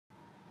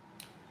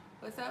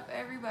What's up,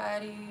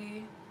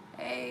 everybody?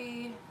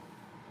 Hey,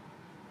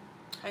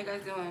 how you guys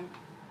doing?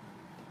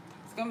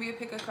 It's gonna be a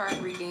pick a card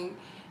reading,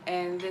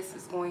 and this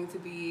is going to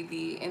be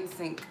the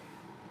NSYNC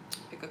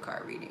pick a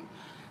card reading.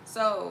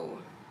 So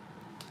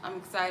I'm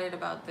excited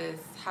about this.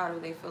 How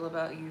do they feel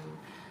about you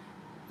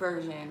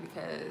version?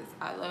 Because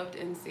I loved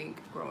NSYNC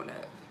growing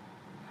up.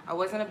 I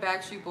wasn't a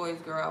Backstreet Boys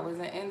girl. I was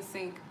an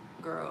NSYNC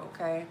girl.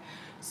 Okay,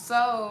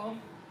 so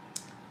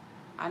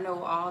I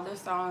know all their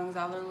songs,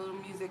 all their little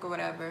music or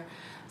whatever.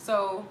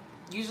 So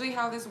usually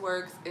how this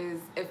works is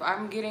if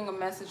I'm getting a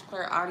message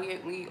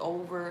clairaudiently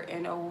over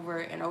and over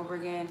and over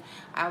again,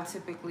 I'll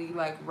typically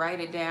like write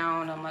it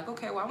down. I'm like,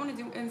 okay, well, I want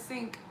to do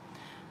NSYNC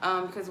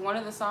because one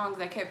of the songs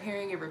I kept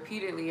hearing it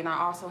repeatedly, and I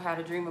also had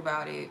a dream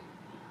about it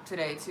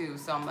today too.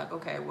 So I'm like,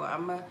 okay, well,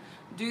 I'm gonna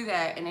do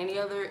that, and any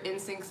other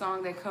NSYNC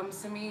song that comes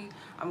to me,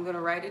 I'm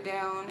gonna write it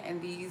down. And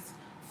these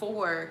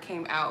 4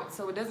 came out,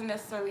 so it doesn't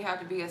necessarily have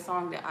to be a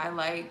song that I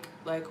like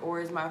or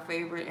is my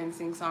favorite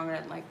NSYNC song or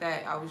anything like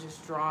that. I was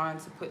just drawn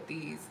to put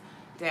these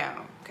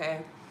down.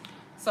 Okay,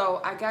 so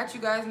I got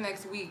you guys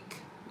next week.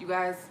 You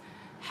guys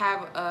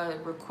have a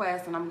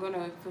request and I'm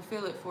gonna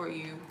fulfill it for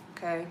you.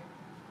 Okay,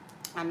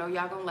 I know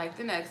y'all gonna like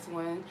the next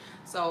one,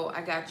 so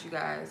I got you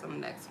guys on the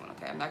next one.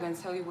 Okay, I'm not gonna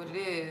tell you what it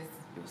is.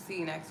 You'll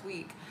see next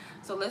week.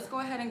 So let's go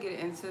ahead and get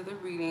into the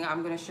reading.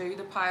 I'm gonna show you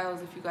the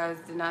piles. If you guys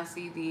did not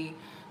see the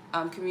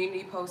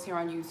community post here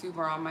on YouTube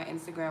or on my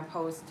Instagram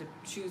post to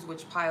choose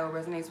which pile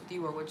resonates with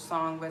you or which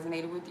song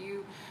resonated with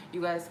you, you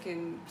guys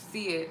can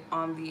see it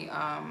on the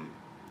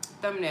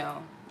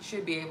thumbnail. You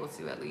should be able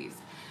to, at least.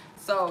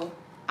 So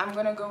I'm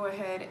gonna go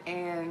ahead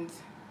and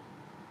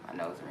my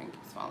nose ring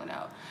keeps falling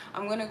out.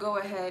 I'm gonna go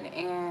ahead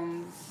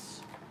and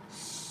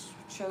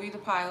show you the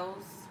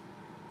piles.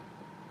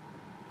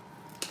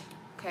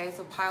 Okay,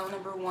 so pile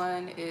number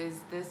 1 is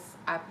This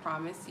I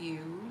Promise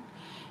You.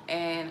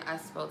 And I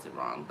spelled it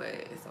wrong, but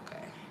it's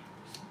okay.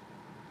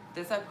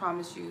 This I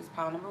Promise You is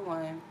pile number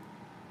 1.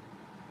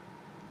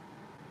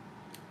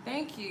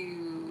 Thank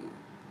you.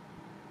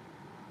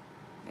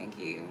 Thank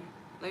you.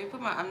 Let me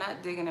put I'm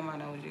not digging in my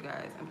nose, you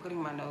guys. I'm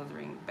putting my nose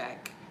ring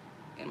back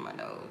in my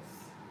nose.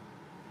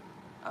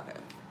 Okay.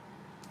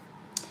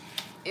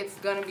 It's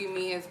gonna be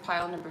me as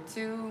pile number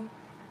 2.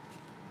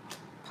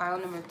 Pile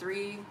number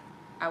 3,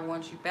 I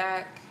Want You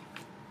Back.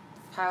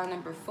 Pile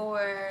number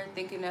 4,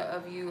 Thinking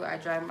of You, I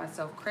Drive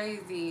Myself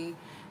Crazy.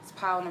 It's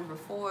pile number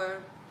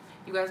 4.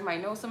 You guys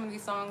might know some of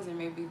these songs and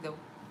maybe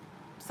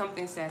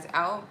something stands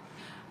out.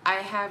 I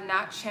have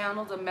not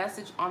channeled a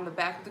message on the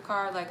back of the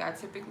card like I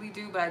typically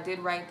do, but I did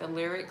write the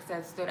lyrics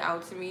that stood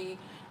out to me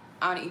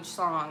on each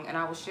song, and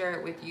I will share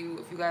it with you.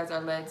 If you guys are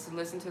led to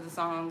listen to the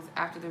songs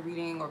after the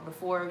reading or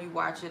before you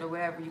watch it or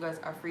whatever, you guys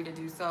are free to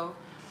do so.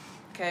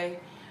 Okay?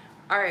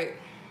 All right.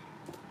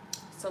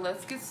 So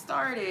let's get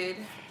started.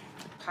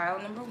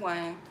 Pile number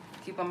 1.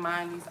 Keep in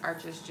mind, these are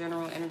just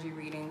general energy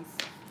readings.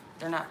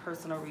 They're not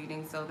personal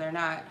readings, so they're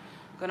not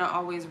gonna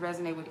always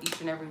resonate with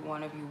each and every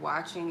one of you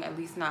watching, at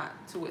least not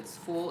to its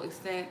full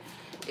extent,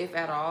 if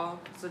at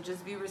all. So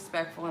just be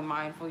respectful and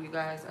mindful, you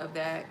guys, of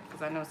that,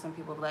 because I know some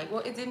people are like,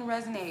 well, it didn't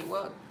resonate.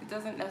 Well, it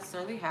doesn't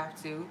necessarily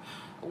have to,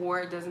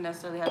 or it doesn't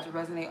necessarily have to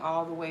resonate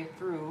all the way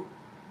through.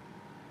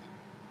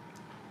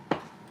 All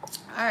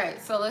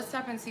right, so let's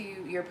tap into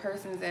your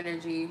person's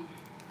energy.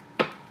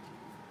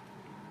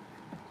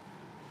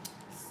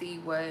 See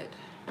what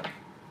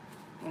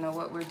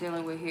we're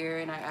dealing with here,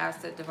 and I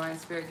ask that Divine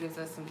Spirit gives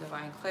us some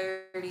divine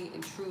clarity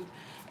and truth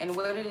and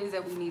what it is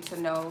that we need to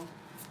know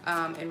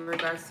in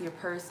regards to your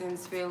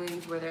person's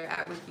feelings, where they're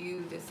at with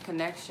you, this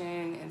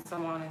connection, and so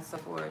on and so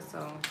forth. So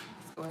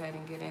let's go ahead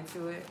and get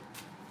into it.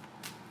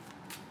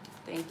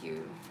 Thank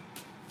you.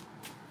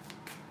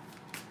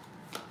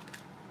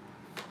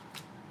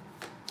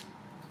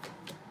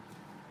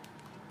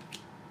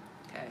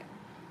 Okay,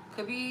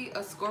 could be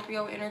a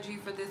Scorpio energy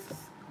for this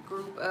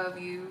group of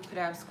you. Could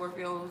have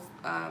Scorpio's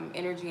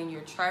energy in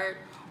your chart,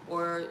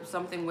 or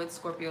something with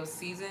Scorpio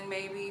season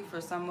maybe for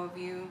some of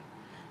you.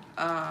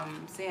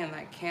 Seeing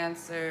like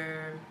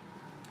Cancer,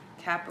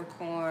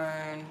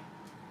 Capricorn,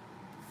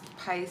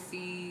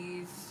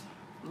 Pisces,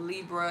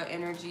 Libra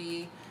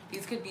energy.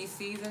 These could be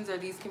seasons, or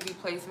these could be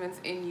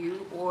placements in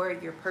you or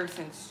your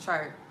person's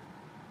chart.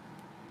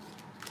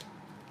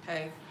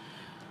 Okay.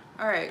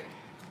 All right.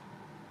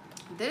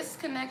 This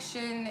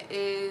connection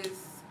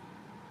is,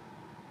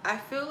 I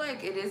feel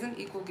like it is an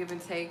equal give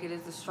and take. It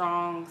is a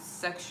strong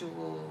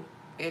sexual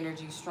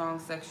energy, strong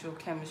sexual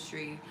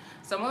chemistry.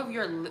 Some of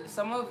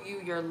you,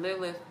 your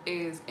Lilith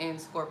is in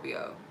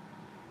Scorpio,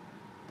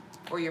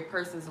 or your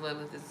person's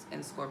Lilith is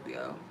in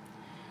Scorpio.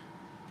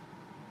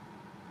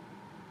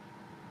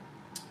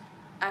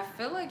 I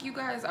feel like you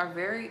guys are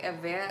very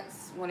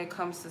advanced when it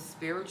comes to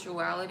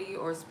spirituality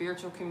or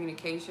spiritual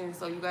communication.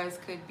 So you guys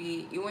could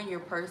be, you and your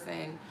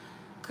person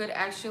could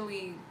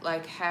actually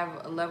like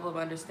have a level of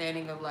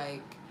understanding of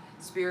like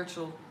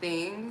spiritual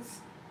things.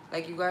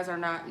 Like you guys are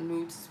not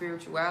new to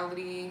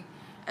spirituality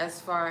as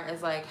far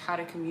as like how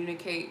to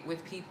communicate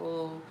with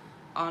people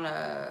on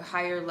a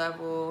higher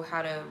level,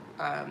 how to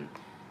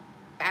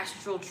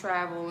astral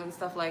travel and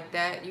stuff like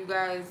that. You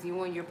guys,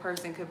 you and your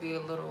person could be a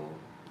little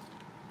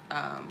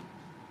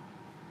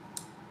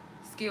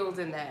skilled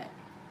in that.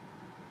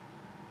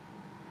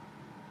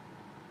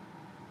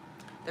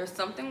 There's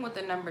something with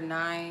the number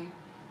 9.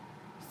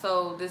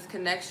 So this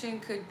connection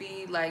could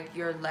be like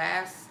your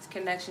last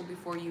connection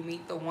before you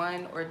meet the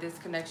one, or this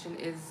connection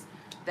is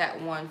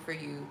that one for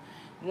you.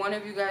 One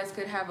of you guys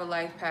could have a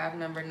life path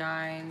number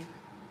 9.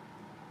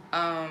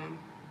 I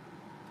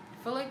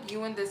feel like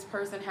you and this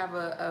person have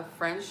a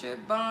friendship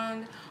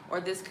bond,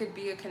 or this could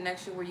be a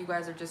connection where you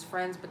guys are just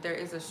friends, but there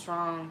is a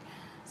strong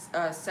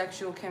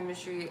sexual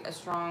chemistry, a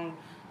strong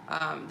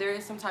there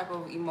is some type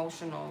of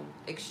emotional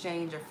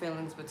exchange or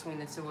feelings between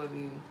the two of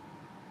you.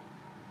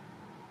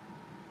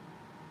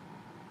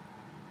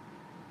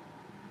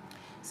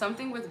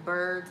 Something with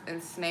birds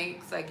and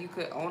snakes, like you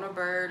could own a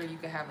bird, or you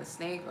could have a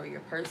snake, or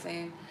your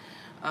person,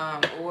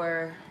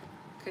 or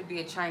could be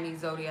a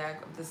Chinese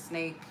zodiac of the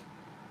snake.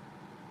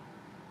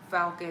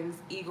 Falcons,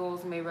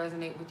 eagles may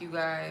resonate with you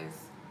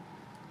guys,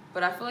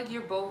 but I feel like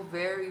you're both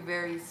very,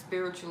 very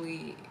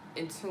spiritually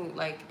in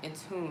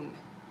tune,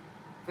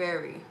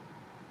 very.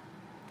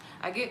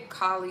 I get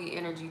Kali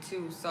energy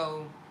too,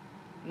 so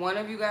one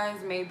of you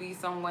guys may be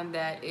someone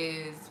that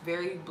is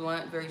very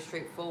blunt, very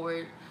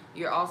straightforward.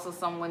 You're also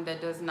someone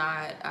that does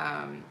not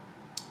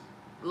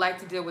like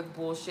to deal with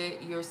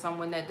bullshit. You're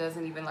someone that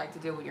doesn't even like to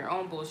deal with your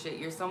own bullshit.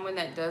 You're someone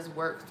that does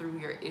work through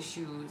your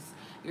issues.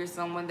 You're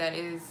someone that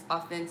is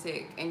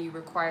authentic, and you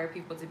require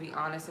people to be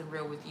honest and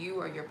real with you,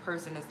 or your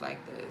person is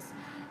like this.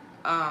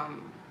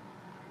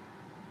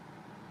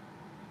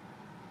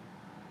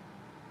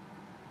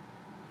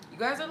 You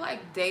guys are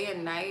like day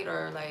and night,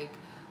 or like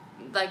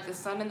the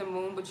sun and the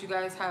moon, but you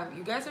guys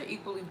are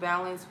equally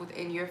balanced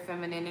within your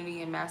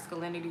femininity and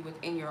masculinity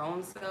within your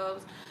own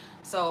selves.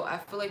 So I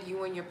feel like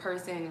you and your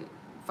person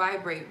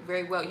vibrate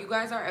very well. You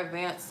guys are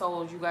advanced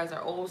souls. You guys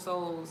are old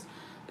souls.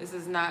 This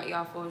is not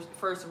y'all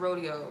first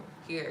rodeo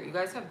here. You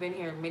guys have been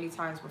here many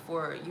times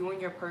before. You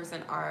and your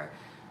person are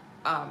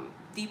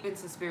deep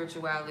into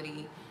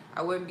spirituality.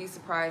 I wouldn't be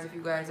surprised if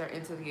you guys are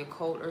into the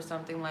occult or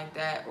something like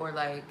that, or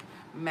like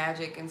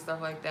magic and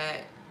stuff like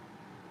that.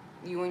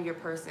 You and your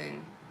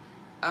person,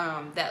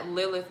 that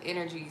Lilith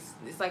energy,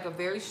 it's like a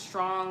very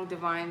strong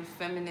divine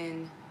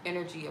feminine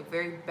energy, a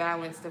very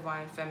balanced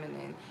divine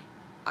feminine.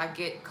 I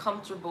get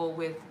comfortable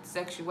with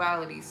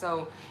sexuality.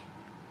 So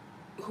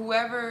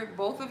whoever,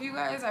 both of you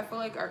guys, I feel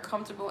like are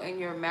comfortable in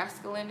your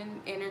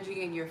masculine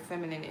energy and your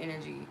feminine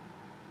energy,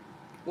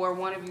 or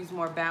one of you's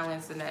more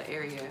balanced in that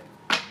area.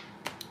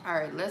 All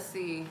right, let's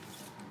see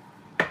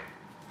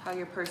how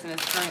your person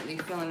is currently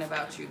feeling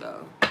about you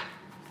though.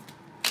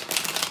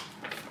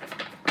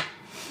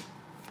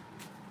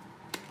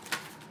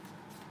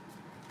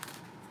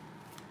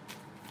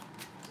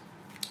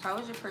 How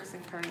is your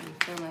person currently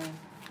feeling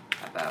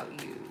about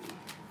you?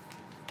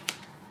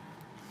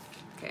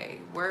 Okay,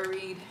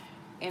 worried,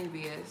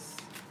 envious,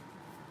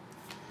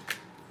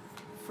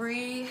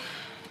 free,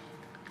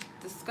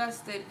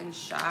 disgusted and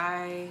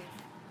shy,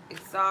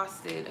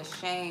 exhausted,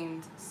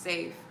 ashamed,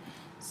 safe.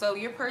 So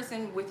your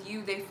person with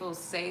you, they feel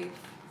safe,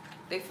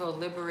 they feel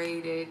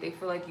liberated, they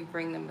feel like you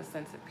bring them a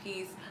sense of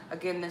peace.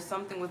 Again, there's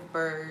something with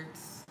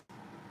birds,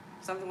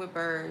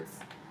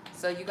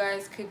 So you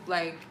guys could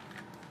like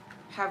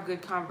have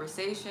good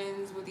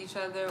conversations with each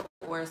other,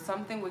 or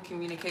something with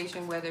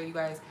communication, whether you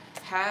guys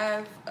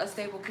have a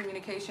stable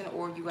communication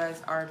or you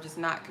guys are just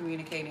not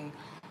communicating.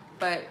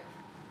 But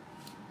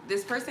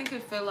this person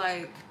could feel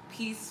like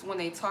peace when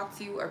they talk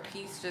to you, or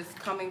peace just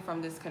coming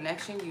from this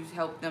connection. You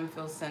help them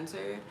feel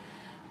centered.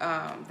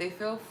 They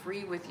feel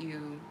free with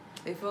you.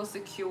 They feel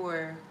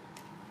secure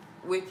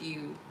with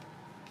you.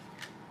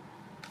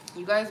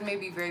 You guys may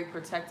be very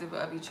protective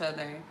of each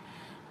other.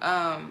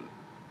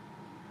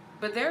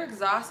 But they're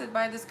exhausted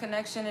by this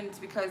connection, and it's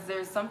because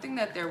there's something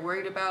that they're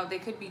worried about. They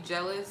could be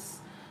jealous.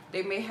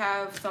 They may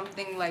have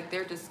something like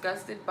they're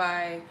disgusted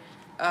by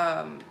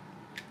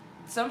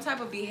some type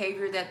of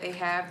behavior that they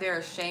have. They're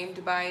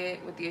ashamed by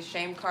it. With the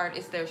ashamed card,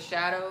 it's their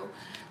shadow.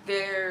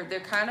 They're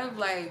kind of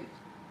like,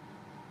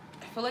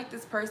 I feel like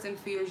this person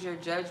fears your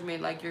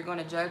judgment, like you're going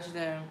to judge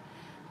them.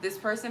 This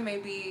person may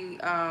be,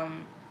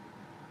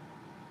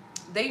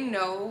 they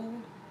know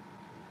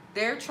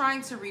they're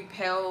trying to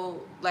repel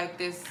like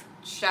this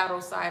shadow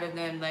side of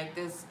them, like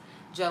this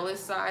jealous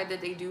side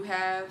that they do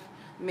have,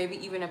 maybe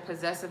even a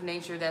possessive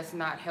nature that's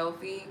not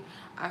healthy.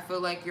 I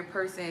feel like your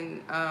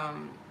person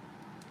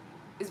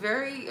is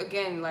very,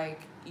 again,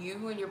 like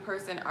you and your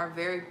person are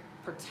very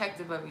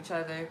protective of each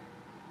other,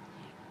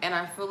 and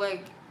I feel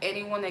like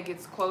anyone that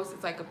gets close,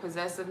 it's like a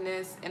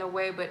possessiveness in a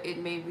way, but it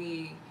may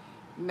be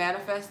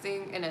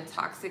manifesting in a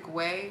toxic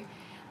way.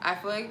 I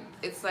feel like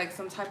it's like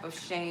some type of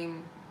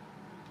shame.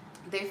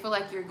 They feel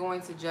like you're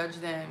going to judge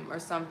them or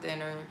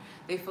something, or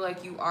they feel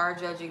like you are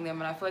judging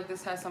them. And I feel like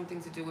this has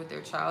something to do with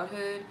their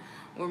childhood,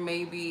 or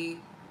maybe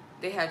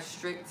they had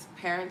strict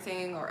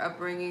parenting or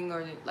upbringing,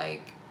 or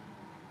like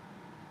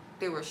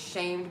they were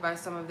shamed by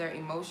some of their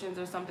emotions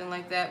or something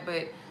like that.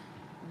 But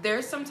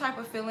there's some type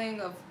of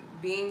feeling of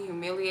being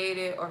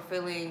humiliated or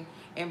feeling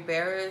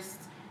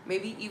embarrassed,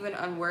 maybe even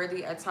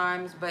unworthy at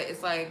times, but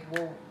it's like,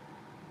 well,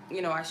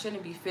 you know, I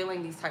shouldn't be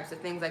feeling these types of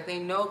things. Like, they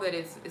know that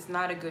it's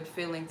not a good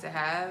feeling to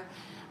have.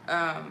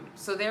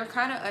 So they're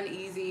kind of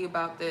uneasy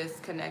about this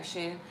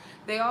connection.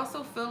 They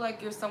also feel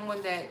like you're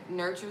someone that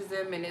nurtures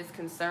them and is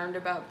concerned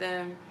about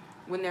them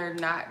when they're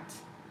not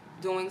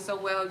doing so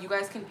well. You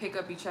guys can pick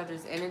up each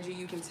other's energy.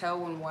 You can tell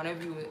when one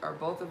of you or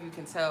both of you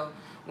can tell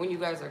when you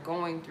guys are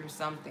going through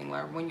something,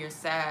 or when you're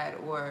sad,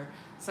 or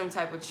some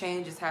type of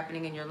change is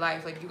happening in your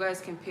life. Like, you guys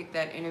can pick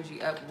that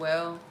energy up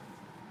well.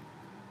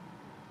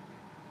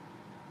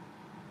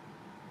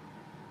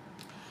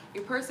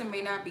 Your person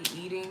may not be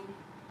eating.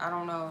 I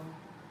don't know.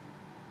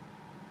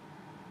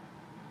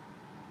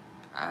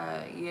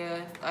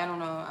 Yeah, I don't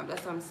know.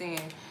 That's what I'm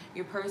saying.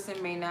 Your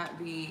person may not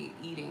be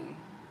eating.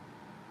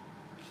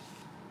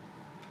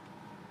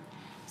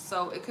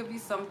 So it could be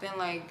something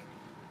like,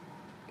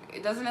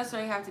 it doesn't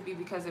necessarily have to be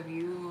because of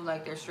you,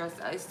 like they're stressed.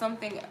 It's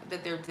something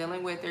that they're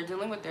dealing with. They're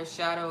dealing with their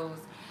shadows,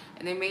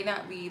 and they may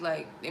not be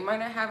like, they might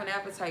not have an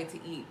appetite to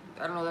eat.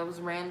 I don't know, that was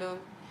random,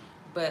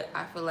 but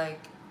I feel like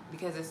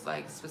because it's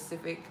like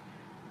specific,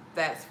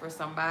 that's for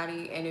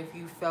somebody. And if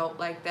you felt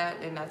like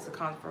that, then that's a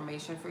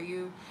confirmation for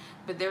you.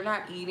 But they're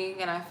not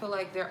eating, and I feel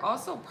like they're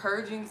also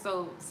purging.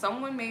 So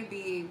someone may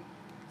be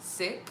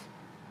sick.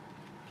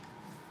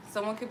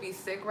 Someone could be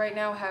sick right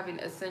now, having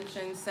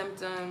ascension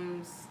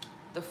symptoms,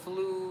 the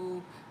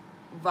flu,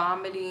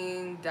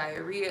 vomiting,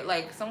 diarrhea.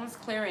 Like, someone's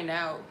clearing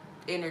out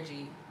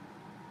energy.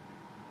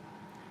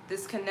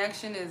 This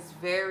connection is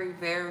very,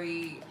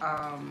 very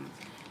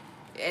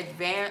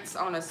advanced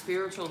on a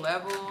spiritual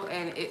level,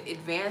 and it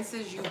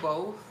advances you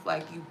both.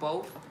 Like, you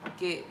both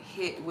get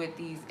hit with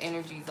these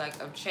energies,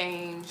 like, of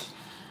change,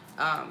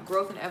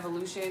 growth and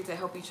evolution, to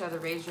help each other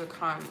raise your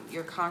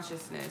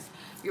consciousness.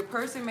 Your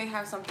person may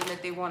have something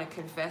that they want to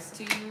confess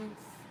to you.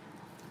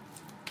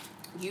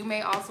 You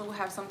may also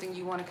have something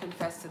you want to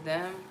confess to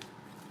them.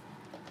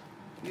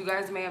 You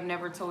guys may have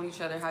never told each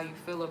other how you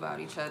feel about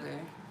each other.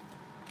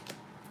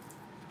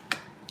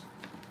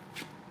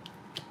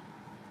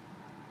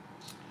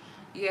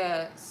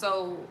 Yeah,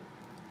 so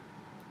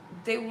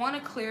they want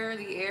to clear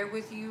the air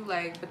with you,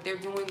 like, but they're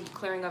doing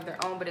clearing of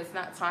their own, but it's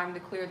not time to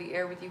clear the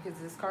air with you because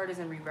this card is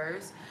in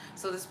reverse.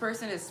 So this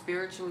person is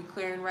spiritually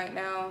clearing right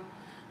now.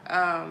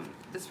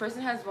 This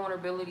person has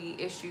vulnerability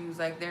issues.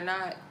 Like, they're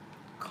not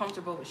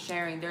comfortable with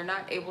sharing. They're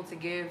not able to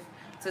give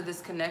to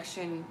this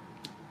connection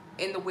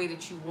in the way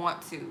that you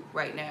want to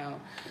right now,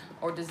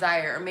 or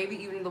desire, or maybe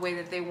even the way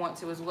that they want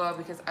to as well,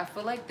 because I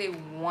feel like they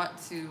want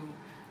to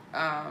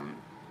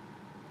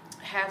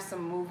have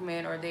some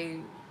movement, or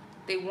they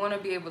want to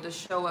be able to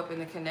show up in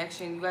the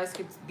connection. You guys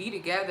could be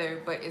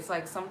together, but it's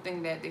like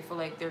something that they feel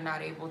like they're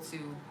not able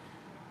to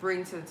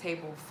bring to the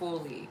table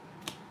fully.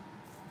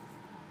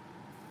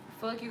 I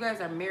feel like you guys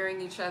are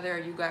mirroring each other.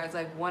 You guys,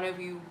 like, one of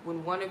you,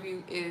 when one of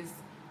you is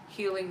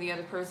healing, the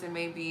other person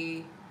may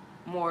be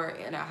more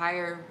in a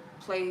higher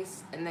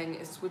place, and then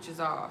it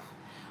switches off.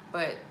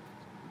 But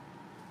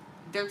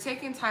they're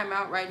taking time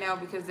out right now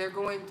because they're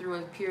going through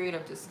a period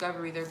of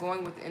discovery. They're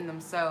going within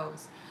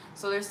themselves.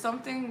 So there's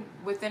something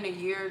within a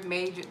year,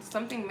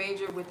 something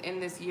major within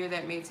this year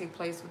that may take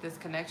place with this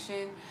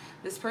connection.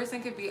 This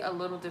person could be a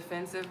little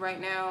defensive right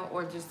now,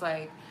 or just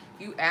like,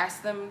 you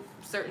ask them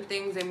certain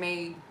things, they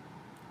may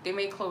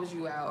close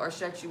you out, or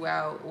shut you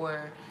out,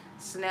 or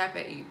snap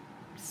at you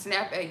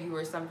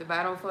or something. But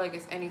I don't feel like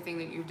it's anything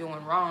that you're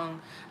doing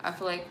wrong. I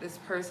feel like this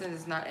person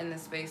is not in the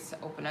space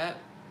to open up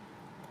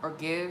or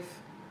give.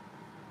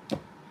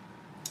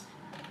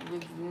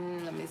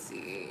 Let me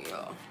see.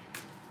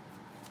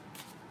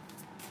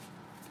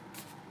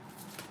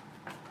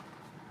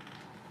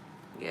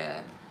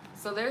 Yeah,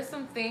 so there's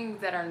some things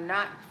that are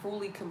not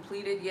fully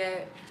completed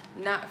yet,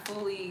 not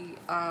fully,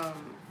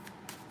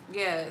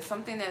 yeah,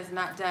 something that's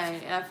not done.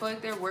 And I feel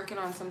like they're working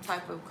on some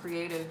type of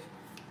creative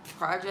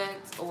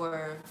project,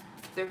 or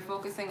they're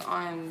focusing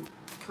on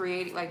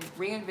creating, like,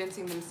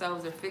 reinventing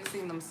themselves, or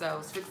fixing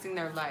themselves, fixing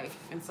their life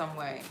in some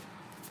way.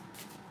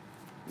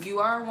 You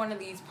are one of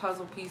these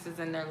puzzle pieces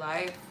in their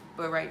life,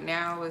 but right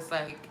now it's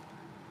like,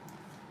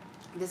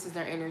 this is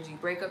their energy.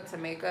 Breakup to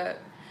makeup.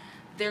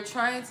 They're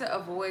trying to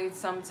avoid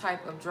some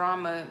type of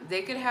drama.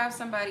 They could have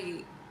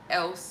somebody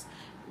else.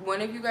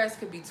 One of you guys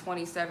could be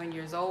 27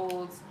 years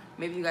old.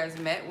 Maybe you guys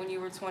met when you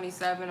were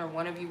 27, or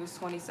one of you was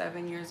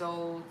 27 years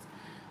old.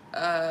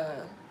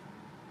 They're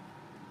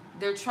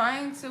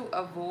trying to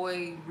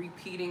avoid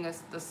repeating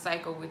the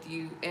cycle with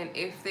you. And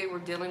if they were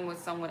dealing with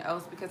someone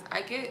else, because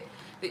I get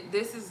that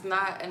this is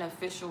not an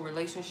official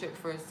relationship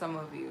for some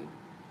of you.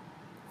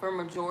 For a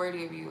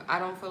majority of you, I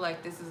don't feel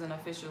like this is an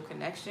official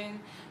connection.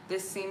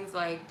 This seems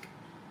like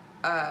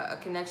a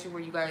connection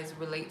where you guys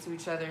relate to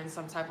each other in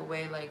some type of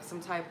way, like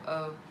some type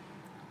of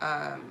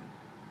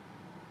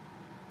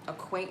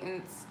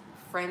acquaintance,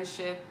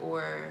 friendship,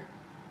 or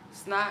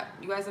it's not,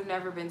 you guys have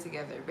never been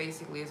together,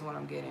 basically, is what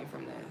I'm getting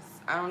from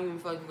this. I don't even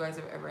feel like you guys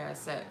have ever had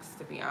sex,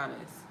 to be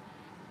honest.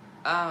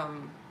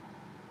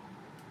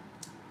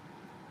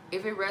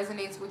 If it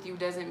resonates with you,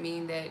 doesn't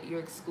mean that you're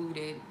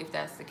excluded, if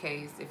that's the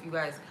case. If you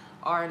guys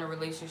are in a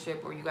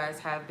relationship or you guys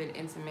have been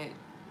intimate,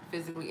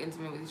 physically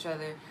intimate with each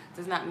other,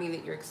 does not mean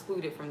that you're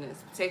excluded from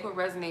this. Take what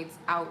resonates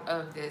out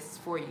of this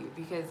for you,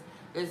 because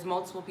there's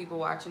multiple people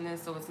watching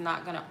this, so it's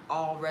not gonna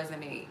all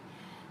resonate.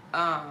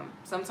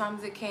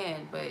 Sometimes it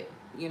can, but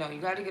you know,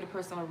 you got to get a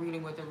personal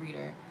reading with a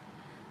reader.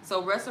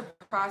 So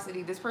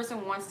reciprocity, this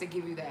person wants to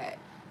give you that.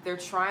 They're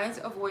trying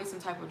to avoid some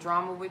type of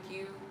drama with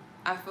you.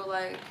 I feel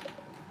like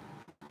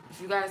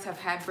if you guys have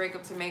had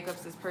breakups and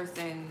makeups, this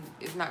person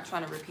is not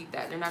trying to repeat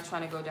that. They're not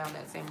trying to go down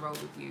that same road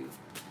with you.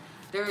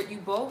 You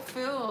both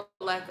feel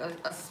like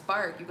a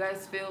spark. You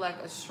guys feel like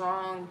a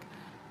strong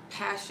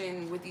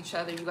passion with each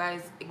other. You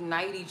guys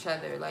ignite each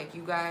other. Like,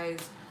 you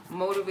guys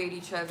motivate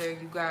each other.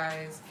 You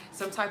guys,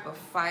 some type of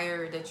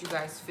fire that you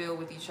guys feel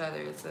with each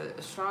other. It's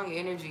a strong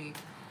energy.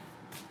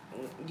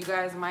 You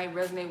guys might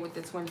resonate with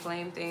the twin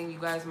flame thing. You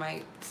guys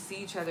might see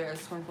each other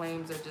as twin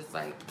flames, or just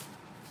like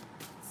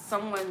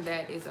someone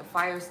that is a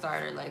fire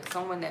starter, like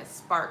someone that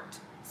sparked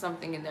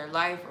something in their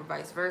life, or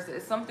vice versa.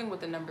 It's something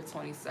with the number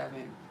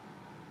 27.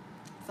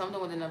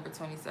 Something with the number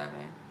 27.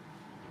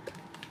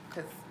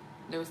 Because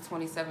there was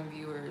 27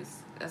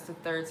 viewers. That's the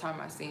third time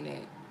I've seen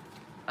it.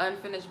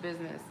 Unfinished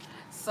business.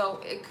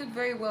 So it could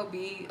very well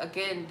be,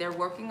 again, they're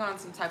working on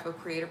some type of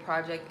creative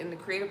project, and the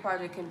creative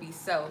project can be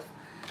self,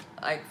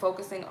 like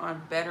focusing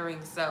on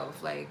bettering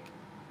self. Like,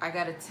 I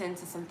gotta tend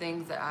to some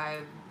things that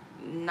I've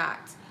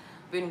not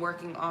been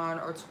working on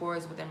or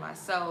towards within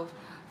myself.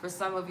 For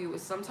some of you,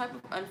 it's some type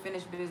of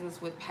unfinished business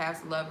with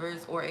past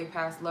lovers, or a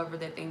past lover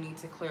that they need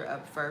to clear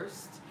up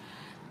first.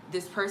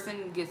 This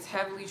person gets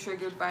heavily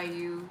triggered by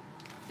you,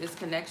 this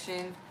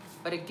connection.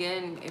 But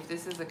again, if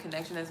this is a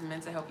connection that's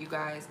meant to help you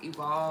guys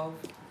evolve,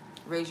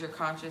 raise your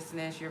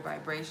consciousness, your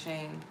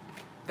vibration,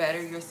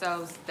 better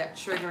yourselves, that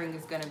triggering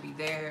is going to be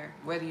there,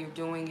 whether you're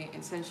doing it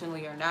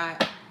intentionally or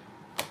not.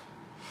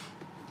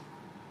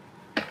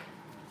 Let's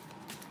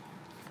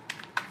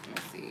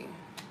see.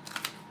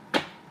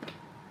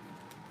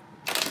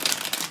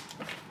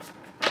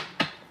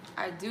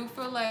 I do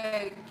feel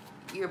like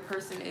your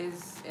person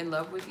is in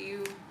love with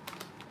you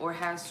or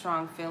has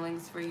strong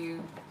feelings for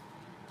you.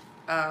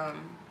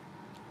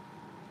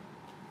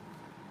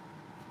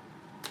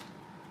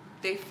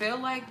 They feel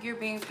like you're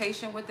being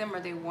patient with them, or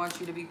they want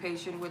you to be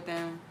patient with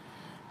them.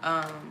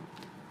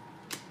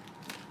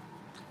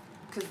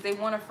 Because they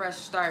want a fresh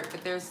start,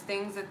 but there's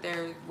things that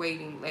they're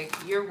waiting. Like,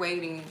 you're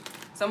waiting.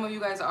 Some of you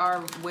guys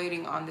are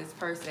waiting on this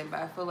person, but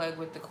I feel like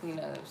with the Queen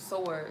of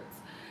Swords,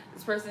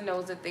 this person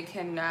knows that they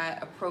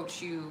cannot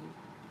approach you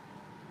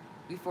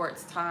before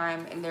it's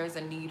time, and there's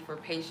a need for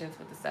patience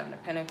with the Seven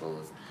of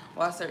Pentacles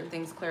while certain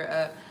things clear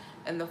up.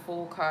 And the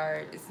Fool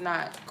card, it's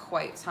not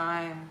quite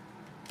time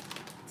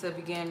to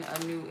begin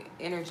a new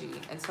energy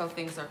until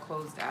things are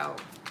closed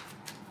out.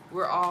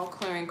 We're all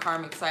clearing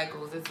karmic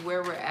cycles. It's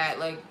where we're at.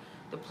 Like,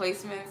 the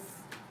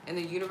placements in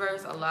the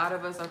universe, a lot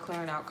of us are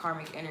clearing out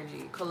karmic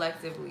energy,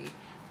 collectively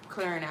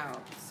clearing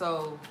out.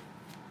 So,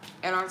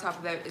 and on top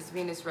of that, it's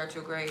Venus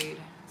retrograde.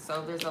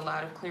 So there's a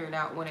lot of clearing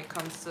out when it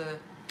comes to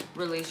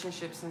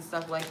relationships and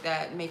stuff like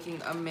that,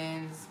 making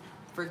amends,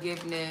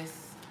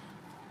 forgiveness,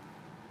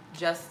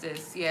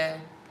 justice. Yeah,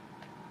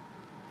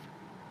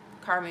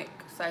 karmic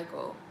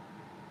cycle.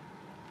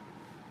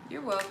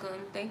 You're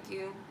welcome. Thank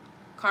you.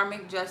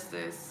 Karmic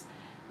justice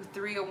with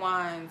 3 of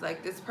Wands.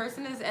 Like, this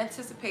person is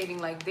anticipating,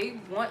 like, they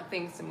want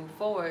things to move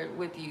forward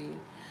with you.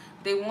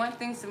 They want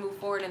things to move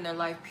forward in their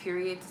life,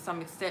 period, to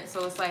some extent.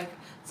 So it's like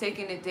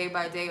taking it day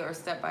by day or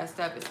step by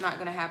step. It's not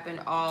going to happen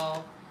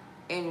all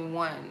in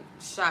one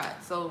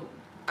shot. So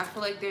I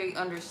feel like they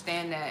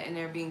understand that, and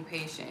they're being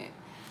patient.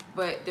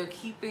 But they're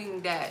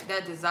keeping that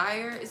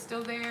desire is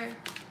still there.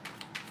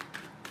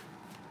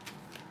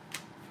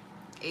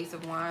 Ace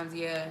of Wands,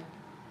 yeah.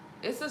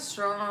 It's a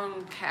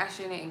strong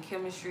passion and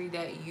chemistry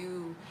that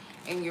you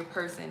and your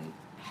person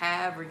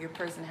have, or your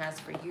person has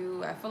for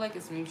you. I feel like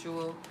it's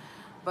mutual,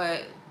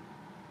 but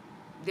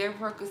they're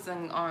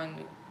focusing on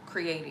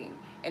creating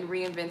and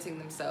reinventing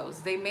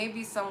themselves. They may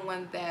be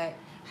someone that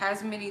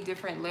has many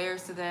different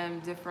layers to them,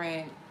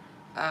 different,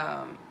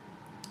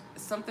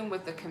 something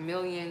with the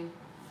chameleon.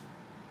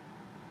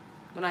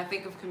 When I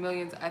think of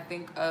chameleons, I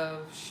think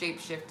of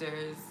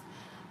shapeshifters,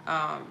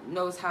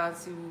 knows how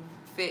to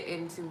fit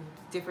into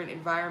different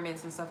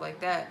environments and stuff like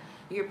that.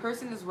 Your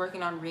person is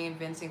working on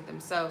reinventing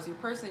themselves. Your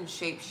person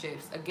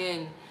shapeshifts.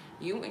 Again,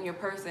 you and your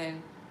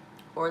person,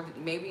 or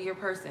maybe your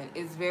person,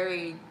 is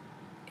very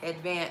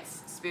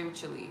advanced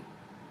spiritually.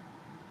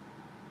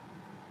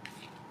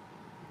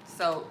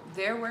 So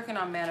they're working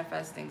on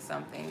manifesting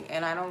something,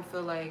 and I don't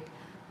feel like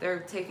they're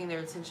taking their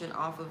attention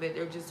off of it.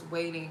 They're just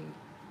waiting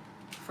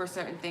for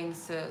certain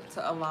things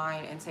to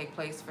align and take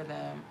place for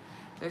them.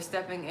 They're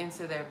stepping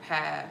into their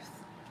path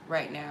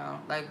right now,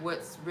 like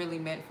what's really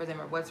meant for them,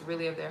 or what's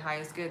really of their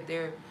highest good.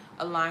 They're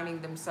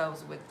aligning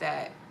themselves with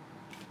that.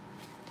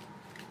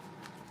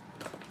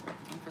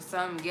 And for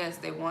some, yes,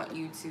 they want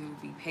you to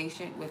be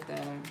patient with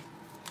them.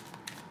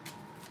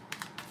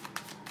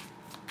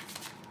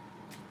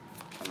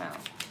 Come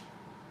out.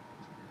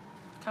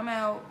 Come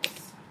out.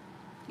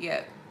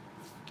 Yep.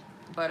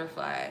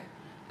 Butterfly.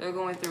 They're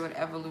going through an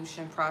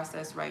evolution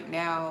process right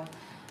now.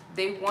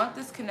 They want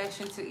this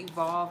connection to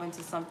evolve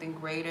into something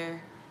greater,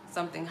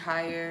 something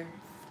higher.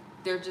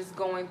 They're just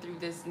going through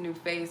this new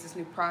phase, this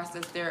new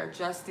process. They're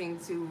adjusting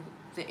to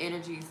the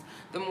energies.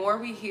 The more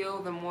we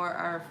heal, the more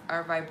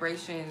our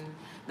vibration,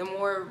 the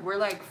more we're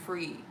like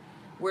free.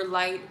 We're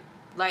light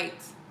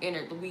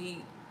energy.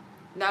 We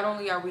not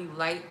only are we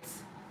light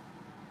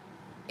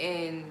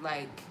in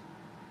like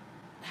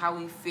how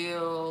we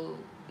feel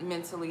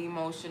mentally,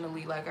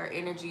 emotionally, like our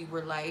energy,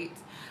 we're light,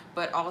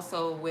 but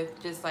also with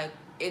just like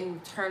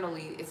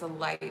internally, it's a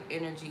light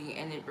energy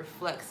and it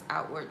reflects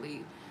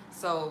outwardly.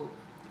 So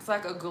it's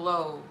like a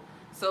glow.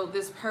 So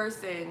this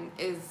person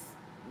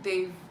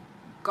they've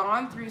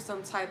gone through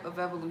some type of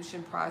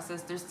evolution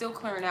process. They're still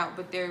clearing out,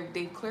 but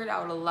they've cleared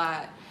out a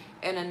lot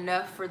and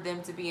enough for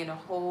them to be in a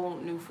whole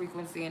new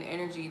frequency and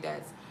energy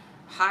that's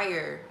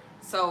higher.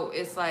 So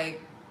it's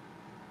like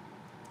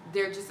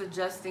they're just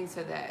adjusting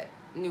to that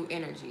new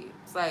energy.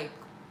 It's like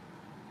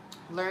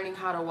learning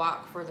how to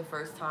walk for the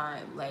first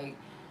time. Like,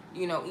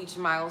 you know, each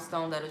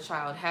milestone that a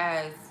child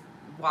has,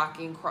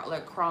 walking,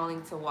 like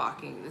crawling to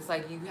walking. It's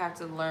like you have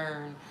to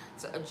learn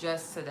to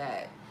adjust to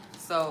that.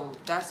 So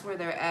that's where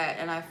they're at.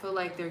 And I feel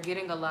like they're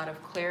getting a lot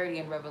of clarity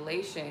and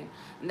revelation.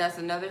 And that's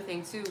another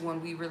thing too,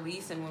 when we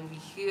release and when we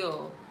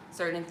heal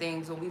certain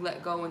things, when we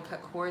let go and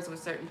cut cords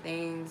with certain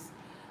things,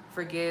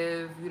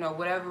 forgive, you know,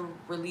 whatever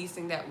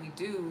releasing that we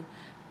do,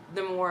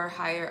 the more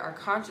higher our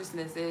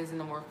consciousness is and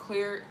the more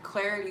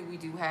clarity we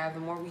do have, the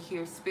more we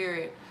hear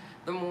spirit,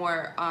 the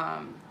more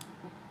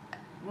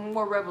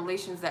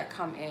revelations that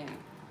come in.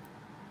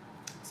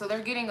 So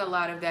they're getting a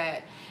lot of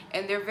that.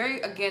 And they're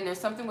very, again, there's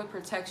something with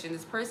protection.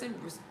 This person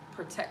is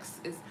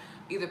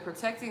either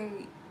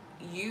protecting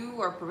you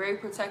or very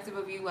protective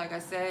of you, like I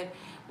said,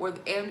 or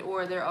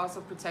they're also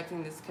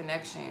protecting this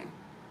connection.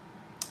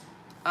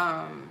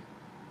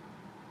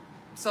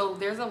 So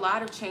there's a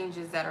lot of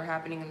changes that are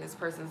happening in this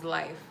person's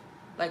life,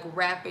 like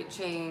rapid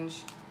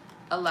change,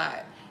 a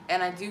lot.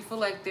 And I do feel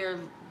like they're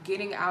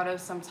getting out of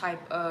some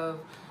type of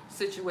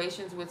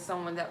situations with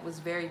someone that was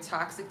very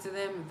toxic to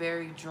them,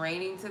 very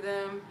draining to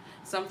them.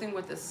 Something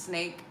with a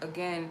snake,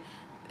 again,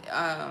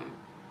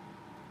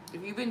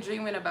 if you've been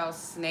dreaming about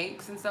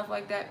snakes and stuff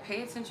like that,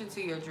 pay attention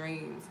to your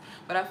dreams.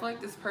 But I feel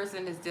like this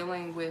person is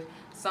dealing with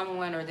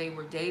someone, or they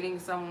were dating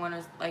someone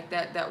or like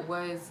that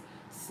was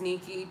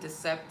sneaky,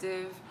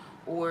 deceptive,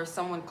 or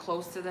someone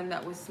close to them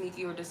that was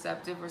sneaky or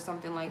deceptive or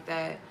something like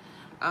that.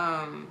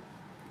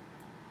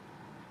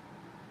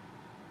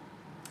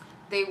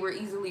 They were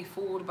easily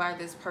fooled by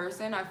this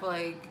person. I feel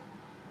like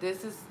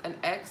this is an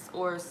ex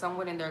or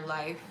someone in their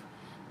life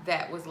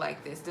that was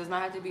like this. Does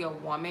not have to be a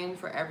woman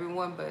for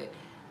everyone, but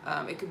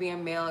it could be a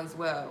male as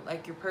well.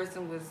 Like your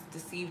person was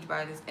deceived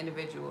by this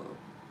individual.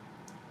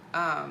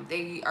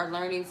 They are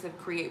learning to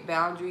create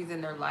boundaries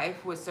in their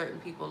life with certain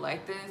people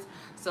like this.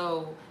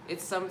 So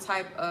it's some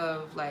type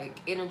of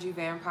like energy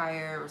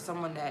vampire, or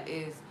someone that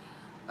is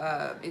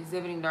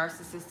exhibiting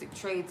narcissistic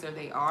traits, or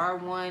they are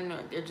one, or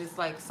they're just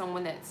like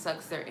someone that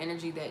sucks their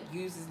energy, that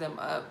uses them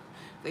up.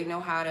 They know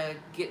how to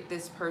get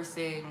this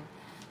person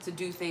to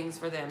do things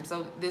for them.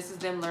 So this is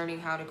them learning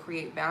how to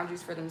create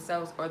boundaries for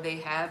themselves, or they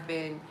have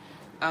been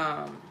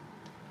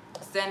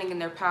standing in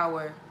their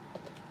power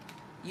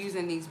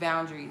using these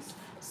boundaries.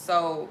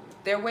 So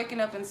they're waking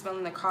up and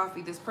smelling the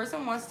coffee. This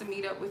person wants to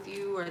meet up with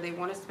you, or they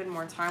want to spend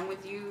more time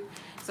with you.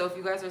 So if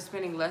you guys are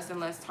spending less and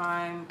less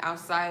time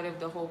outside of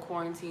the whole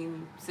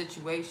quarantine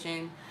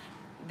situation,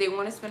 they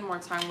want to spend more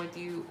time with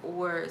you.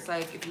 Or it's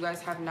like if you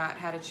guys have not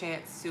had a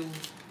chance to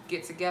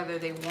get together,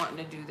 they want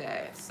to do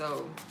that.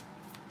 So,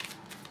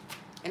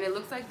 and it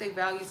looks like they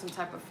value some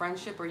type of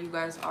friendship, or you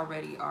guys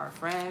already are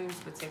friends,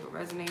 but take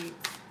what resonates.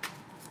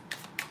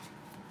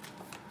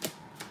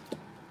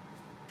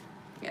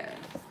 Yeah.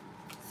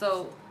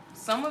 So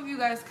some of you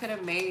guys could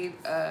have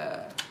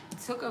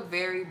took a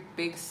very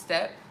big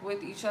step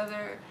with each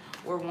other,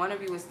 or one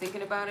of you was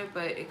thinking about it,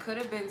 but it could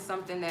have been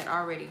something that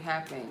already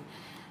happened.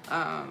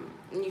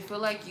 And you feel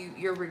like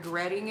you're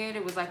regretting it.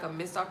 It was like a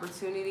missed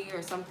opportunity,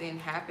 or something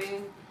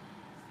happened.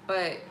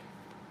 But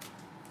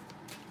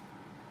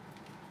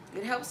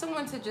it helps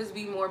someone to just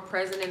be more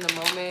present in the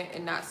moment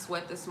and not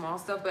sweat the small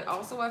stuff. But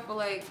also I feel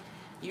like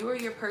you or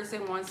your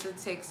person wants to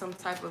take some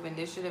type of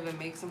initiative and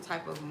make some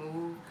type of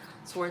move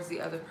towards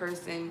the other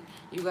person.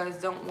 You guys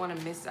don't want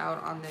to miss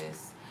out on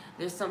this.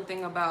 There's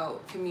something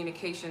about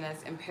communication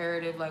that's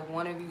imperative. Like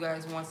one of you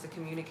guys wants to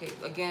communicate.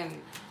 Again,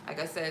 like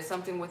I said,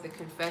 something with a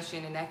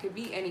confession, and that could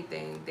be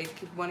anything. They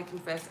could want to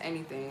confess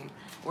anything,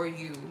 or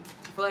you.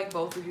 I feel like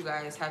both of you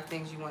guys have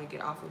things you want to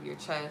get off of your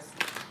chest.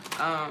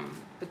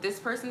 But this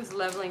person's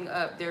leveling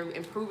up. They're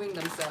improving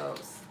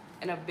themselves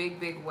in a big,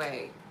 big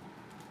way.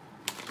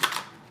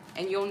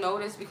 And you'll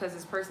notice, because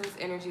this person's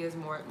energy is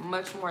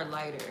much more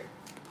lighter,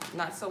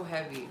 not so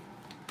heavy.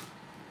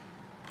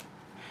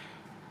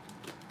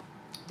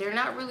 They're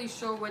not really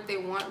sure what they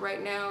want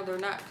right now. They're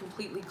not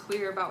completely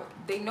clear about,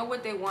 they know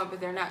what they want,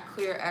 but they're not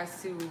clear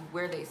as to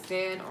where they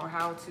stand or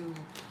how to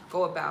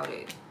go about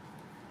it.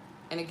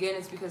 And again,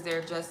 it's because they're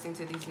adjusting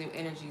to these new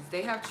energies.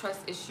 They have trust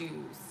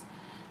issues.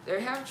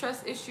 They have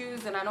trust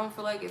issues, and I don't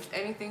feel like it's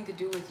anything to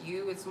do with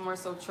you. It's more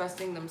so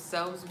trusting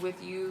themselves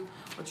with you,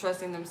 or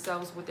trusting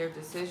themselves with their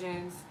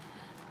decisions.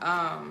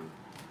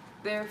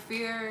 Their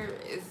fear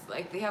is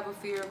like, they have a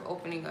fear of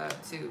opening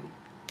up too.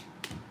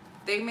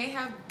 They may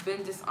have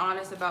been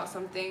dishonest about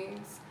some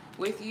things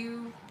with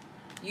you.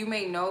 You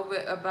may know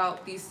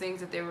about these things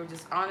that they were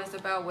dishonest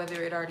about,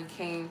 whether it already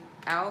came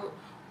out,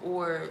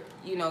 or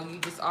you know, you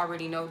just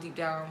already know deep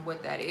down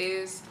what that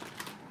is.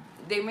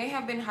 They may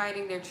have been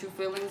hiding their true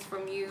feelings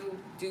from you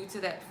due to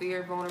that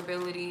fear of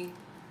vulnerability.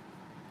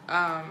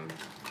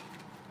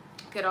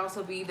 Could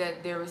also be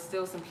that there was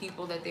still some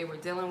people that they were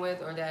dealing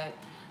with, or that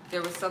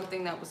there was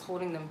something that was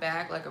holding them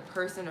back, like a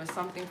person or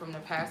something from the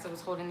past that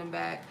was holding them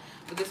back.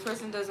 But this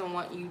person doesn't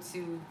want you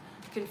to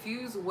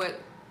confuse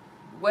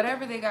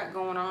whatever they got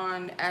going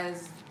on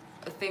as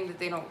a thing that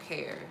they don't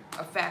care,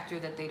 a factor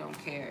that they don't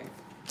care.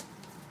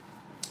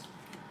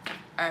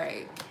 All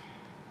right.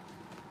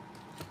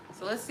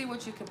 So let's see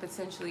what you can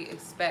potentially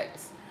expect,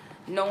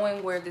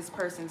 knowing where this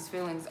person's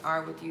feelings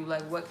are with you.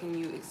 Like, what can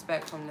you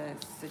expect from this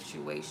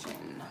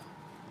situation?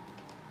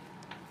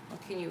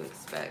 What can you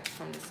expect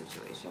from this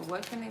situation?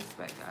 What can they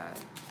expect, God?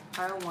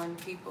 Pile 1,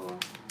 people.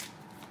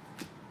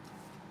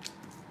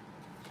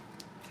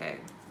 Okay.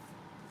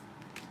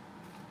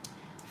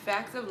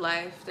 Facts of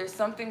life. There's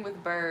something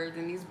with birds,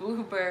 and these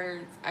blue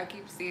birds, I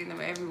keep seeing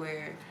them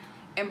everywhere.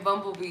 And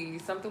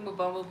bumblebees. Something with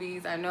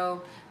bumblebees. I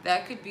know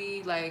that could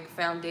be like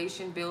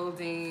foundation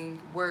building,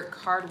 work,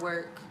 hard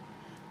work.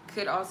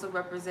 Could also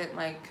represent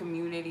like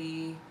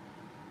community,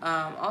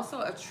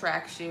 also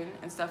attraction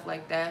and stuff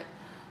like that.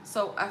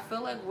 So I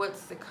feel like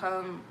what's to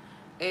come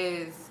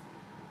is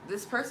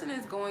this person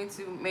is going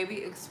to maybe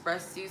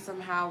express to you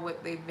somehow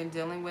what they've been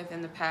dealing with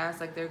in the past.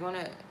 Like, they're going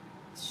to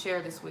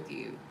share this with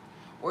you,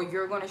 or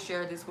you're going to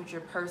share this with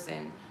your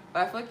person.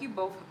 But I feel like you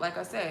both, like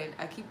I said,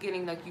 I keep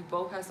getting like you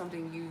both have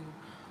something you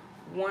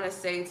want to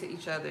say to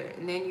each other.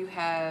 And then you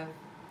have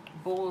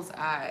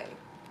bullseye.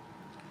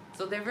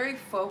 So they're very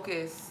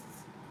focused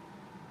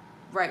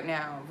right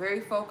now, very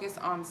focused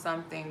on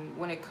something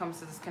when it comes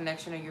to this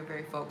connection, or you're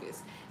very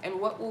focused. And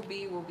what will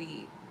be,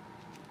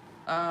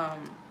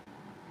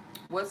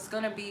 what's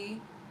gonna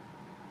be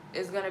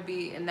is gonna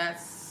be, and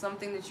that's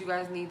something that you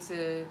guys need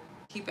to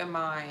keep in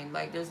mind.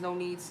 Like, there's no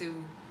need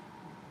to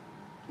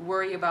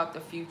worry about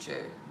the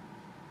future.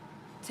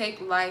 Take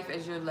life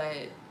as you're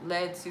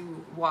led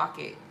to walk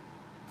it,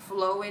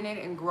 flow in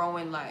it, and grow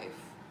in life.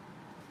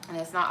 And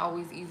it's not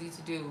always easy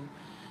to do.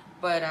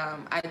 But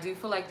I do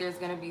feel like there's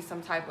going to be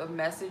some type of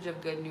message of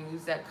good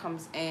news that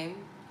comes in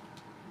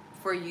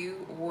for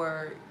you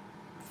or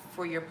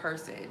for your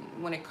person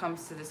when it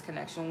comes to this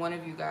connection. One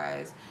of you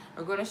guys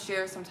are going to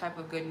share some type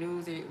of good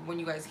news. When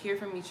you guys hear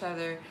from each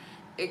other,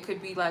 it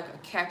could be like a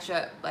catch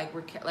up, like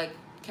we're like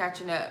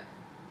catching up,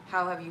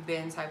 how have you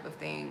been type of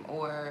thing,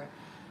 or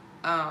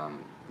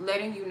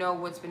letting you know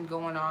what's been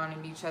going on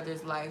in each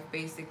other's life,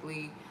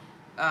 basically,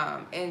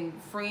 and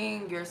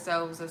freeing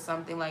yourselves of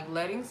something, like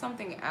letting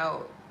something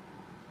out.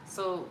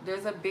 So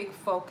there's a big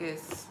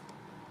focus.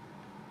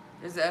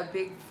 There's a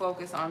big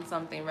focus on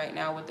something right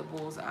now with the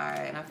bullseye,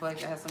 and I feel like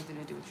that has something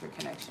to do with your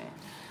connection.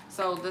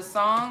 So the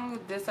song,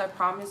 This I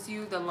Promise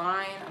You, the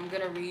line, I'm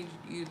going to read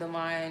you the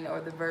line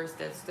or the verse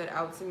that stood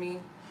out to me.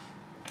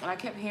 And I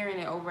kept hearing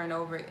it over and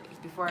over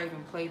before I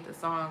even played the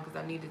song because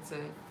I needed to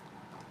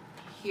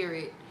hear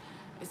it.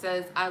 It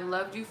says, I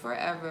loved you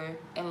forever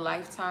in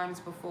lifetimes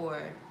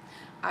before.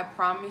 I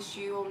promise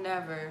you'll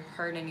never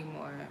hurt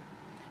anymore.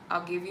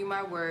 I'll give you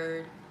my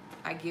word.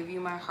 I give you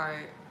my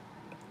heart.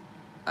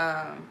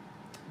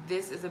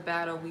 This is a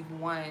battle we've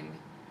won.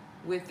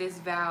 With this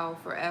vow,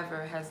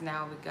 forever has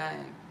now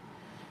begun.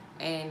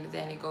 And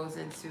then it goes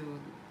into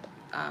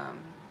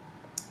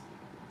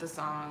the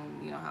song,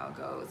 you know how it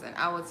goes. And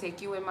I will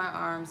take you in my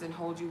arms and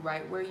hold you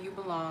right where you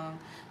belong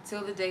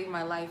till the day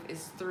my life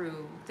is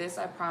through. This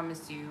I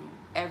promise you.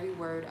 Every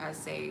word I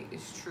say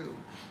is true.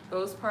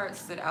 Those parts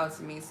stood out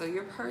to me. So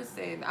your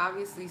person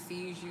obviously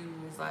sees you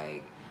as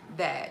like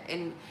that,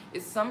 and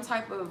it's some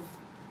type of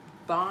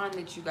bond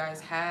that you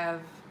guys have,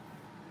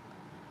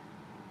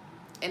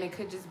 and it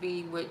could just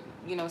be what,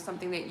 you know,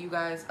 something that you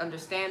guys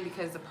understand,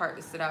 because the part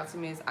that stood out to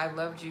me is I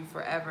loved you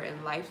forever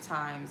in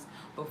lifetimes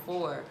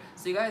before.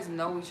 So you guys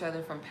know each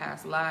other from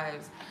past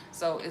lives.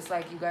 So it's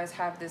like you guys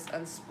have this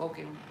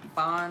unspoken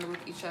bond with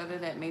each other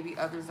that maybe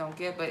others don't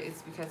get, but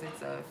it's because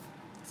it's a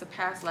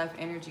past life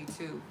energy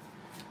too.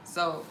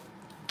 So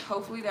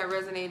hopefully that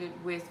resonated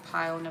with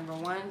pile number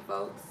 1,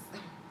 folks.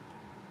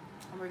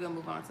 And we're gonna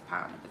move on to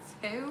pile number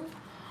 2.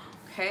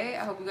 Okay,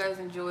 I hope you guys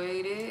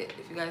enjoyed it.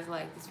 If you guys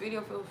like this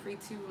video, feel free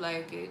to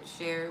like it,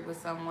 share it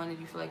with someone that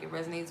you feel like it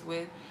resonates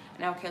with,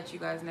 and I'll catch you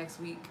guys next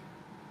week.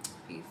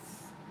 Peace.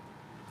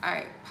 All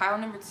right, pile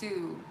number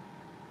 2.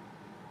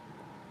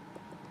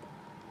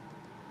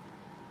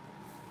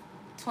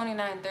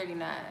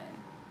 2939.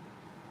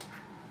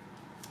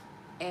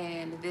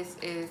 And this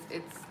is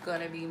It's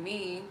Gonna Be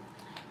Me.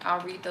 I'll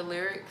read the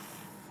lyrics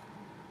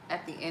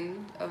at the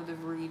end of the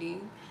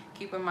reading.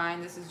 Keep in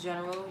mind, this is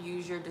general.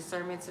 Use your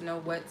discernment to know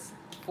what's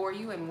for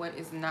you and what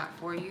is not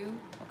for you,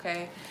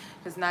 okay?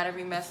 Because not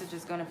every message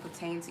is going to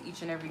pertain to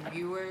each and every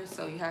viewer,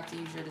 so you have to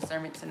use your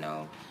discernment to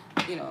know,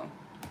 you know,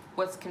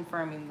 what's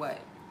confirming what.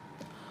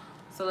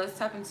 So let's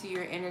tap into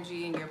your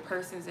energy and your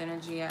person's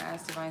energy. I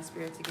ask Divine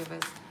Spirit to give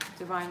us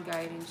divine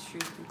guidance,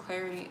 truth, and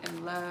clarity,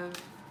 and love.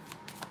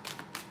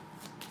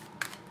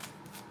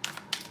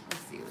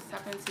 Let's see, let's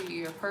tap into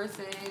your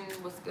person.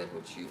 What's good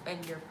with you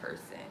and your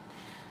person?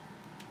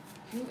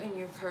 You and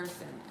your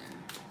person.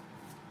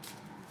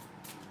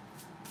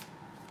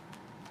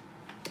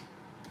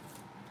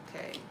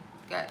 Okay,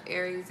 you got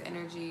Aries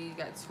energy, you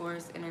got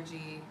Taurus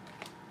energy,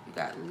 you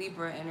got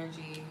Libra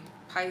energy,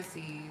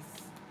 Pisces,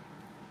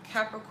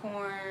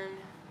 Capricorn,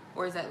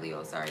 or is that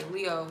Leo? Sorry,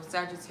 Leo,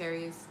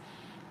 Sagittarius.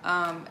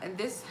 And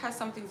this has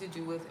something to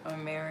do with a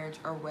marriage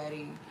or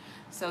wedding.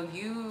 So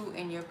you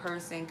and your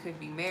person could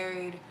be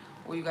married,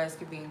 or you guys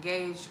could be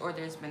engaged, or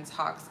there's been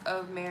talks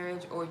of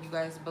marriage, or you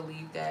guys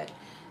believe that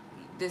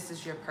this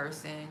is your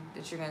person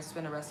that you're going to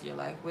spend the rest of your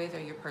life with, or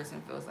your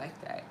person feels like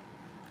that.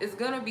 It's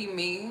going to be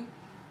me.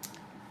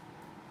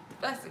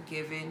 That's a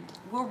given.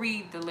 We'll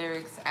read the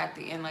lyrics at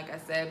the end, like I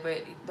said,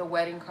 but the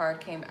wedding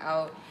card came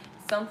out.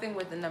 Something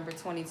with the number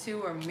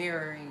 22 or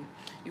mirroring.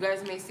 You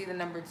guys may see the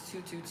number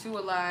 222 a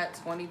lot,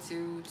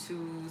 22,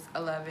 2s,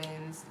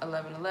 11s,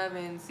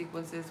 11,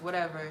 sequences,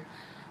 whatever.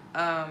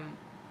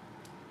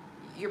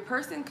 Your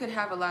person could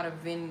have a lot of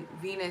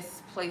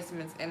Venus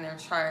placements in their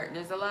chart.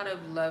 There's a lot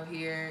of love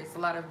here. It's a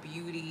lot of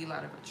beauty, a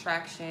lot of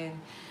attraction.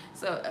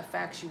 So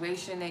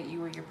infatuation that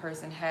you or your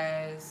person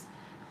has.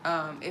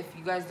 If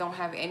you guys don't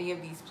have any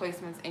of these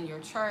placements in your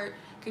chart,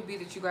 could be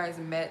that you guys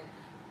met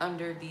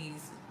under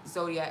these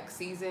zodiac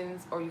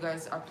seasons, or you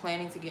guys are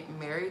planning to get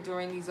married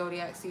during these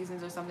zodiac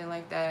seasons or something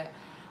like that.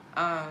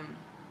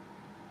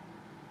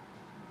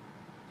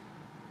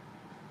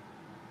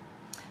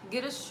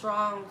 Get a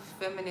strong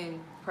feminine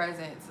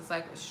presence. It's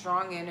like a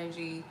strong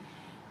energy,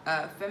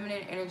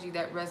 feminine energy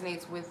that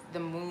resonates with the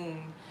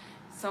moon.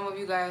 Some of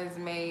you guys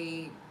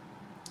may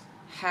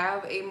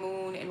have a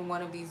moon in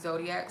one of these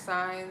zodiac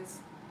signs,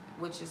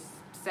 which is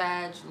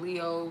Sag,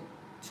 Leo,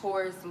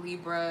 Taurus,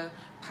 Libra,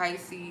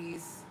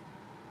 Pisces,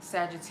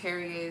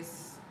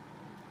 Sagittarius,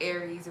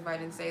 Aries, if I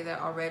didn't say that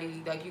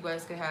already. Like, you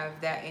guys could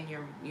have that in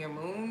your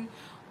moon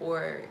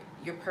or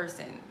your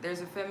person. There's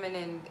a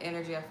feminine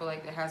energy, I feel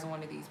like, that has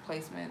one of these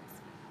placements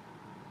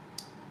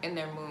in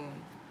their moon.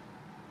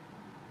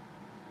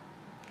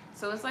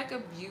 So it's like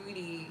a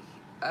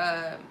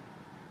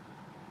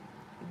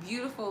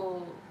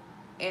beautiful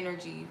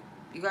energy.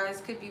 You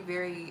guys could be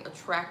very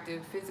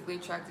attractive, physically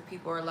attractive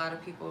people, or a lot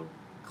of people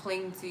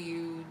cling to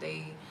you.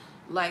 They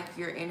like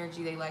your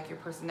energy, they like your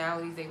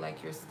personalities, they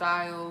like your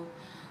style.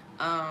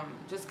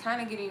 Just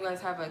kind of getting you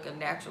guys have like a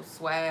natural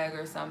swag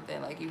or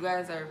something. Like, you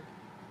guys are,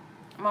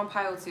 I'm on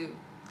pile 2.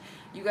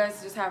 You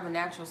guys just have a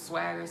natural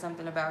swag or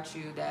something about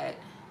you that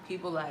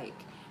people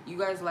like. You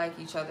guys like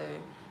each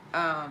other.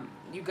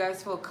 You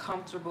guys feel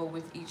comfortable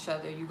with each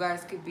other. You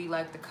guys could be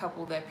like the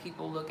couple that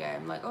people look at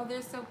and like, oh,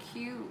 they're so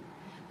cute.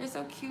 They're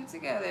so cute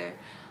together,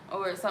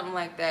 or something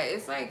like that.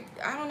 It's like,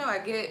 I don't know,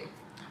 I'm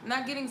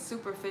not getting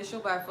superficial,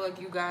 but I feel like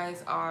you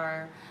guys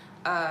are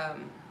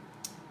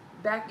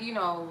back, you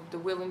know, the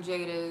Will and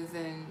Jada's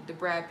and the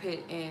Brad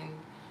Pitt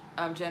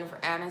and Jennifer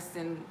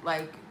Aniston,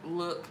 like,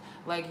 look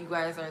like you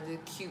guys are the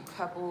cute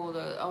couple,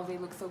 oh, they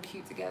look so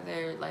cute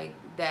together, like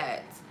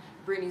that.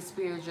 Britney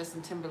Spears,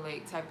 Justin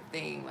Timberlake type of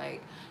thing,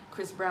 like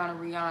Chris Brown and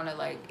Rihanna.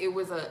 Like, it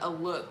was a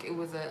look, it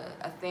was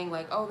a thing,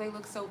 like, oh, they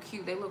look so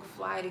cute, they look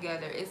fly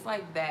together. It's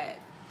like that.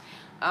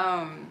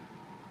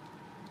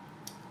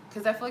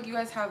 Because I feel like you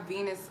guys have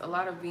Venus, a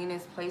lot of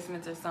Venus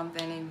placements or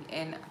something,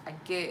 and I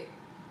get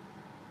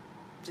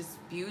just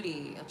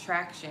beauty,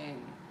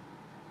 attraction.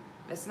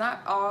 That's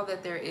not all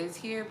that there is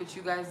here, but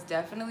you guys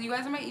definitely, you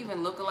guys might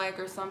even look alike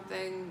or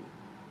something.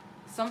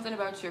 Something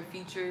about your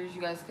features,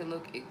 you guys could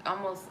look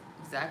almost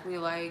exactly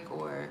alike,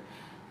 or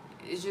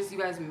it's just you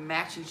guys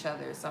match each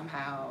other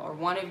somehow. Or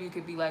one of you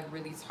could be like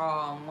really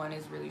tall and one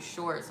is really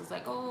short, so it's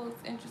like, oh,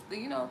 it's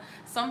interesting, you know,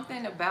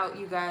 something about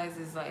you guys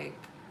is like,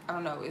 I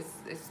don't know,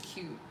 it's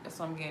cute. That's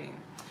what I'm getting.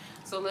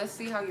 So let's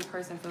see how your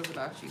person feels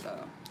about you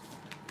though.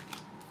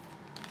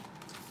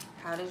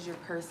 How does your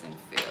person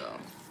feel?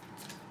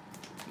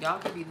 Y'all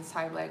could be the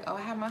type like, oh,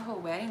 I have my whole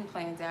wedding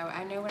planned out,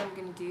 I know what I'm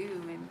gonna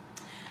do and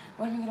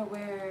what am I gonna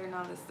wear and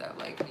all this stuff.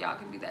 Like, y'all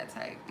can be that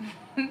type.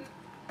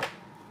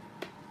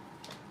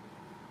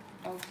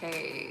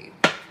 Okay.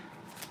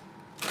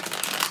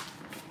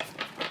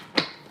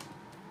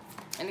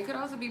 And it could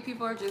also be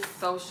people are just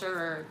so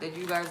sure that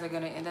you guys are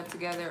gonna end up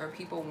together, or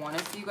people want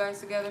to see you guys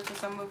together for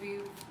some of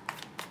you.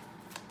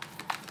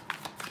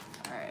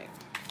 Alright.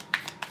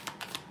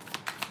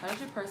 How does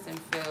your person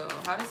feel?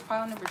 How does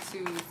pile number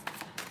 2's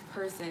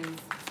person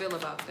feel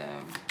about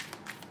them?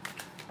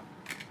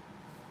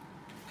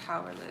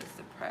 Powerless,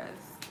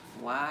 depressed.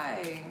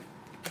 Why?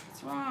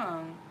 What's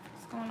wrong?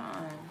 What's going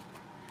on?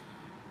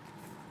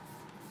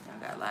 Y'all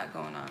got a lot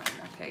going on.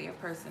 Okay, your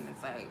person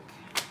is like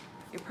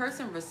Your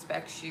person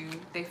respects you.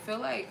 They feel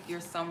like you're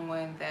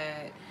someone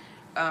that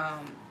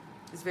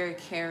is very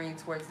caring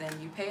towards them.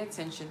 You pay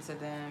attention to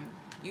them.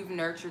 You've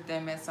nurtured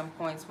them at some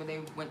points where they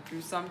went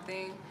through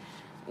something,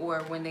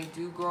 or when they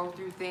do go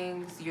through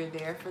things, you're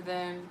there for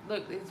them.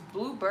 Look, it's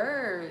blue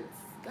birds.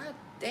 God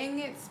dang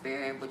it,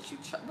 Spirit, what you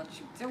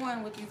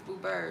doing with these blue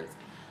birds?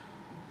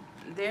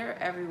 They're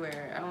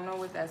everywhere. I don't know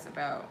what that's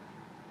about.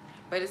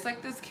 But it's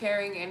like this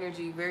caring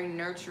energy, very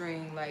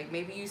nurturing. Like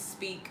maybe you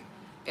speak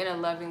in a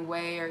loving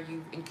way, or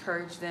you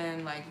encourage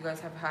them, like you guys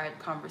have had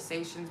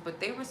conversations,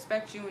 but they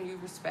respect you and you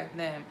respect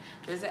them.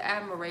 There's an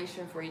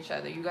admiration for each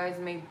other. You guys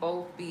may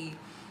both be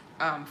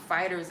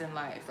fighters in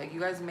life. Like you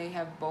guys may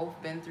have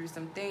both been through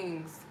some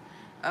things.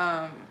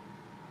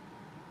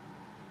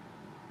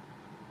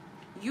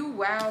 You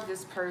wow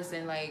this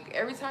person. Like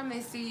every time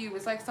they see you,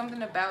 it's like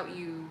something about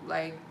you.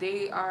 Like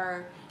they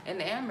are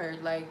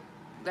enamored. Like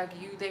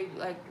you, they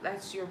like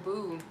that's your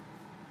boo.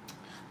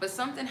 But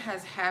something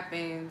has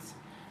happened.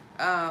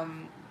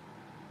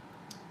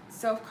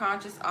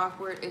 Self-conscious,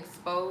 awkward,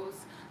 exposed.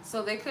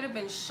 So they could have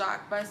been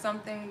shocked by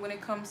something when it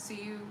comes to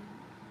you.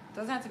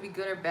 Doesn't have to be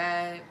good or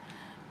bad.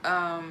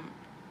 I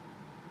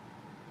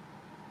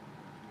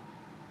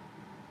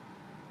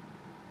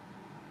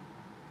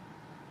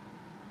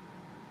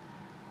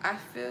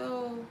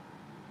feel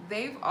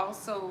they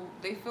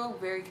feel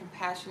very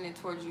compassionate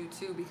towards you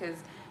too, because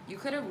you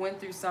could have went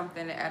through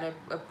something at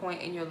a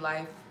point in your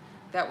life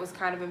that was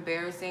kind of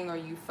embarrassing, or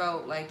you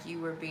felt like you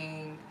were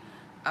being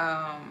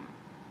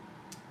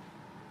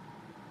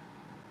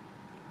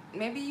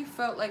maybe you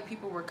felt like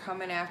people were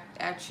coming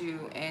at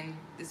you, and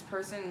this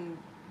person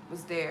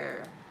was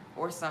there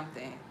or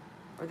something,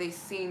 or they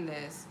seen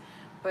this.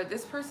 But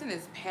this person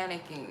is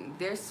panicking.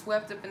 They're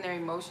swept up in their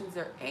emotions.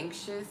 They're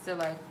anxious. They're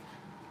like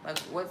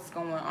what's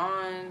going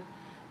on?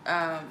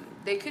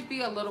 They could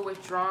be a little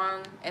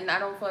withdrawn, and I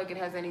don't feel like it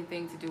has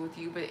anything to do with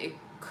you, but it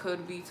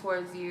could be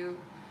towards you.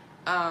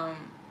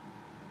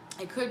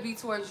 It could be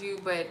towards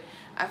you, but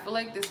I feel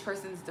like this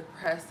person's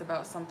depressed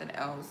about something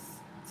else.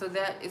 So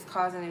that is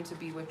causing them to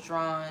be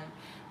withdrawn.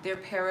 They're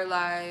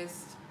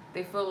paralyzed.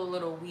 They feel a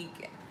little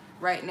weak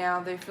right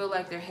now. They feel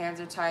like their hands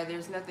are tied.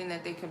 There's nothing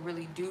that they can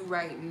really do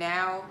right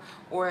now,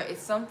 or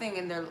it's something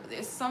in their,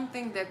 it's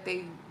something that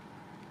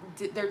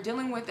they're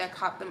dealing with that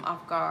caught them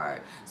off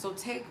guard. So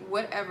take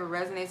whatever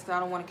resonates, because I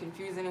don't want to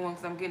confuse anyone,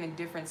 because I'm getting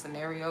different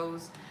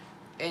scenarios,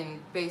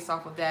 and based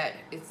off of that,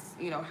 it's,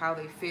 you know, how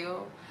they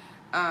feel.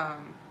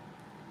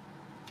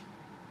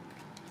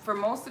 For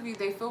most of you,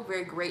 they feel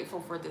very grateful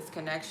for this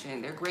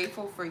connection. They're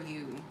grateful for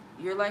you.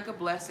 You're like a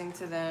blessing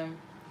to them.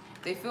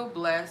 They feel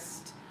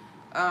blessed.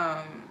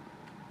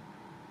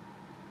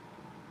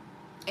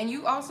 And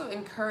you also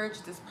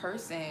encourage this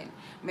person.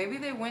 Maybe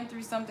they went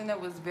through something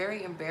that was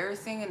very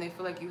embarrassing, and they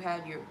feel like you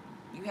had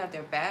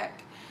their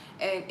back.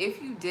 And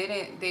if you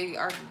didn't, they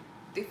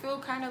feel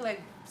kind of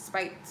like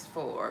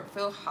spiteful, or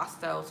feel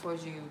hostile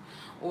towards you.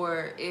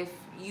 Or if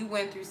you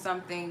went through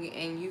something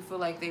and you feel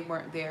like they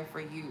weren't there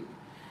for you,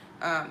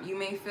 you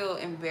may feel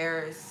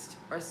embarrassed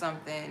or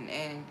something,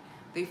 and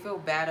they feel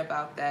bad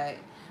about that.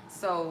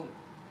 So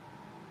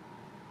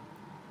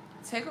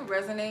take what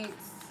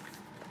resonates,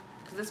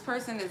 because this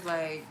person is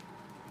like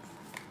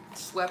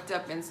swept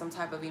up in some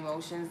type of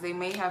emotions. They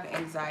may have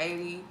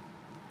anxiety,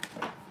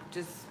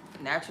 just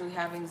naturally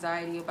have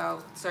anxiety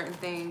about certain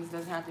things.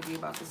 Doesn't have to be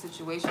about the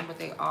situation, but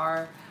they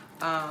are.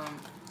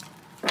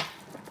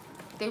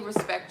 They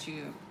respect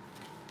you.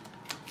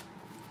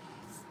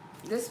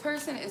 This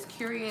person is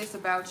curious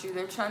about you.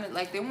 They're trying to,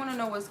 like, they want to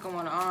know what's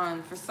going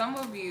on. For some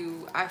of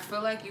you, I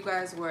feel like you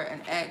guys were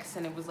an ex,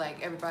 and it was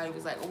like, everybody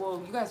was like, oh,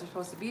 well, you guys are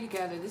supposed to be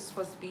together. This is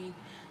supposed to be,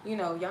 you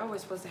know, y'all were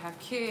supposed to have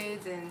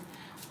kids, and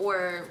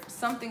or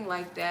something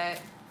like that.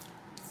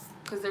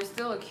 Because there's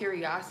still a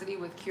curiosity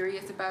with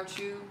curious about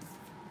you.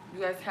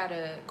 You guys had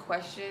a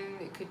question.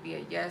 It could be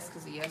a yes,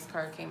 because the yes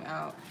card came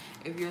out.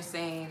 If you're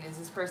saying, is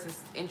this person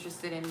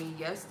interested in me?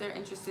 Yes, they're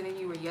interested in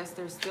you, or yes,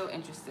 they're still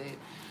interested.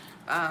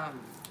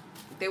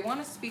 They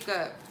want to speak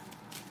up.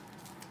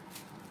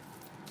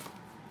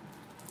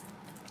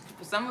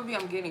 For some of you,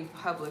 I'm getting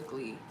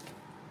publicly.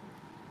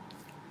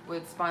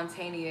 With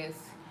spontaneous,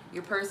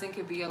 your person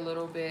could be a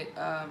little bit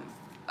of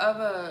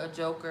a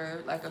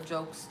joker, like a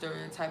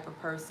jokester type of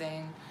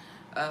person,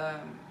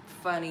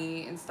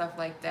 funny and stuff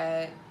like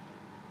that.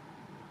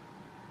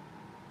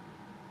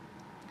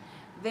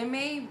 They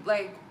may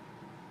like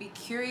be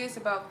curious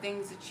about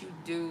things that you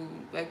do.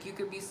 Like you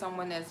could be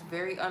someone that's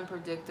very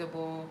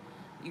unpredictable.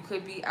 You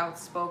could be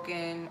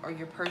outspoken, or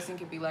your person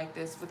could be like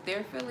this, but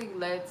they're feeling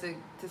led to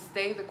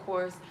stay the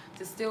course,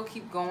 to still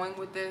keep going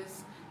with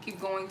this, keep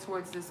going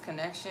towards this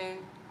connection.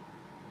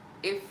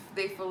 If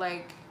they feel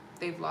like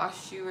they've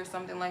lost you or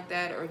something like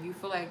that, or you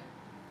feel like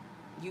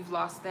you've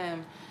lost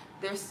them,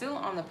 they're still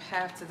on the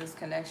path to this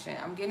connection.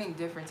 I'm getting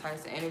different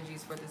types of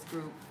energies for this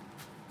group.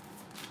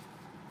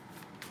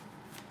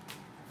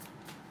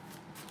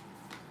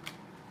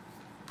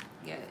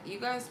 Yeah, you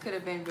guys could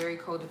have been very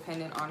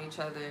codependent on each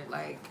other,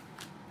 like,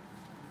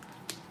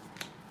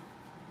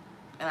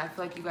 and I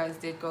feel like you guys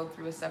did go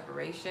through a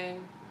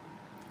separation.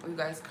 or you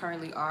guys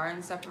currently are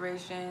in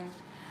separation.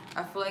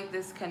 I feel like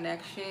this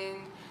connection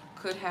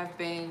could have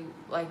been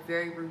like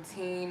very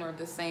routine or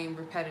the same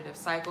repetitive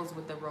cycles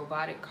with the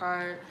robotic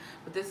card,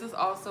 but this is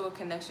also a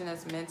connection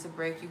that's meant to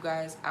break you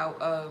guys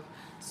out of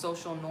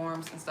social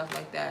norms and stuff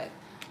like that.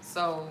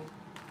 So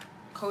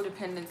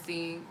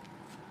codependency,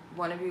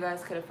 one of you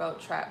guys could have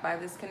felt trapped by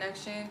this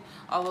connection,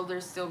 although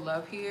there's still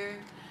love here.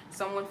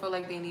 Someone felt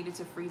like they needed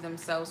to free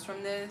themselves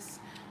from this.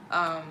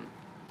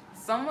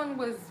 Someone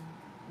was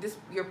this,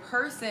 your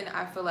person,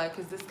 I feel like,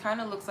 because this kind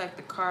of looks like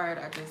the card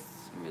I just,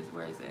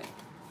 where is it?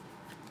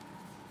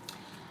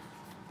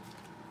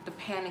 The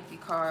panicky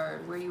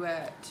card. Where you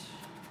at?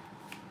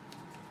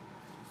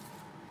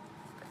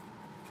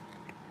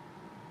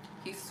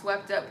 He's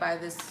swept up by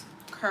this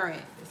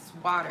current, this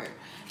water,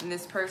 and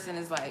this person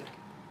is like,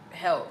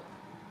 help,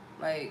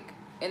 like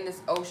in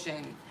this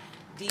ocean,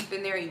 deep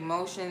in their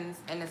emotions,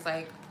 and it's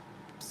like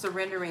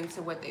surrendering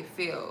to what they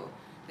feel.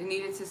 They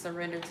needed to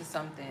surrender to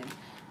something.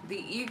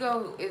 The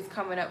ego is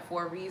coming up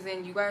for a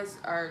reason. You guys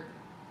are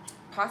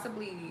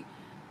possibly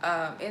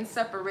in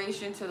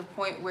separation to the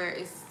point where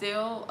it's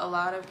still a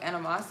lot of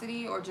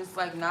animosity, or just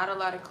like not a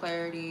lot of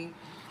clarity,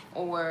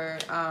 or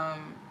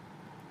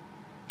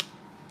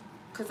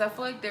because I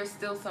feel like there's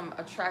still some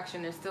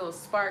attraction, there's still a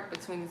spark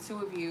between the two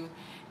of you,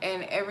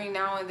 and every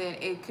now and then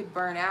it could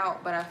burn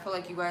out, but I feel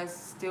like you guys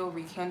still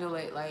rekindle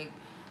it. Like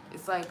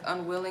it's like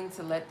unwilling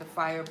to let the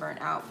fire burn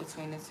out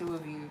between the two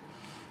of you.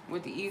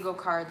 With the ego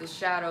card, the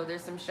shadow,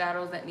 there's some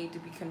shadows that need to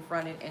be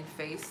confronted and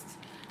faced.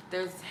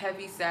 There's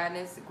heavy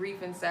sadness,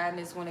 grief and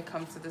sadness when it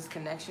comes to this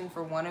connection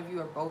for one of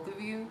you or both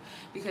of you,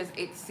 because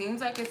it seems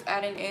like it's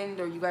at an end,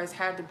 or you guys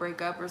had to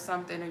break up or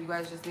something, or you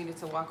guys just needed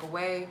to walk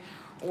away,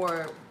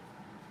 or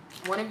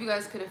one of you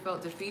guys could have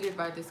felt defeated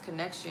by this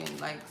connection,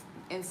 like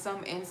in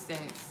some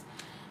instance.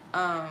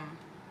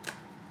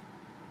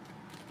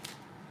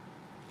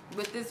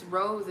 With this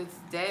rose, it's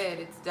dead,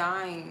 it's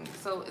dying.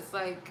 So it's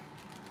like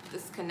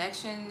this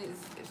connection is,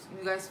 if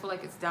you guys feel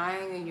like it's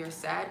dying and you're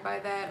sad by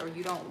that, or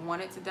you don't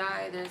want it to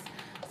die, there's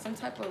some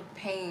type of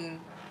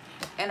pain.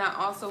 And I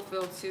also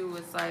feel too,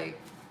 it's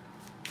like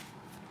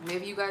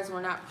maybe you guys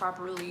were not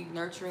properly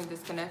nurturing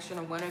this connection,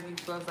 or one of you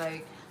feels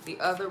like the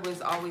other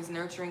was always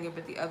nurturing it,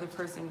 but the other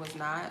person was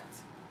not.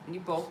 And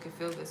you both could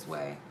feel this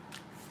way.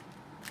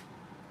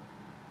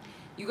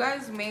 You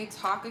guys may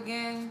talk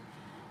again.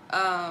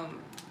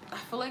 I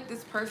feel like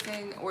this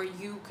person or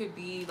you could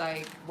be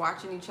like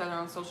watching each other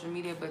on social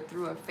media, but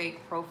through a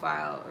fake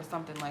profile or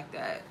something like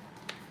that.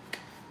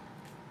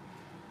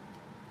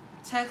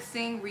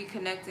 Texting,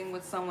 reconnecting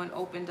with someone,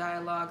 open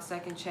dialogue,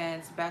 second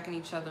chance, back in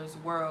each other's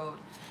world.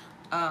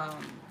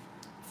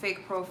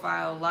 Fake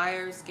profile,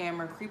 liar,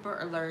 scammer, creeper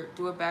alert,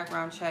 do a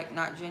background check,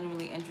 not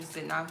genuinely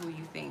interested, not who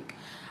you think.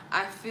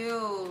 I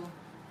feel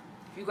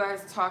if you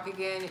guys talk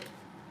again,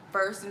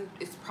 first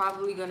it's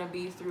probably going to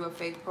be through a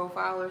fake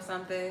profile or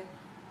something,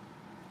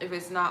 if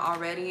it's not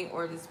already,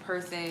 or this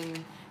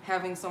person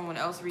having someone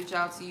else reach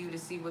out to you to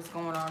see what's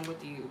going on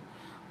with you.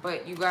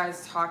 But you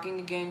guys talking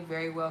again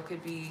very well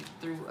could be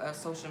through a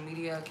social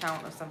media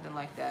account or something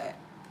like that,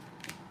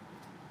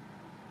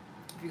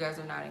 if you guys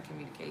are not in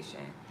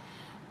communication.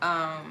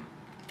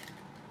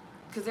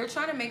 Because they're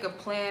trying to make a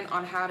plan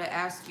on how to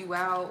ask you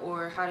out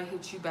or how to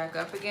hit you back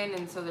up again,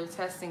 and so they're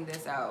testing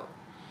this out.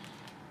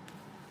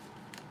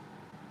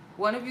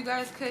 One of you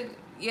guys could,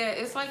 yeah,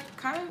 it's like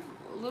kind of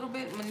a little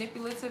bit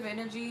manipulative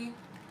energy.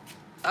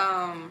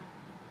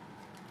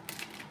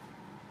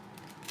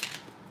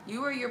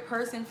 You or your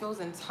person feels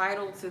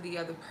entitled to the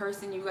other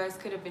person. You guys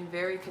could have been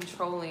very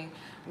controlling.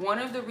 One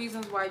of the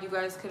reasons why you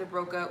guys could have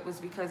broke up was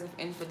because of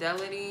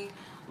infidelity,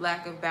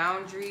 lack of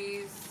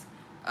boundaries,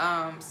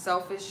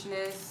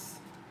 selfishness,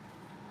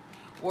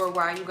 or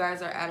why you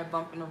guys are at a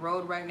bump in the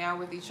road right now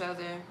with each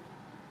other.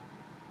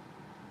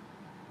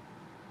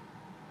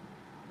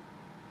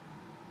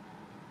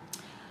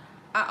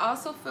 I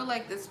also feel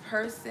like this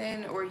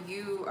person or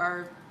you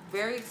are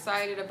very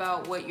excited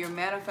about what you're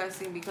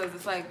manifesting, because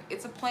it's like,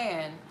 it's a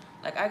plan.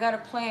 Like, I got a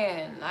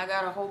plan. I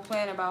got a whole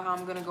plan about how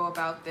I'm going to go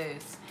about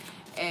this.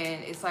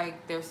 And it's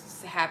like they're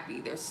happy.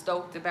 They're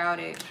stoked about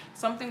it.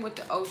 Something with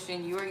the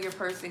ocean. You or your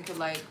person could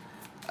like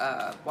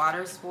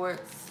water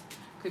sports.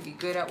 Could be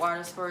good at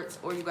water sports.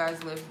 Or you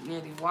guys live near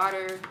the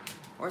water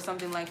or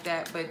something like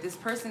that. But this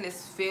person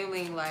is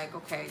feeling like,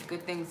 okay,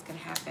 good things can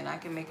happen. I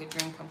can make a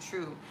dream come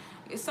true.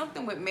 It's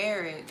something with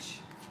marriage.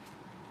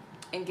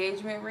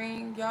 Engagement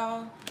ring,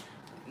 y'all.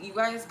 You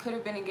guys could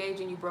have been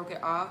engaged and you broke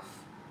it off.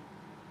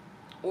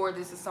 Or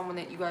this is someone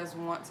that you guys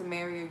want to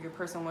marry, or your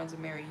person wants to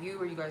marry you,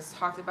 or you guys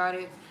talked about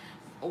it.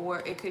 Or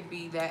it could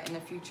be that in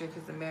the future,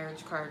 because the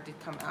marriage card did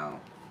come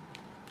out.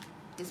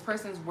 This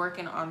person's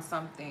working on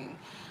something.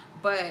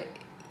 But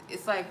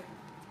it's like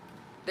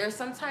there's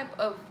some type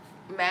of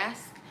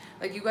mask.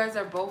 Like you guys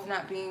are both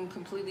not being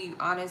completely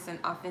honest and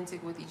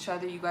authentic with each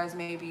other. You guys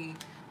may be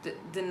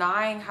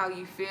denying how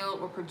you feel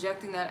or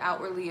projecting that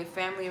outwardly. If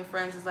family and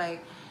friends is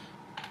like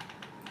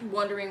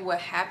wondering what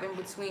happened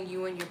between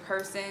you and your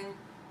person,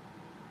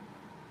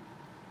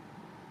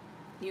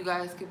 you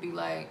guys could be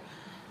like,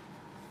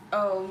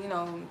 oh, you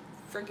know,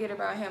 forget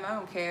about him, I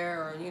don't care,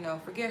 or, you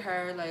know, forget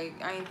her, like,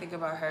 I ain't think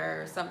about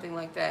her, or something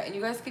like that. And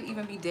you guys could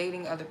even be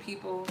dating other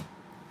people,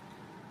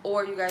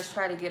 or you guys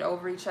try to get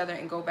over each other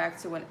and go back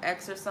to an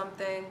ex or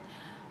something.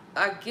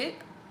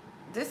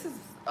 This is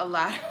a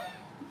lot.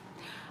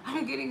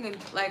 I'm getting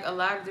like a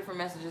lot of different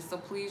messages, so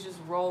please just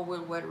roll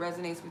with what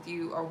resonates with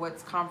you or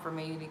what's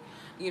confirming,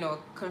 you know,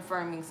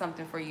 confirming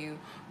something for you,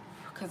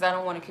 because I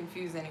don't want to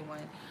confuse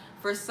anyone.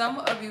 For some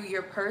of you,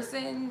 your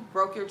person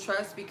broke your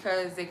trust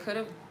because they could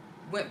have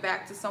went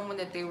back to someone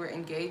that they were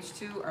engaged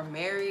to or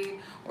married,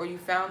 or you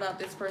found out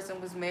this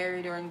person was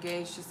married or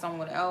engaged to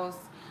someone else,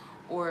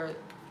 or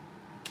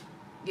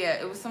yeah,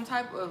 it was some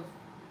type of,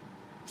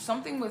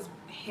 something was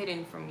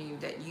hidden from you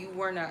that you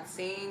were not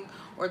seeing,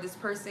 or this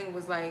person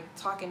was like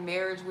talking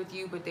marriage with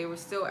you, but they were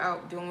still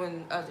out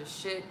doing other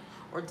shit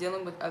or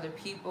dealing with other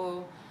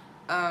people.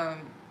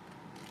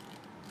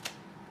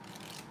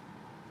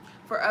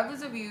 For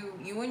others of you,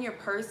 you and your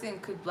person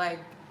could, like,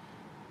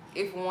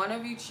 if one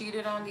of you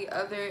cheated on the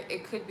other,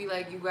 it could be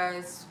like you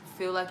guys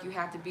feel like you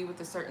have to be with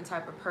a certain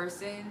type of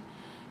person,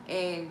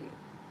 and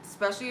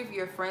especially if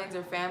your friends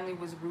or family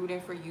was rooting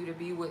for you to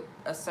be with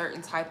a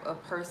certain type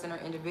of person or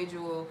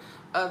individual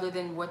other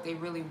than what they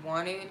really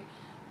wanted,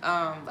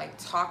 like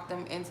talk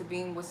them into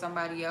being with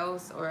somebody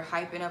else or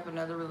hyping up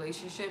another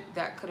relationship,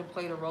 that could have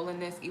played a role in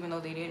this, even though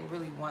they didn't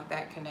really want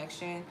that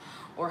connection,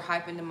 or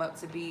hyping them up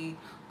to be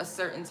a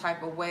certain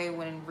type of way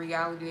when in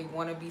reality they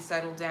want to be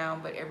settled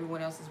down, but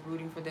everyone else is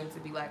rooting for them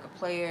to be like a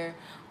player,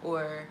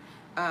 or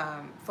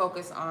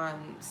focus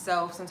on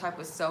some type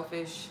of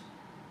selfish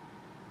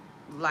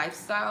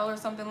lifestyle or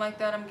something like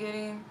that. I'm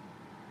getting,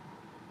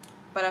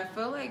 but I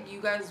feel like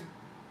you guys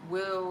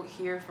will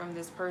hear from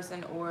this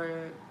person,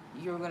 or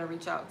you're gonna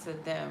reach out to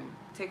them.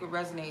 Take what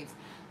resonates,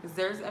 because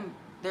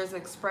there's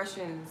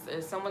expressions.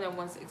 There's someone that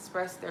wants to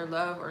express their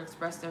love or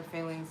express their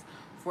feelings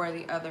for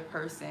the other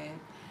person.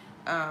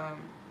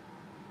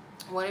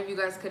 One of you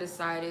guys could have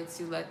decided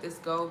to let this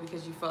go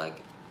because you feel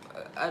like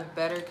a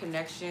better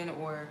connection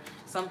or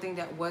something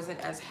that wasn't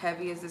as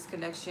heavy as this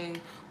connection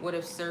would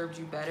have served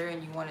you better,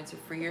 and you wanted to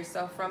free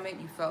yourself from it.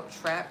 You felt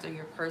trapped, or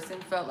your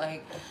person felt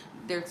like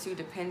they're too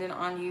dependent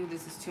on you.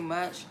 This is too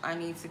much. I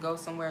need to go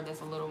somewhere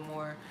that's a little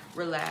more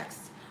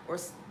relaxed, or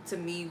to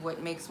me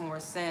what makes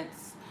more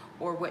sense,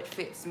 or what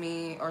fits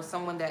me, or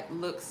someone that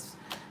looks.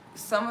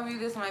 Some of you,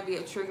 this might be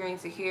a triggering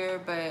to hear,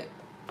 but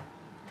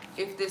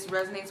if this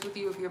resonates with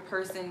you, if your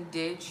person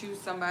did choose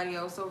somebody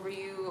else over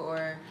you,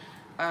 or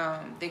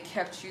they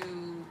kept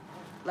you,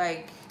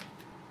 like,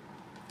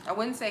 I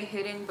wouldn't say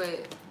hidden,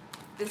 but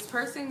this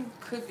person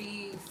could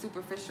be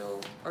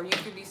superficial, or you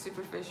could be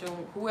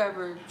superficial.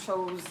 Whoever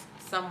chose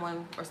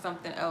someone or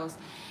something else,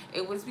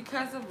 it was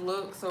because of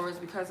looks, or it's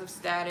because of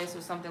status or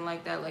something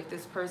like that. Like,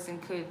 this person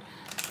could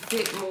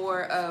fit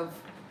more of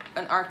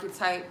an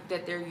archetype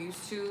that they're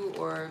used to,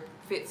 or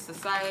fit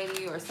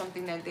society, or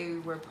something that they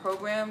were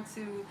programmed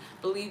to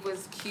believe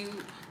was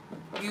cute,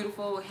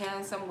 beautiful,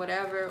 handsome,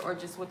 whatever, or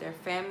just what their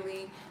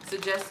family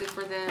suggested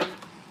for them.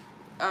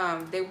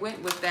 They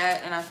went with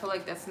that, and I feel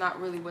like that's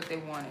not really what they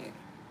wanted.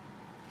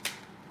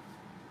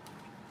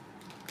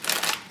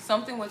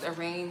 Something with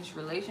arranged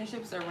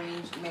relationships,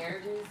 arranged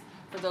marriages.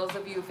 For those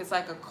of you, if it's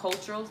like a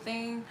cultural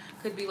thing,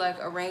 could be like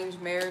arranged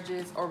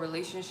marriages or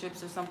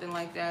relationships or something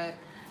like that.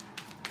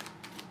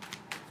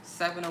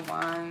 7 of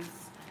Wands.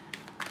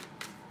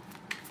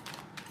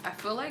 I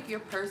feel like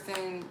your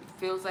person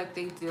feels like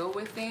they deal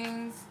with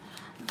things,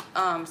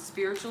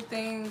 spiritual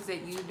things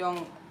that you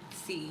don't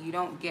see, you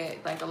don't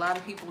get. Like, a lot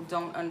of people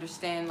don't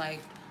understand like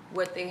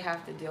what they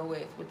have to deal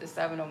with the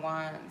 7 of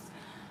Wands.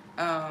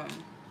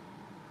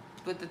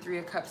 With the 3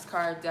 of Cups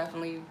card,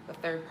 definitely a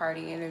third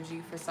party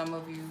energy for some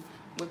of you.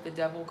 With the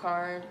Devil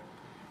card,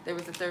 there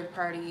was a third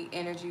party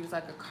energy. It was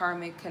like a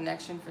karmic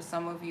connection for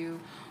some of you,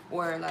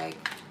 or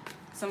like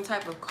some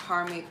type of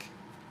karmic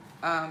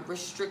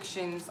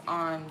restrictions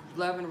on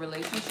love and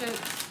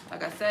relationships.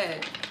 Like I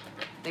said,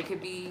 they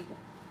could be,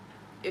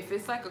 if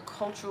it's like a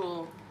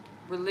cultural,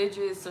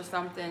 religious or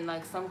something,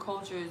 like some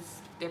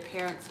cultures, their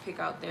parents pick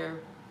out their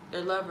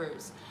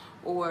lovers,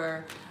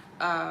 or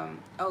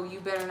oh, you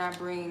better not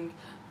bring,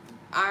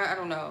 I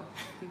don't know,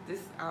 this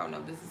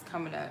is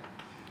coming up.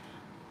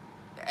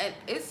 And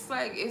it's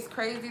like, it's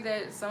crazy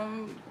that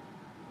some,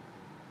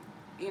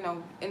 you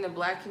know, in the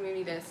black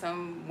community, that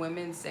some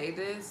women say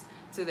this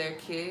to their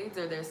kids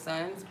or their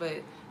sons,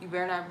 but you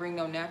better not bring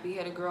no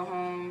nappy-headed girl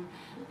home.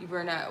 You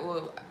better not,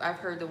 well, I've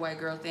heard the white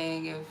girl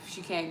thing, if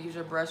she can't use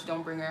her brush,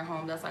 don't bring her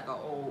home. That's like an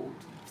old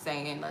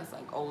saying, that's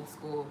like old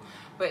school.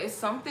 But it's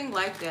something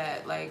like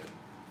that, like,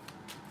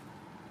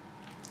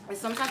 it's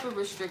some type of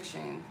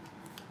restriction.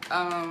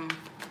 I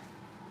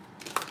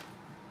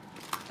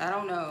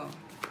don't know.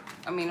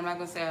 I mean, I'm not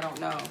gonna say I don't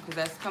know, because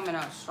that's coming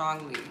out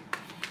strongly.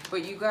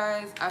 But you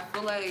guys, I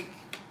feel like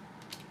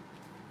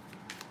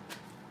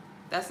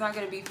that's not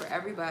going to be for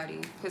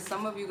everybody, because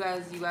some of you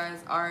guys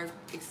are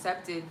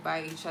accepted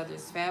by each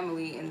other's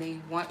family and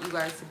they want you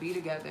guys to be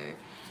together.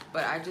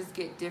 But I just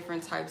get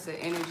different types of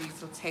energy,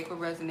 so take what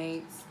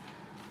resonates.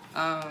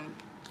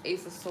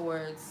 Ace of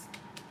Swords.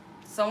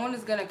 Someone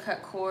is going to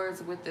cut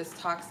cords with this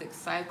toxic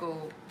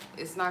cycle.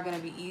 It's not going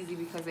to be easy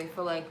because they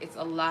feel like it's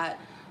a lot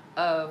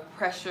of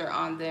pressure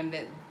on them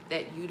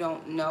that you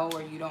don't know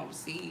or you don't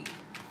see.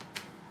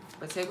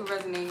 But take what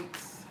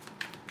resonates.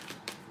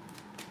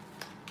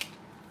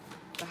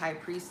 The High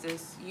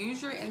Priestess.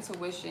 Use your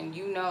intuition.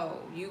 You know.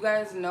 You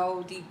guys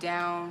know deep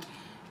down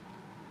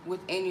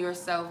within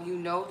yourself. You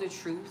know the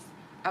truth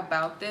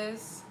about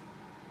this.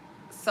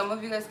 Some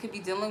of you guys could be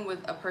dealing with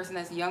a person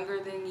that's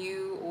younger than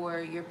you, or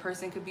your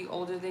person could be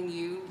older than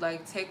you.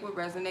 Like, take what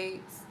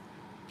resonates.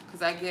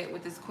 Because I get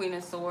with this Queen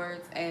of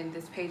Swords and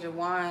this Page of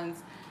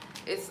Wands,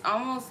 it's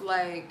almost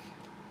like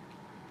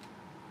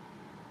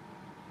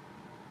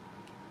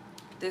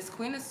this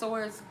Queen of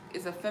Swords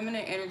is a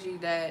feminine energy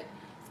that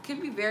can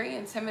be very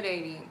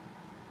intimidating.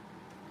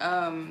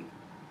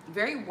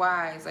 Very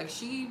wise. Like,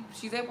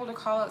 she's able to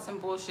call out some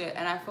bullshit.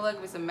 And I feel like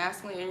if it's a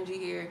masculine energy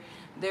here,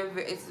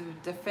 it's a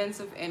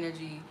defensive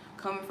energy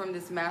coming from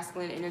this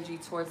masculine energy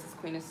towards this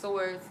Queen of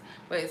Swords.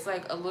 But it's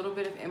like a little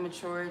bit of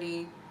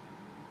immaturity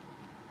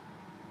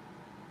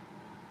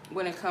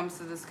when it comes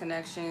to this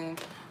connection,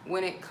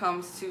 when it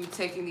comes to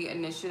taking the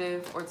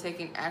initiative or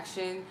taking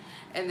action.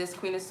 And this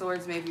Queen of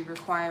Swords may be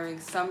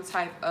requiring some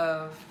type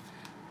of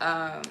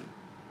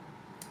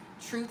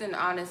truth and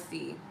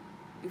honesty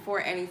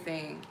before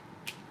anything.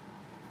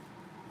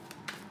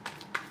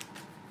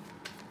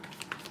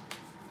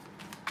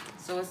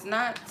 So it's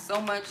not so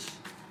much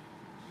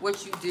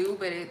what you do,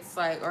 but it's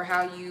like, or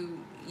how you,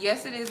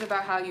 yes, it is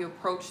about how you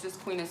approach this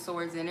Queen of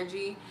Swords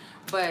energy,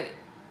 but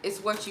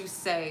it's what you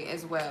say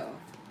as well.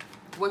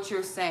 What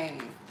you're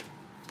saying.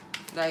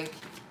 Like,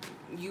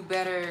 you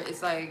better,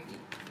 it's like,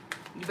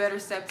 you better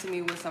step to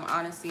me with some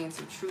honesty and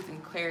some truth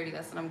and clarity.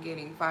 That's what I'm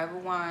getting. Five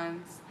of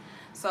Wands.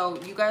 So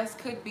you guys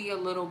could be a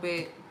little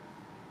bit,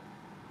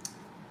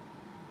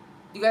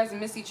 you guys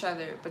miss each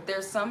other, but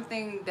there's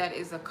something that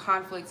is a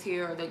conflict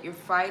here, or that you're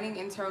fighting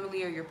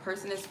internally, or your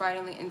person is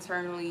fighting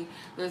internally.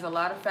 There's a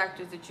lot of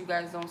factors that you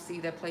guys don't see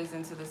that plays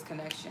into this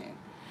connection.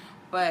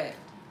 But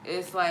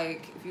it's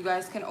like, if you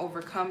guys can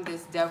overcome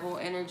this devil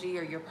energy,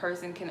 or your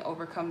person can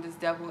overcome this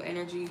devil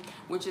energy,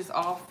 which is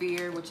all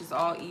fear, which is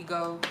all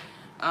ego.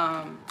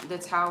 The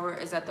Tower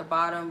is at the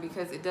bottom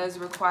because it does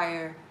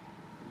require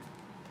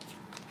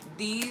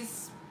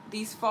these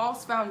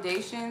false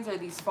foundations, or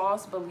these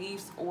false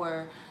beliefs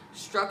or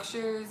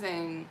structures,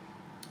 and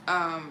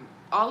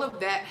all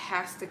of that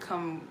has to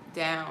come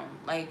down.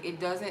 Like, it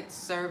doesn't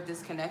serve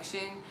this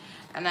connection.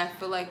 And I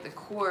feel like the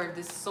cord,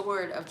 this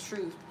sword of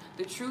truth,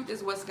 the truth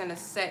is what's going to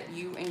set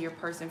you and your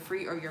person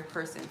free, or your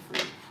person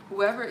free.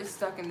 Whoever is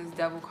stuck in this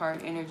devil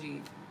card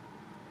energy.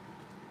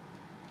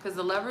 Because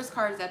the Lovers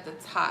card is at the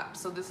top.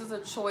 So this is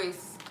a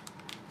choice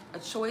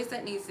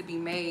that needs to be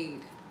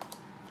made.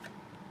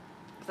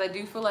 Because I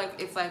do feel like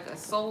it's like a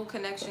soul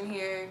connection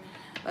here,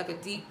 like a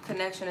deep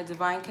connection, a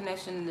divine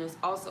connection. And there's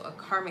also a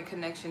karmic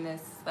connection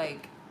that's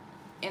like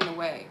in the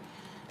way.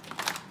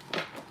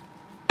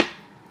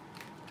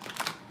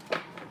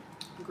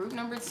 Group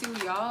number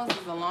 2, y'all,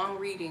 is a long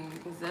reading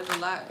because there's a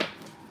lot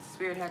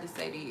Spirit had to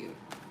say to you.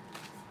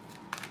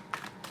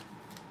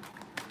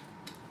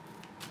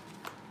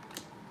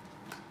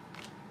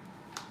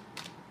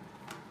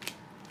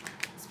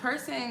 This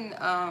person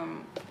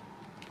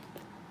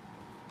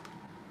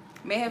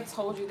may have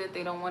told you that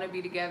they don't want to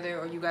be together,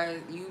 or you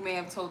may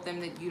have told them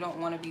that you don't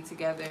want to be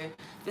together.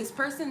 This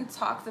person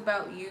talks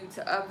about you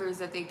to others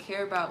that they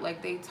care about.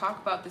 Like, they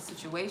talk about the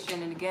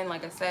situation. And again,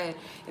 like I said,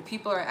 if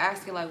people are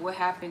asking like, what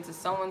happened to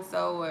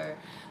so-and-so, or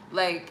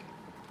like,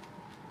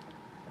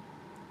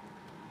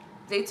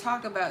 they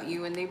talk about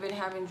you, and they've been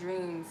having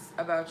dreams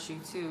about you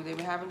too. They've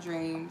been having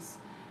dreams.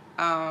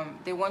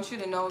 They want you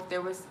to know if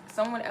there was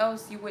someone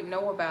else, you would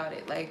know about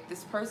it. Like,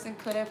 this person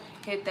could have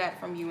hid that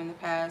from you in the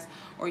past,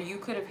 or you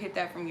could have hid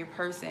that from your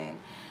person.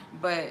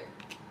 But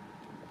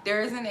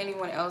there isn't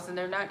anyone else, and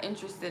they're not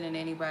interested in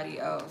anybody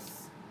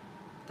else.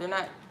 They're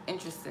not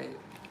interested.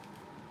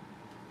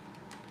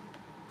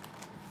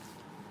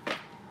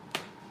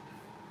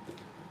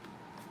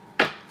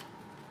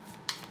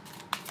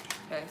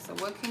 Okay, so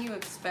what can you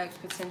expect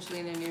potentially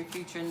in the near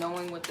future,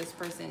 knowing what this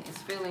person is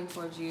feeling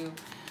towards you?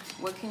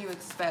 What can you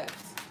expect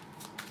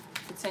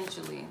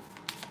potentially?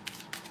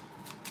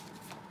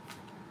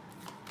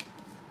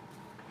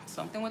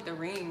 Something with the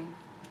ring.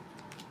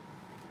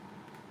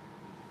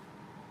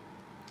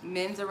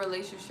 Mend a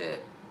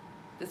relationship.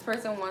 This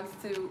person wants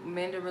to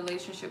mend a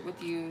relationship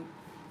with you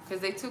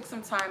because they took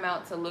some time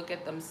out to look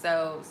at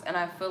themselves. And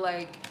I feel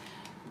like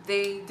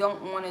they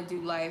don't want to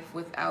do life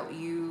without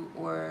you,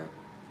 or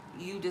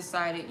you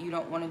decided you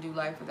don't want to do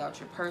life without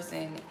your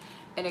person.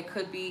 And it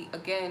could be,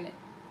 again,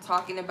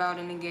 talking about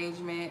an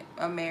engagement,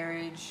 a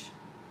marriage,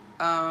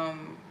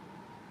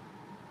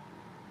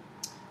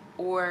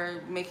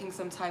 or making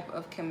some type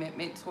of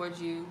commitment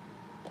towards you.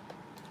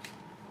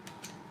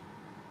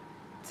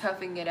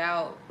 Toughing it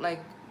out,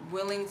 like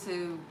willing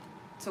to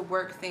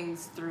work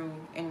things through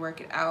and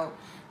work it out.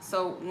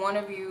 So one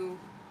of you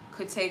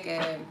could take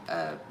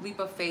a leap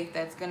of faith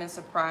that's going to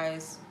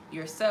surprise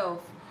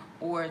yourself,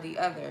 or the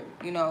other.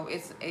 You know,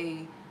 it's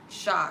a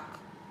shock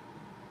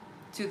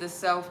to the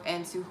self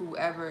and to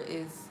whoever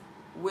is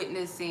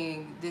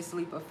witnessing this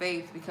leap of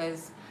faith,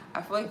 because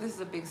I feel like this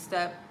is a big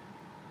step.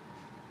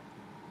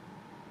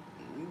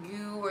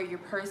 You or your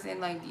person,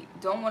 like,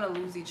 don't want to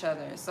lose each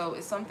other. So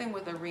it's something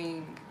with a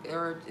ring,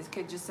 or it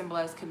could just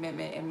symbolize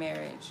commitment and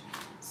marriage.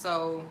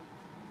 So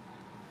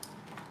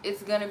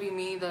it's gonna be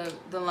me.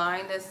 The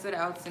line that stood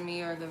out to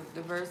me, or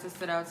the verse that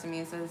stood out to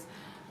me, it says,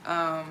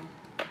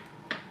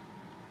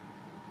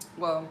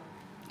 well,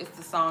 it's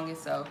the song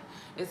itself.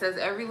 It says,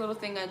 every little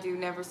thing I do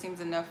never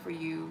seems enough for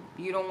you.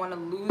 You don't want to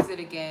lose it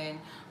again,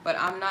 but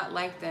I'm not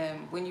like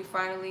them. When you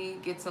finally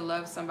get to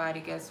love somebody,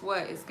 guess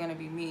what? It's going to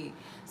be me.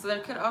 So there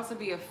could also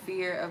be a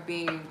fear of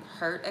being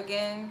hurt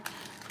again,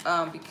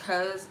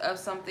 because of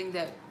something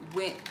that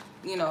went,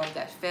 you know,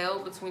 that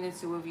failed between the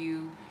two of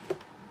you,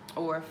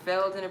 or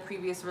failed in a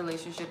previous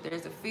relationship.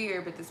 There's a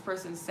fear, but this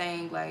person's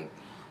saying, like,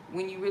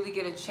 when you really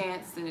get a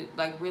chance to,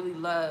 like, really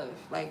love,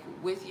 like,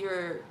 with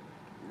your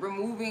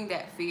removing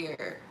that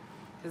fear,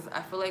 because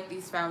I feel like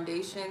these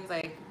foundations,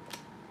 like,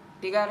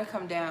 they gotta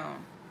come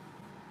down.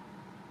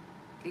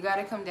 They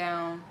gotta come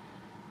down.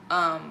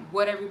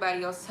 What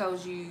everybody else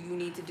tells you you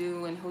need to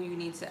do, and who you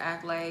need to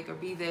act like, or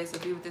be this, or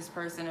be with this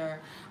person, or,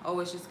 oh,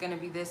 it's just gonna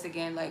be this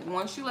again. Like,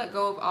 once you let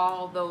go of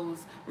all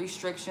those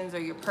restrictions, or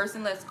your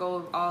person lets go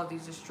of all of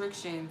these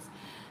restrictions,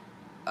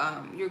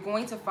 you're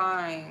going to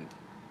find,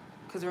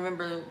 because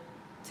remember,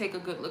 take a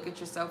good look at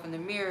yourself in the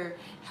mirror,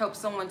 help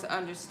someone to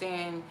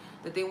understand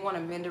that they want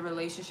to mend a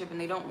relationship and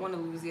they don't want to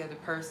lose the other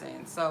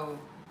person. So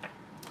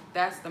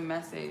that's the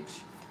message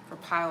for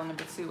pile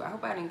number 2. I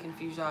hope I didn't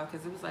confuse y'all,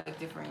 because it was like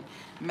different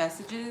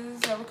messages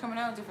that were coming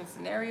out, different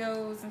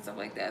scenarios and stuff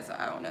like that. So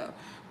I don't know,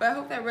 but I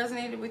hope that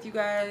resonated with you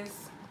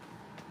guys.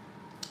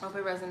 Hope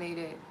it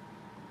resonated.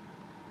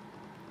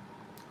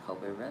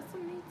 Hope it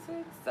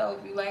resonated. So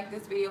if you like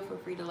this video, feel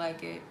free to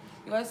like it.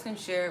 You guys can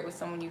share it with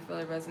someone you feel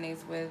it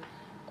resonates with.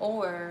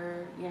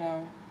 Or, you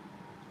know,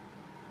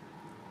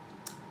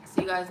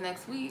 see you guys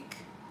next week.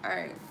 All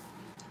right,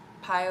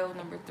 pile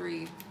number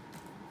 3.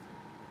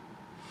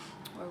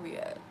 Where we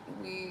at?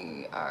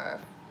 We are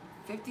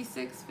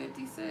 56.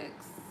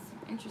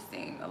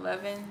 Interesting.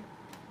 11.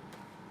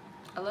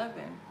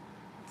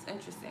 It's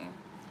interesting.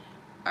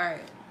 All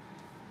right,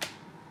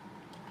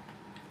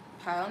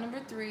 pile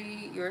number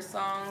 3. Your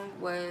song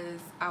was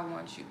I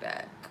Want You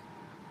Back.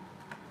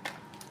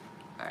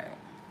 All right.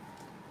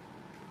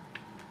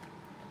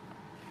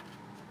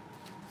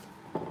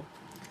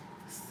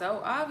 So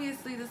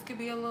obviously this could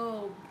be a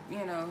little,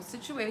 you know,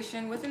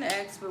 situation with an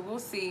ex, but we'll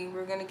see.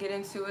 We're going to get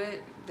into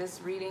it.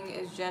 This reading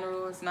is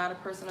general. It's not a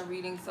personal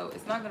reading, so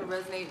it's not going to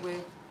resonate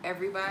with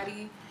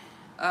everybody,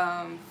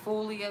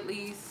 fully at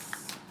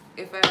least,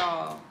 if at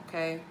all,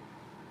 okay?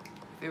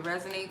 If it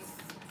resonates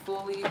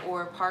fully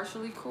or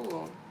partially,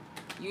 cool.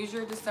 Use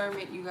your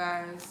discernment, you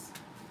guys.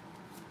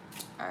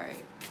 All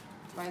right.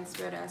 Divine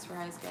Spirit asks for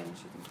highest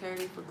guidance, truth, and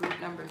clarity for group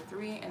number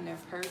 3 and their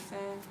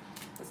person.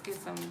 Let's get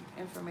some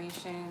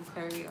information,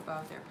 clarity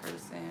about their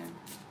person.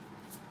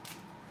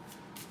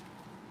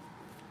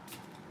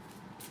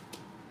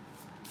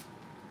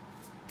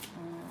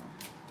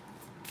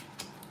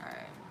 All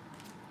right.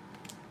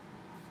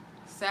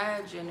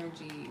 Sag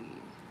energy.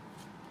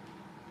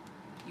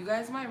 You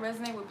guys might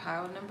resonate with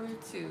pile number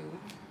 2.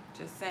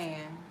 Just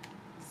saying.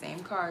 Same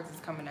cards is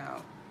coming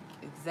out.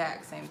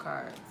 Exact same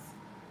cards.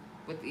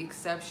 With the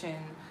exception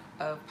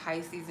of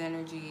Pisces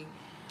energy.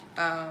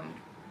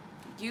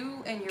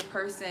 You and your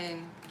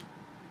person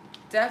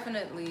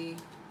definitely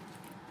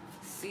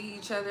see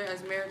each other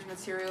as marriage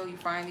material. You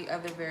find the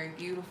other very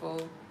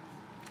beautiful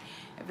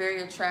and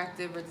very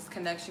attractive, or this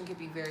connection could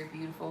be very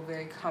beautiful,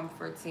 very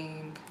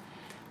comforting,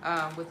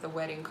 with the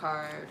wedding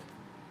card.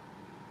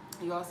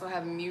 You also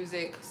have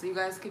music, so you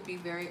guys could be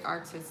very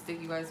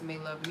artistic. You guys may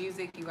love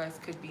music. You guys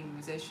could be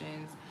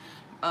musicians.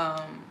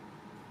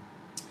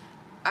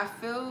 I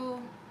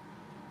feel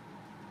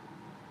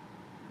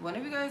one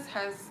of you guys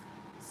has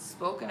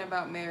spoken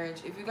about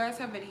marriage. If you guys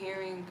have been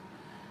hearing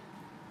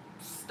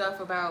stuff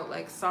about,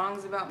 like,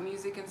 songs about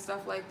music and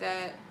stuff like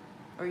that,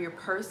 or your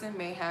person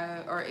may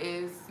have, or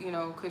is, you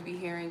know, could be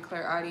hearing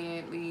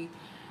clairaudiently.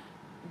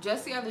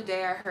 Just the other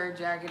day I heard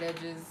Jagged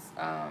Edge's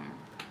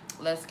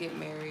Let's Get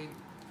Married.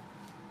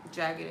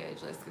 Jagged Edge,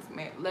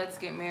 Let's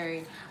Get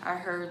Married. I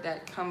heard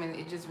that coming.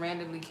 It just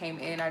randomly came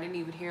in. I didn't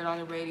even hear it on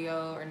the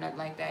radio or nothing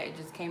like that. It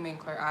just came in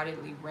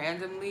clairaudiently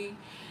randomly.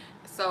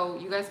 So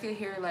you guys could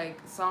hear, like,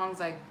 songs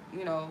like,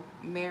 you know,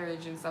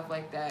 marriage and stuff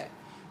like that.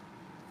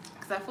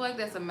 Because I feel like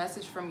that's a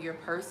message from your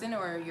person,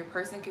 or your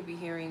person could be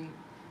hearing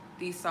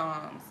these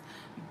songs.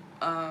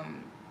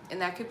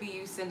 And that could be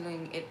you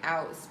sending it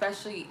out,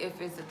 especially if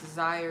it's a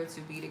desire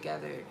to be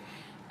together.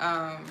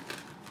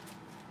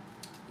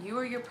 You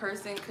or your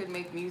person could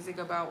make music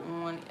about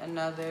one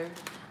another.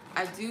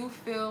 I do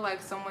feel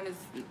like someone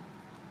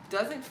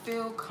doesn't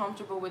feel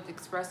comfortable with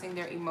expressing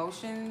their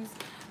emotions.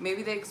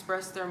 Maybe they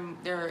express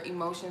their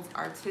emotions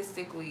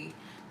artistically.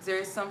 There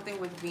is something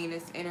with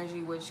Venus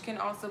energy, which can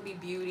also be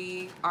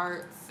beauty,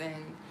 arts,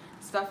 and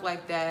stuff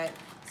like that.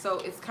 So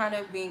it's kind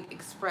of being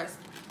expressed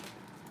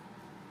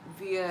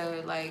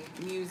via like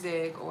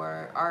music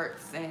or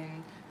arts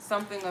and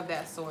something of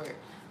that sort.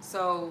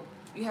 So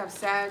you have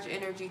Sag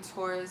energy,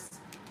 Taurus,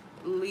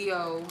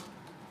 Leo,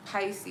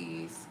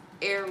 Pisces,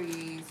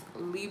 Aries,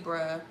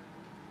 Libra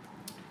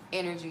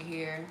energy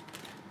here,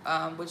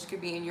 which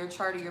could be in your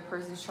chart or your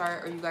person's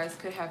chart, or you guys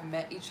could have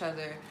met each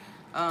other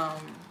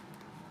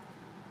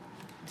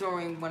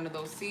during one of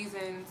those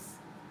seasons.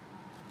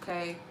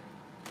 Okay,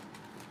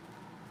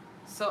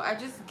 so I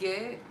just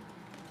get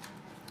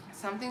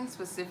something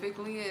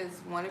specifically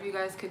is one of you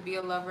guys could be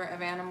a lover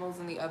of animals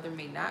and the other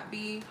may not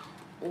be,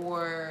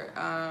 or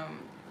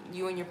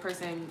you and your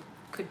person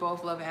could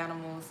both love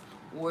animals,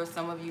 or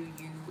some of you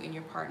and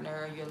your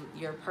partner,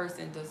 your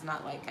person does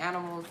not like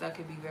animals. That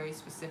could be very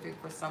specific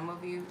for some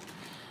of you.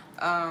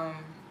 But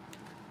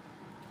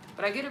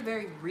I get a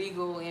very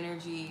regal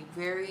energy,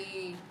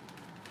 very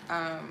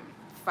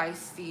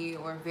feisty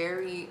or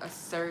very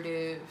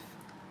assertive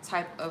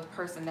type of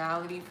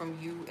personality from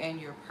you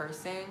and your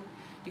person.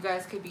 You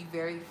guys could be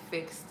very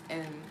fixed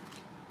and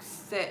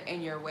set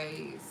in your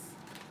ways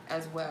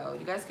as well.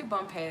 You guys could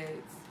bump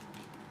heads,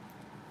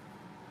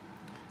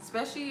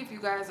 especially if you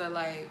guys are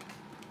like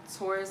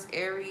Taurus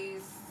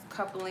Aries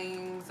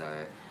couplings,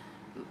 or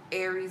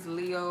Aries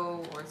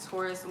Leo, or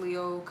Taurus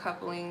Leo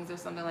couplings, or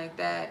something like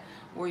that,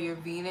 where your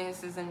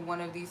Venus is in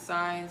one of these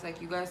signs.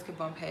 Like, you guys could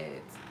bump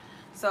heads.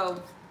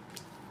 So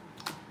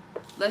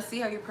let's see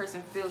how your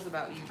person feels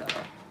about you though.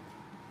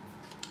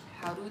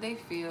 How do they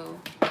feel?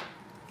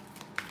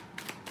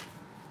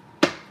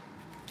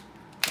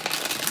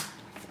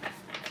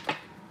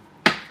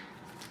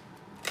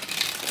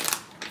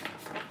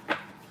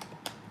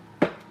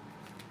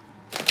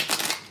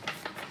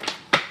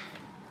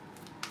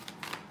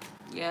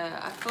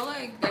 Yeah, I feel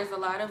like there's a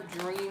lot of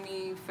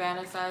dreamy,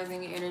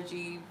 fantasizing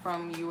energy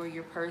from you or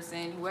your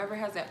person. Whoever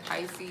has that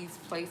Pisces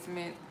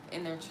placement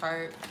in their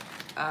chart,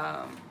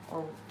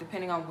 or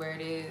depending on where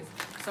it is,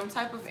 some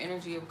type of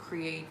energy of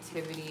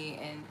creativity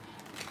and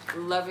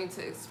loving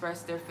to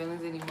express their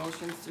feelings and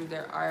emotions through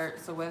their art.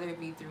 So whether it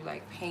be through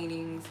like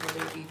paintings,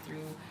 whether it be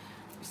through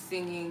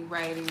singing,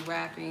 writing,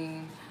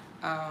 rapping,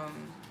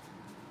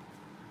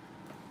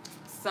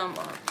 some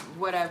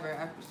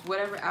whatever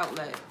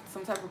outlet,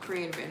 some type of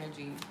creative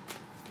energy.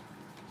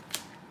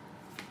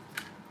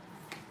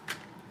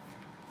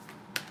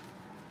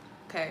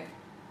 Okay,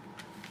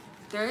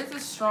 there is a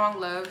strong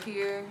love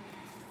here.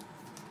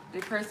 The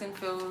person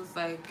feels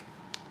like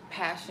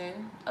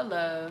passion, a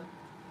love.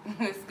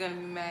 It's gonna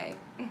be May.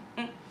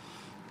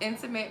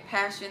 Intimate,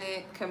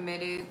 passionate,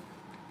 committed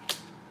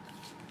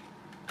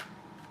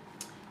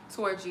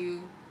towards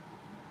you.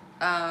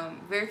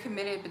 Very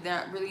committed, but they're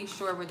not really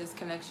sure where this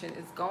connection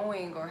is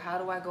going, or how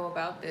do I go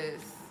about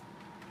this.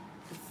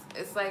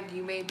 It's like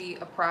you may be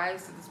a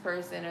prize to this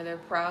person, or they're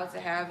proud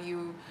to have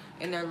you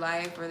in their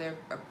life, or they're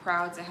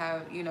proud to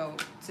have, you know,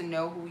 to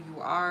know who you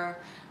are.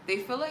 They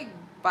feel like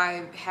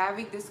by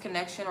having this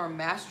connection or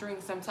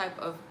mastering some type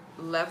of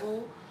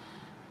level,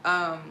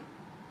 I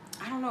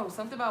don't know,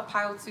 something about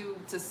pile 2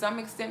 to some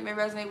extent may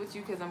resonate with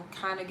you, because I'm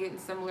kind of getting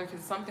similar,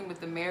 because something with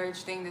the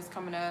marriage thing that's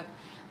coming up.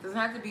 Doesn't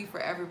have to be for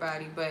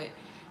everybody, but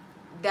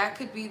that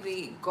could be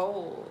the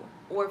goal.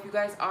 Or if you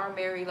guys are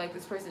married, like,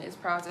 this person is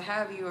proud to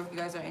have you, or if you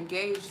guys are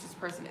engaged, this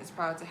person is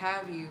proud to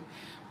have you.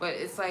 But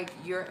it's like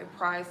you're a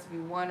prize to be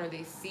won, or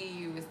they see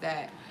you as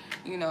that,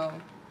 you know.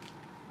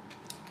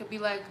 Could be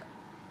like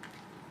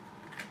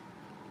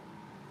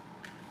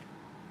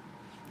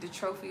the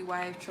trophy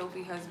wife,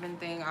 trophy husband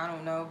thing, I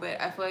don't know.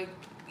 But I feel like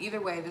either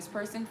way, this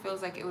person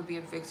feels like it would be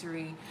a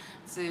victory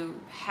to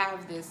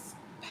have this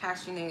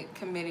passionate,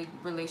 committed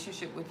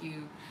relationship with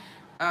you.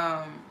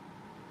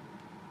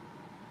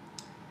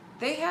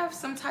 They have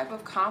some type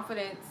of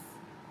confidence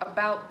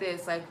about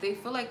this. Like, they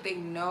feel like they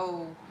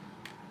know,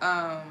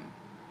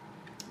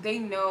 they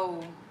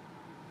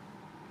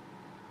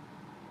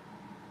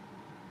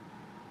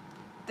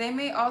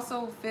may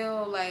also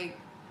feel like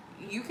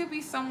you could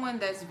be someone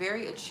that's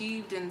very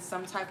achieved in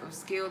some type of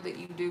skill that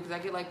you do, because I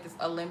get like this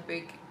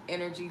Olympic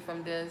energy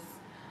from these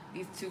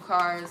 2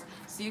 cards.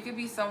 So you could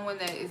be someone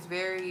that is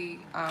very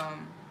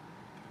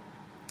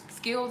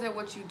skilled at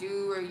what you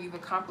do, or you've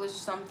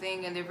accomplished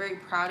something and they're very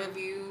proud of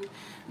you.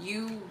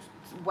 You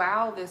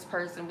wow this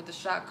person with the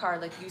shot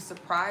card, like you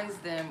surprise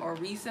them, or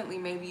recently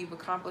maybe you've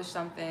accomplished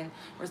something,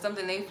 or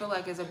something they feel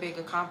like is a big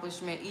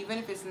accomplishment, even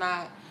if it's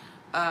not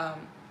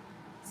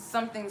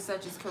something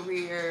such as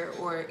career,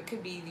 or it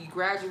could be you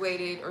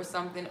graduated or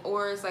something,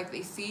 or it's like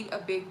they see a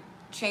big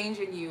change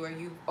in you, or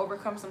you've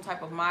overcome some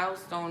type of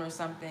milestone or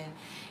something,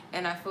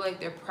 and I feel like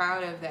they're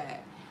proud of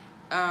that.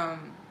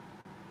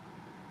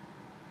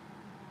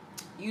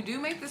 You do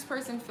make this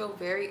person feel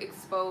very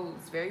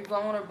exposed, very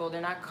vulnerable. They're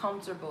not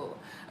comfortable,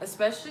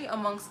 especially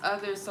amongst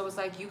others. So it's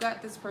like you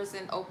got this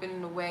person open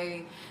in a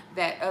way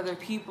that other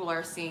people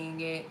are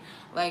seeing it.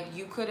 Like,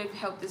 you could have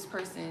helped this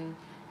person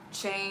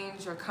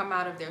change or come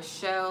out of their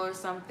shell or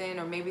something,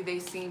 or maybe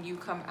they've seen you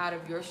come out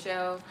of your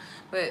shell,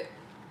 but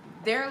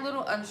they're a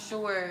little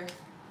unsure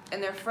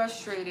and they're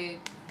frustrated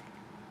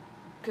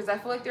because I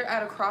feel like they're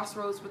at a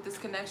crossroads with this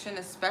connection,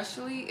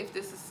 especially if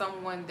this is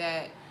someone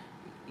that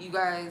you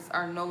guys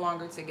are no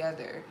longer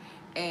together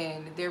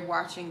and they're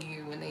watching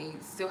you and they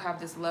still have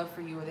this love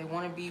for you, or they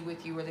want to be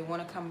with you, or they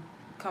want to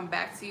come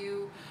back to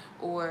you,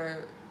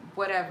 or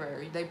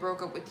whatever. They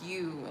broke up with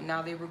you and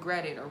now they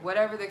regret it, or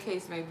whatever the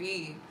case may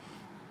be.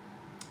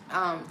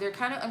 They're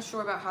kind of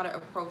unsure about how to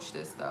approach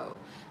this though.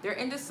 They're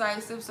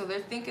indecisive, so they're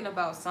thinking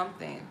about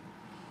something,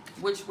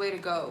 which way to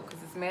go,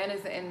 because this man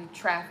is in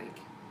traffic.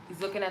 He's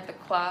looking at the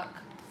clock,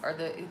 or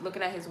he's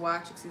looking at his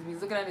watch, excuse me.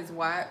 He's looking at his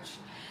watch.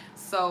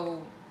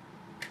 So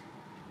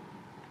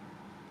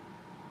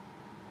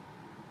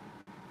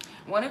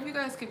one of you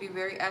guys could be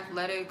very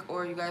athletic,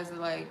 or you guys are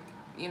like,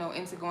 you know,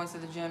 into going to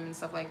the gym and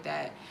stuff like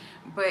that.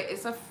 But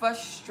it's a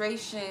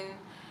frustration.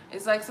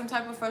 It's like some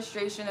type of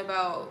frustration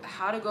about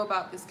how to go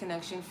about this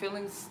connection,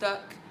 feeling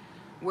stuck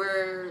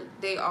where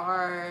they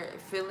are,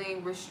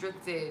 feeling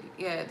restricted.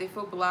 Yeah, they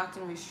feel blocked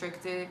and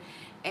restricted,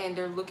 and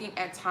they're looking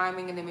at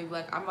timing and they may be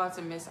like, I'm about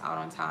to miss out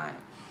on time.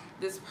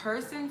 This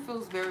person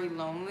feels very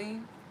lonely.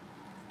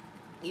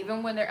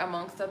 Even when they're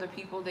amongst other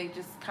people, they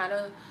just kind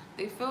of,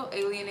 they feel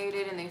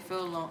alienated and they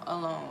feel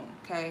alone,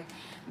 okay?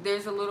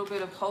 There's a little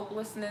bit of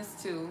hopelessness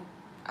too,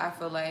 I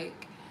feel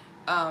like.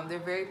 They're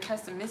very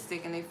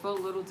pessimistic and they feel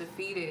a little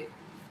defeated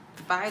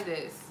by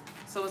this.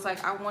 So it's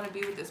like, I want to be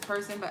with this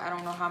person, but I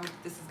don't know how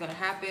this is going to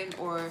happen,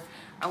 or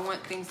I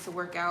want things to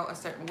work out a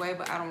certain way,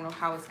 but I don't know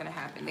how it's going to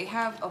happen. They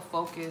have a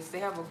focus. They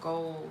have a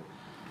goal.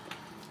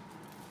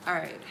 All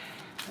right,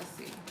 let's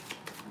see.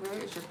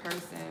 Where is your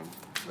person?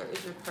 Where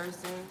is your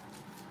person?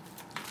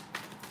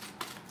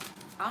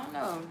 I don't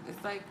know.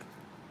 It's like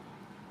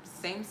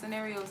same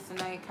scenarios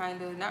tonight,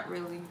 kind of. Not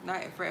really.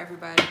 Not for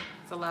everybody.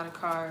 It's a lot of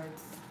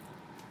cards.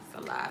 It's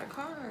a lot of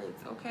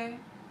cards. Okay.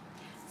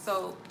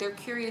 So they're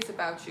curious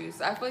about you.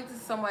 So I feel like this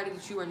is somebody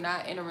that you are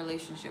not in a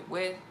relationship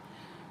with.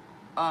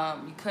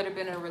 You could have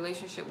been in a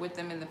relationship with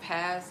them in the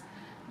past.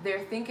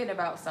 They're thinking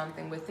about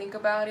something. But think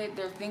about it.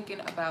 They're thinking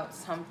about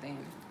something,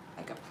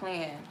 like a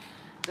plan.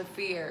 The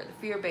fear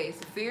base,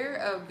 the fear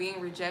of being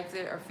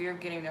rejected, or fear of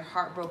getting their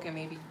heart broken,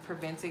 maybe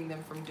preventing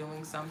them from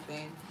doing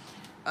something.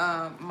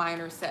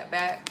 Minor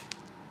setback.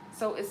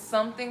 So it's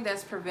something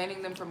that's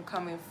preventing them from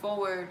coming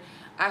forward.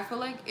 I feel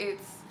like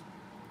it's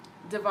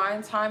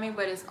divine timing,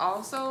 but it's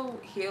also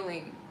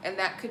healing, and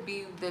that could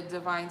be the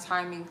divine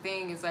timing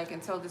thing. Is like,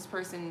 until this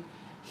person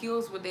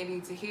heals what they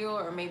need to heal,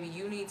 or maybe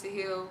you need to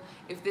heal.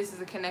 If this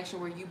is a connection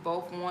where you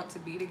both want to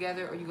be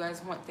together, or you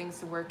guys want things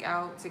to work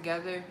out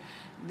together,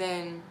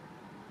 then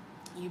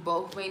you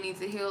both may need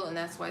to heal. And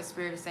that's why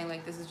Spirit is saying,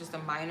 like, this is just a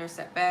minor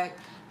setback.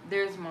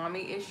 There's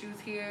mommy issues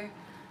here.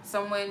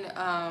 Someone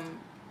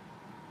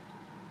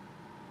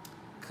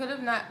could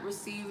have not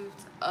received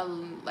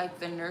like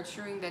the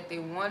nurturing that they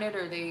wanted,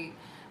 or they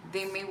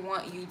may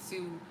want you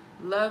to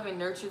love and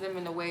nurture them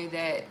in a way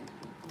that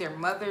their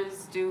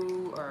mothers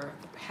do or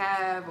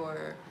have,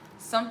 or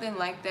something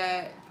like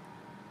that.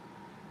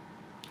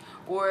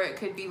 Or it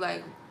could be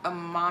like a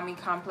mommy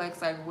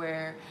complex, like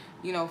where,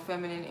 you know,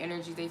 feminine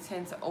energy, they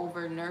tend to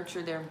over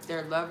nurture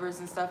their lovers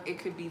and stuff. It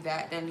could be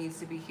that needs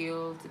to be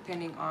healed,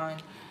 depending on,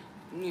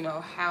 you know,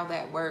 how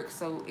that works.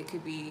 So it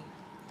could be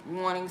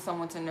wanting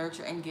someone to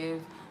nurture and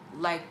give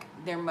like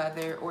their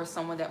mother, or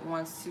someone that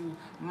wants to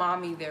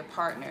mommy their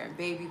partner,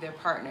 baby their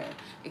partner.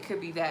 It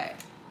could be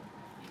that.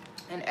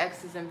 An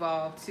ex is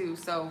involved too.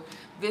 So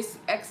this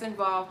ex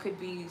involved could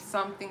be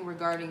something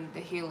regarding the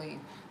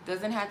healing.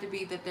 Doesn't have to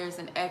be that there's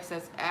an ex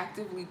that's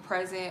actively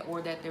present,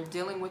 or that they're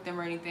dealing with them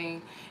or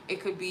anything. It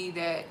could be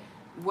that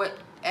what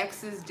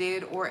exes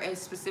did, or a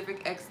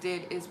specific ex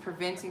did, is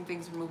preventing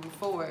things from moving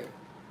forward.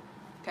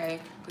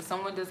 Okay, because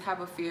someone does have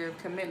a fear of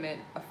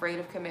commitment, afraid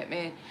of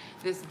commitment.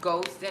 This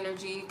ghost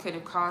energy could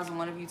have caused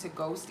one of you to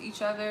ghost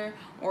each other,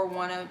 or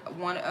one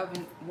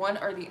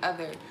or the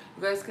other.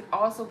 You guys could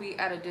also be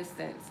at a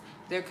distance.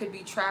 There could be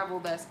travel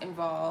that's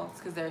involved,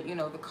 because they're, you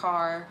know, the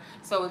car.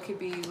 So it could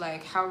be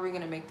like, how are we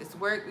going to make this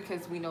work,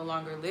 because we no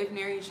longer live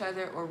near each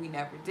other, or we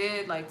never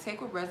did. Like, take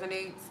what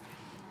resonates.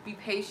 Be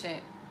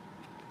patient.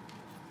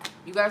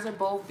 You guys are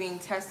both being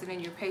tested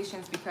in your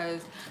patience,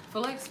 because I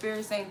feel like Spirit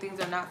is saying things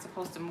are not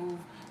supposed to move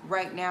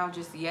right now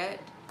just yet,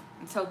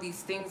 until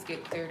these things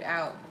get cleared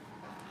out.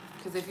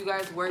 Because if you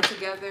guys were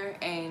together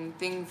and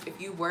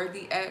if you were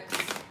the ex,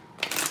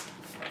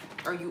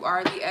 or you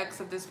are the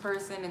ex of this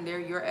person and they're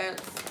your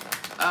ex,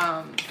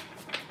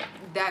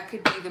 that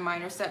could be the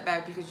minor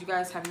setback, because you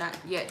guys have not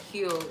yet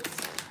healed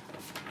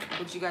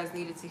what you guys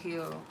needed to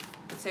heal.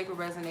 But take what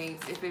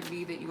resonates. If it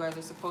be that you guys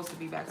are supposed to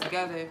be back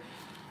together,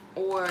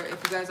 or if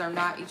you guys are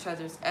not each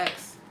other's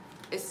ex,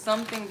 it's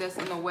something that's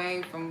in the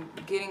way from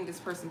getting this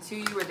person to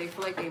you, or they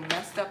feel like they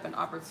messed up an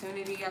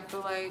opportunity, I feel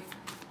like.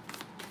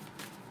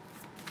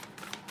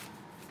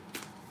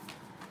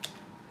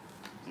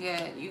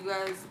 Yeah, you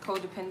guys,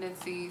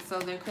 codependency. So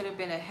there could have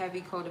been a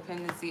heavy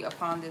codependency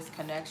upon this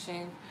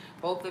connection.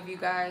 Both of you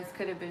guys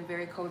could have been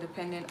very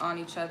codependent on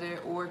each other,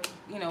 or,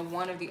 you know,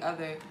 one or the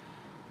other.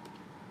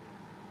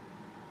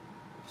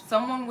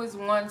 Someone was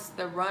once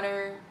the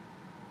runner,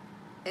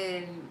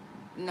 and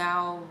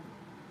now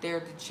they're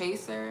the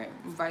chaser,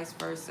 and vice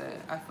versa.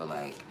 I feel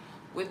like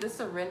with the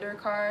surrender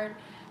card,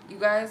 you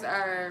guys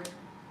are,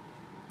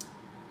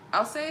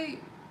 I'll say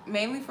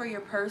mainly for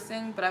your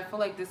person, but I feel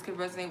like this could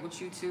resonate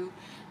with you too.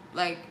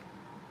 Like,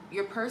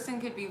 your person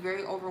could be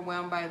very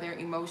overwhelmed by their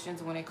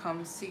emotions when it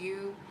comes to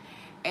you,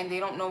 and they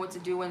don't know what to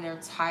do when they're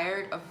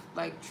tired of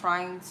like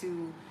trying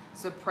to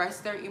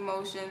suppress their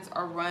emotions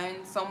or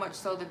run, so much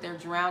so that they're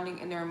drowning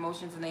in their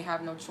emotions and they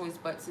have no choice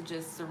but to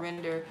just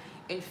surrender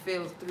and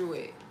feel through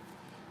it.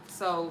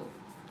 So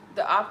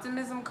the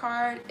optimism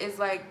card is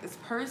like this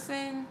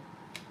person,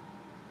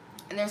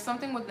 and there's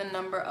something with the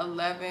number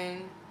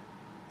 11,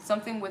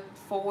 something with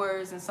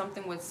 4s and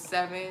something with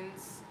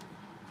 7s.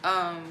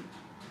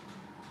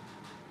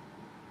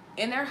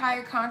 In their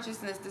higher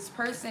consciousness, this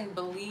person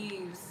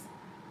believes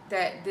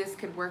that this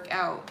could work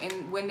out.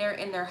 And when they're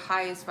in their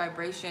highest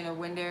vibration, or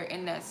when they're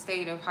in that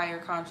state of higher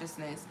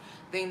consciousness,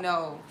 they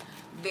know,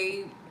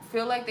 they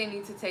feel like they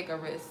need to take a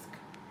risk,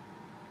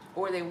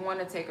 or they want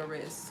to take a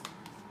risk.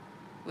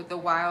 With the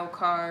wild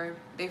card,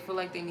 they feel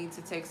like they need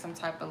to take some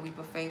type of leap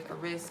of faith, a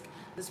risk.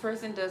 This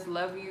person does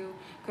love you.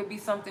 Could be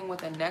something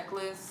with a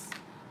necklace,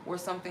 or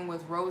something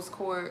with rose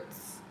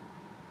quartz.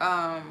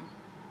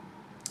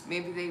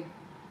 Maybe they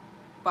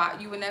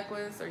bought you a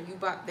necklace, or you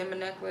bought them a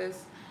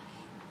necklace,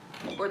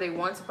 or they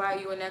want to buy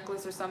you a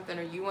necklace or something,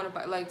 or you want to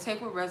buy, like,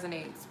 take what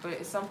resonates, but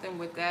it's something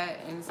with that,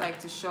 and it's like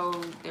to show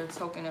their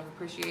token of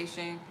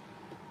appreciation.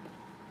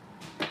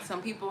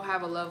 Some people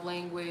have a love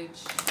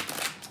language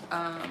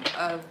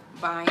of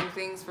buying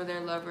things for their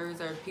lovers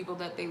or people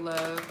that they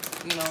love,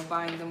 you know,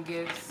 buying them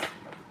gifts.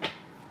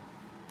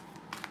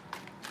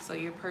 So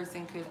your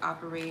person could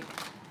operate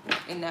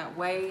in that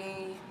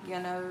way, you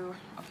know.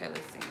 Okay,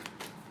 let's see.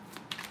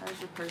 How does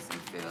your person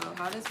feel?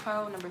 How does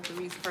pile number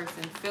 3's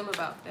person feel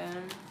about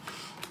them?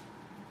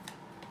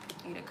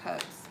 8 of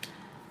Cups.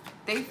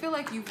 They feel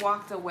like you've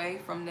walked away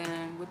from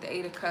them with the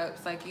 8 of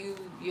Cups. Like you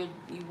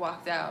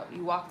walked out.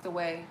 You walked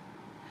away.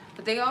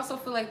 But they also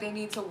feel like they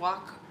need to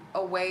walk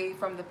away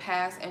from the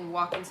past and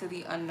walk into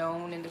the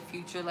unknown in the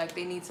future. Like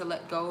they need to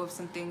let go of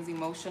some things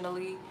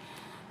emotionally.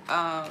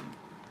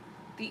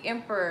 The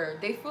Emperor.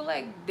 They feel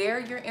like they're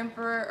your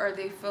emperor, or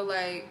they feel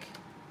like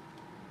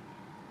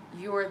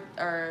you're,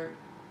 or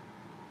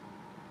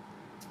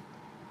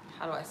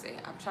how do I say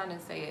it? I'm trying to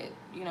say it,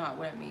 you know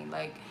what I mean.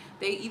 Like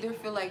they either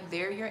feel like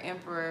they're your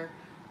emperor,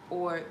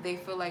 or they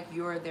feel like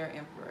you're their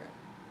emperor.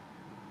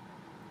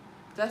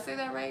 Did I say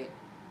that right?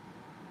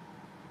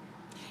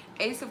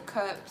 Ace of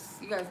Cups.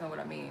 You guys know what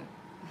I mean.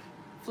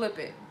 Flip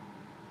it.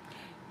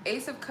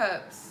 Ace of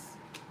Cups.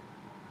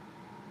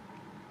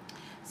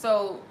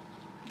 So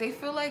they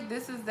feel like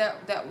this is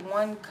that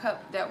one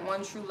cup, that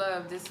one true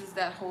love. This is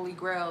that holy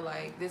grail.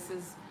 Like this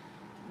is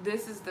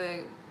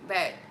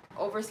that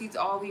oversees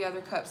all the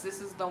other cups.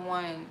 This is the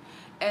one,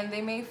 and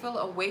they may feel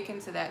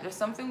awakened to that. There's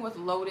something with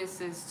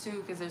lotuses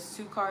too, because there's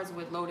 2 cards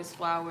with lotus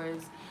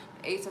flowers.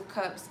 The Ace of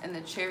Cups and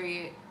the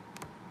Chariot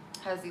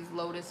has these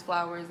lotus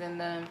flowers in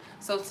them.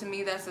 So to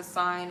me, that's a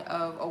sign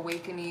of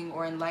awakening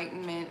or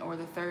enlightenment, or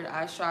the 3rd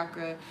eye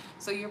chakra.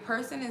 So your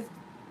person is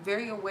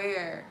very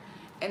aware,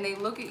 and they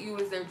look at you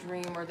as their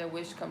dream or their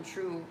wish come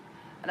true.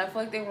 And I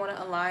feel like they want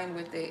to align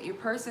with it. Your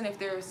person, if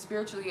they're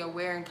spiritually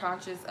aware and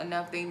conscious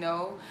enough, they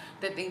know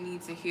that they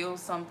need to heal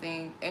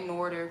something in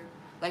order,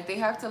 like they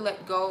have to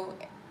let go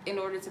in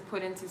order to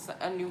put into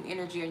a new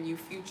energy, a new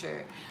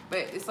future. But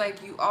it's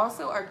like you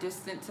also are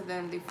distant to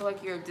them. They feel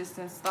like you're a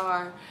distant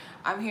star.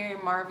 I'm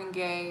hearing Marvin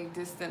Gaye,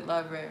 Distant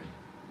Lover.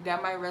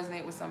 That might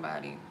resonate with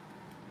somebody.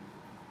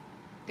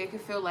 They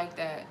could feel like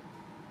that.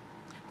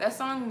 That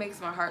song makes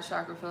my heart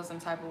chakra feel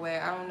some type of way.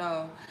 I don't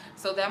know.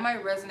 So that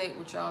might resonate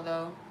with y'all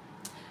though.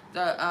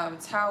 The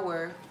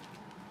Tower.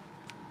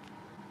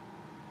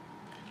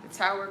 The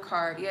Tower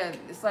card. Yeah,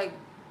 it's like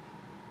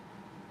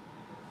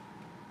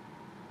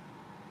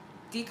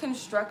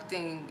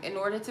deconstructing. In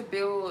order to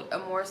build a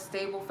more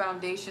stable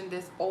foundation,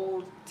 this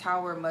old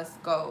tower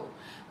must go.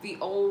 The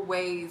old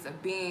ways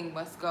of being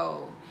must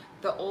go.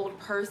 The old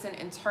person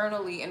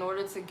internally, in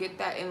order to get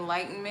that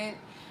enlightenment,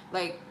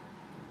 like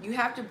you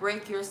have to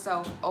break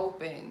yourself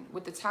open.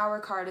 With the Tower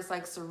card, it's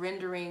like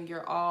surrendering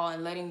your all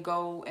and letting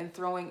go and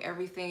throwing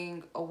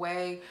everything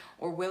away,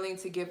 or willing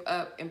to give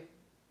up and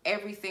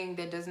everything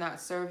that does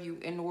not serve you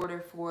in order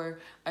for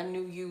a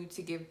new you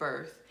to give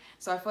birth.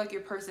 So I feel like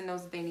your person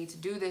knows that they need to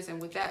do this, and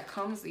with that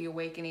comes the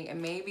awakening,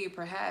 and maybe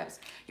perhaps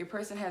your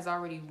person has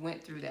already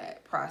went through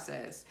that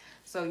process.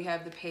 So you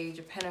have the Page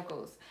of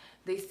Pentacles.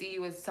 They see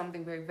you as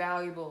something very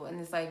valuable,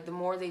 and it's like the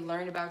more they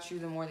learn about you,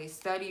 the more they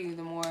study you,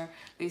 the more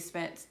they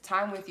spent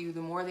time with you,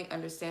 the more they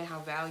understand how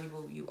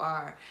valuable you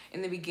are.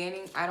 In the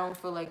beginning, I don't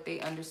feel like they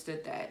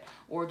understood that,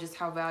 or just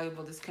how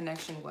valuable this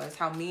connection was,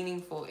 how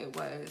meaningful it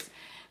was.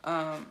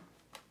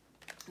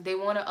 They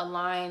want to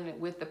align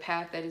with the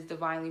path that is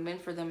divinely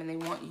meant for them, and they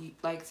want you,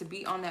 like, to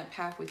be on that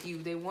path with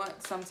you. They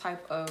want some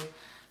type of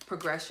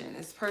progression.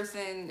 This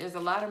person, there's a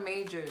lot of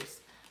majors.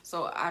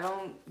 So I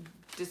don't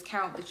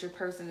discount that your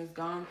person has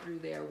gone through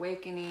their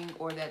awakening,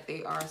 or that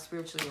they are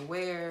spiritually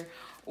aware,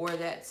 or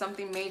that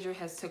something major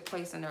has took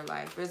place in their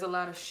life. There's a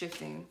lot of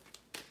shifting.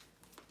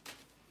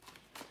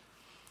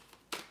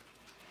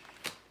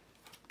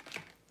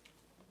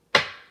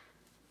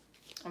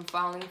 I'm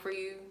falling for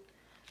you.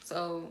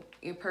 So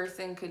your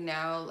person could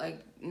now,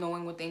 like,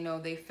 knowing what they know,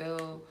 they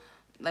feel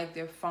like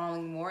they're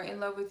falling more in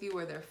love with you,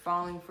 or they're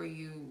falling for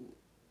you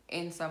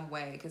in some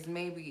way. Because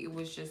maybe it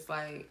was just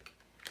like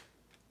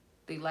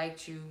they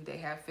liked you, they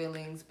have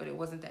feelings, but it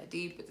wasn't that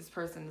deep. But this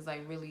person is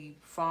like really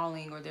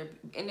falling, or they're,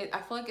 and I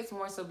feel like it's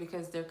more so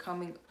because they're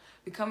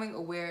becoming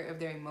aware of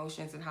their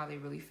emotions and how they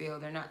really feel.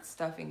 They're not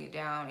stuffing it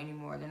down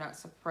anymore. They're not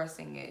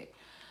suppressing it.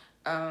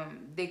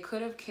 They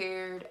could have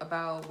cared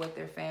about what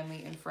their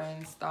family and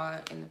friends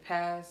thought in the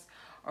past,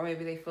 or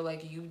maybe they feel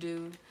like you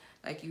do,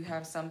 like you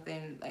have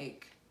something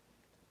like,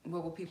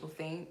 what will people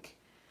think?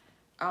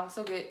 I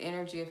also get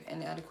energy of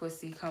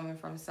inadequacy coming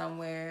from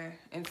somewhere,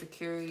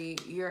 insecurity.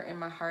 You're in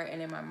my heart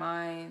and in my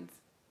mind.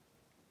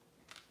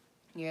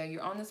 Yeah,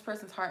 you're on this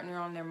person's heart and you're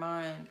on their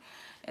mind.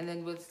 And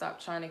then would stop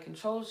trying to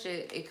control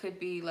shit. It could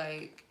be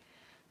like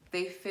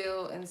they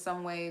feel in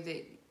some way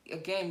that,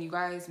 again, you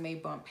guys may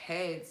bump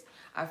heads.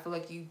 I feel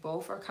like you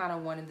both are kind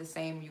of one and the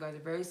same. You guys are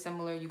very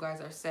similar. You guys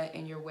are set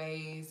in your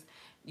ways.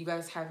 You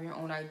guys have your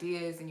own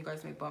ideas, and you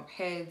guys may bump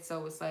heads.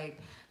 So it's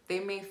like they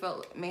may have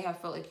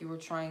felt like you were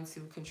trying to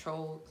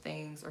control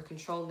things or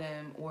control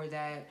them, or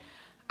that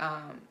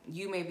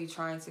you may be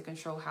trying to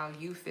control how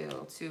you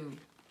feel too.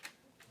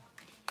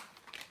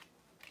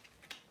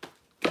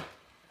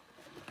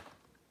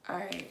 All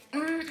right.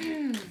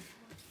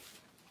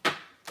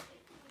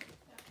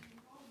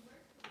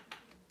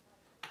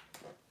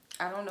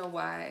 I don't know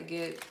why I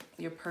get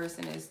your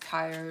person is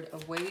tired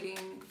of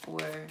waiting, or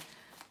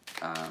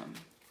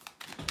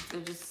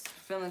they're just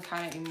feeling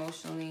kind of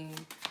emotionally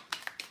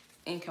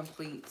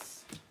incomplete.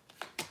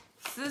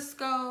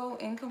 Cisco,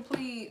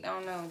 incomplete. I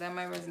don't know. That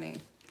might resonate.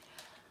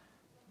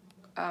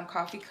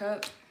 Coffee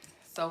cup,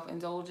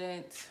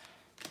 self-indulgent,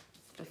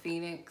 the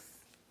phoenix,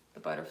 the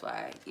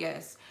butterfly.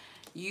 Yes.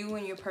 You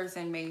and your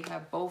person may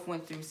have both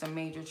went through some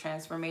major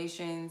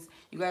transformations.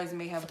 You guys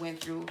may have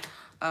went through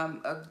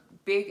a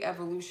big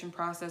evolution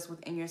process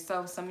within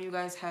yourself. Some of you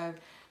guys have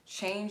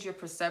changed your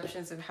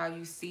perceptions of how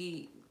you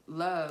see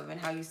love and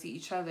how you see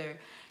each other.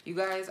 You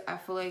guys, I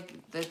feel like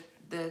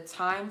the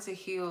time to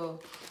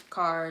heal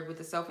card with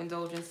the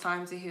self-indulgence,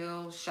 time to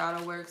heal,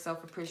 shadow work,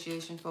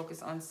 self-appreciation,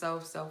 focus on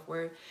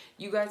self-worth.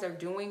 You guys are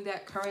doing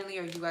that currently,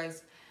 or you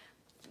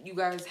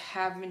guys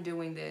have been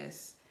doing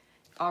this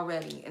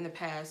already in the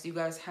past. You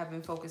guys have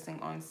been focusing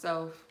on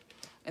self,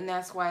 and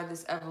that's why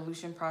this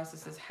evolution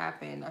process has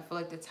happened. I feel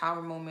like the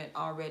tower moment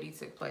already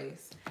took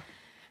place,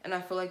 and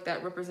I feel like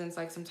that represents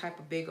like some type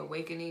of big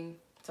awakening,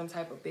 some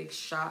type of big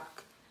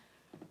shock,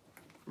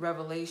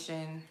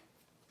 revelation.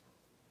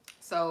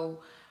 So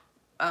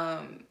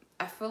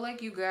I feel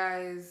like you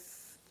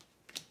guys,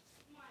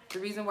 the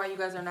reason why you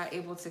guys are not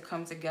able to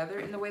come together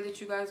in the way that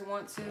you guys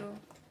want to,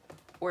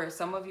 or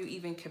some of you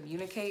even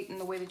communicate in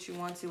the way that you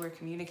want to, or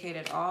communicate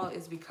at all,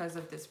 is because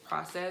of this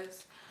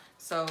process.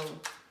 So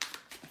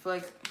I feel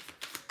like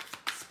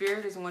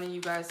Spirit is wanting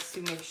you guys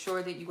to make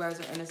sure that you guys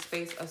are in a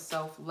space of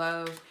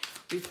self-love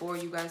before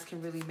you guys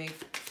can really make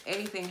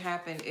anything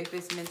happen, if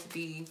it's meant to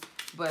be.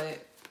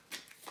 But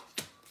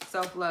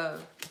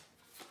self-love.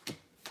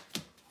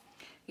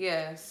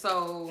 Yeah,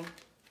 so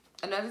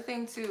another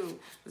thing too,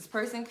 this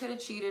person could have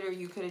cheated, or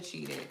you could have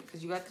cheated,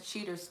 because you got the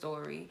cheater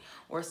story.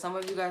 Or some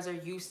of you guys are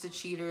used to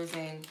cheaters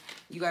and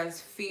you guys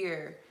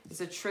fear,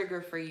 it's a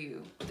trigger for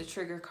you, the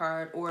trigger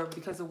card, or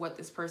because of what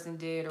this person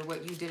did or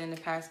what you did in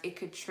the past, it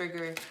could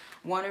trigger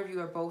one of you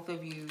or both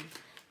of you,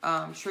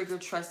 trigger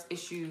trust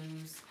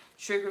issues,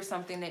 trigger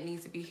something that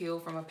needs to be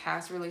healed from a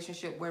past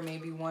relationship where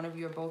maybe one of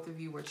you or both of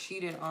you were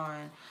cheated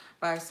on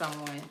by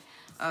someone.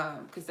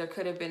 Because there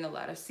could have been a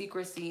lot of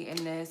secrecy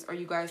in this, or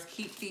you guys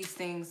keep these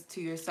things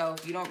to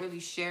yourself. You don't really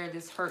share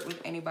this hurt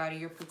with anybody.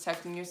 You're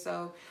protecting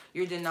yourself.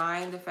 You're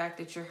denying the fact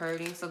that you're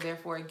hurting. So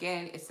therefore,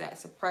 again, it's that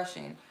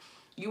suppression.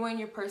 You and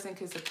your person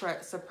can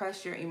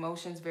suppress your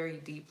emotions very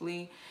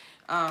deeply,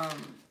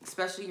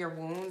 especially your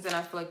wounds. And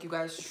I feel like you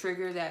guys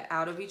trigger that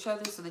out of each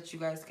other so that you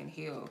guys can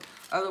heal.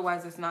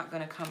 Otherwise, it's not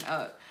going to come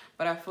up.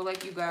 But I feel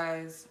like you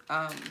guys,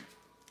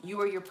 you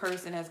or your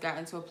person has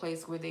gotten to a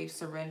place where they've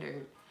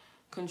surrendered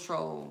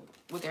control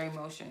with their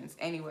emotions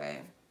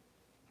anyway.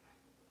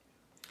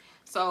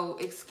 So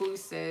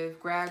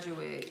exclusive,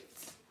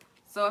 graduates.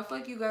 So I feel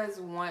like you guys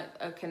want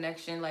a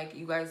connection, like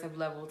you guys have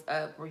leveled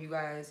up, or you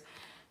guys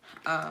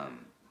are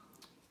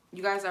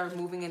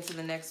moving into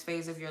the next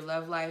phase of your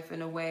love life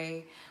in a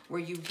way where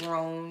you've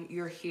grown,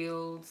 you're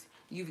healed,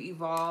 you've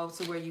evolved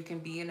to where you can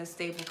be in a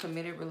stable,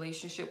 committed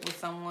relationship with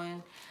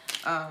someone,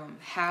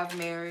 have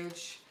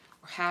marriage,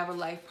 or have a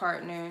life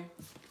partner.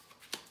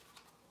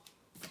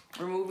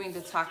 Removing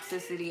the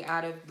toxicity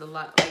out of the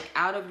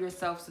out of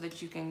yourself so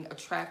that you can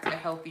attract a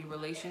healthy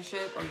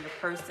relationship or your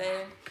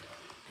person.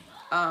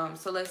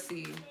 So let's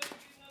see.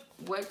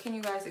 what can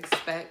you guys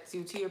expect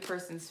due to your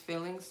person's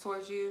feelings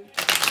towards you?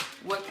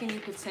 What can you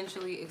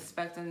potentially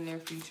expect in the near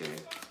future?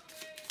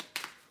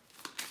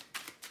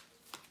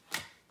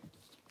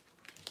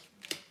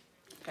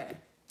 Okay.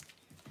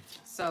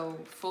 So,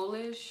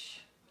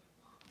 foolish.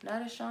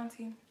 Not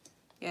Ashanti.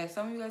 Yeah,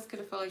 some of you guys could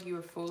have felt like you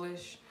were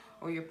foolish,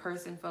 or your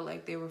person felt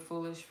like they were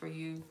foolish for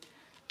you.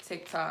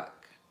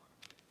 TikTok.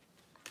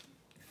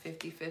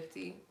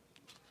 50-50.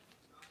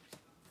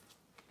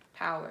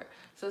 Power.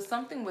 So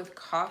something with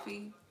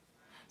coffee.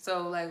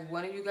 So like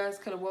one of you guys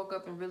could have woke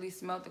up and really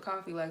smelled the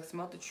coffee, like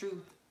smelled the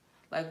truth,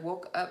 like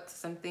woke up to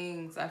some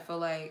things. I feel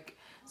like,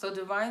 so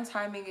divine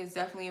timing is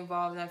definitely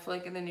involved, and I feel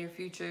like in the near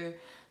future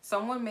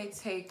someone may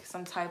take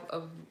some type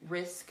of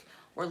risk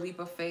or leap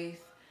of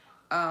faith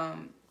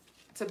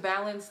to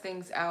balance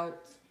things out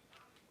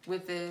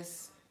with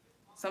this,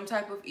 some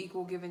type of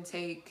equal give and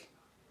take.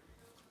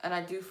 And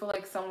I do feel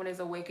like someone is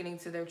awakening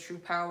to their true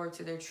power,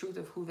 to their truth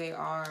of who they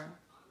are.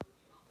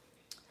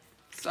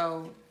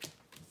 So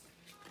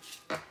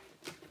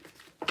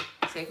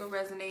take what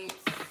resonates.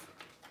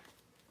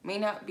 May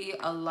not be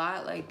a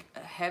lot, like a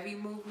heavy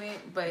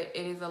movement, but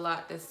it is a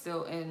lot that's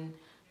still in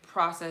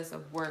process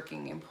of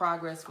working, in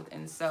progress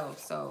within self.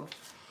 So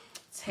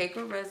take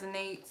what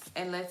resonates,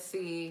 and let's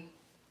see.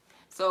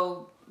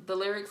 So the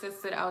lyrics that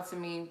stood out to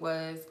me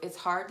was, it's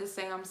hard to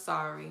say I'm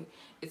sorry.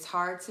 It's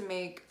hard to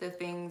make the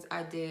things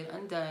I did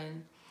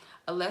undone.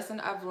 A lesson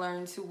I've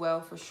learned too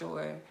well for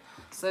sure.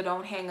 So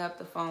don't hang up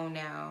the phone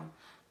now.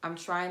 I'm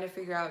trying to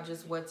figure out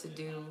just what to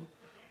do.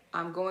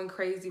 I'm going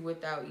crazy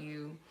without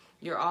you.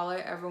 You're all I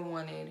ever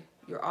wanted.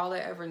 You're all I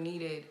ever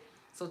needed.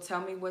 So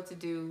tell me what to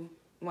do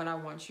when I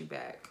want you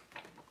back.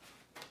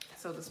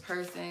 So this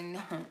person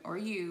or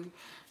you,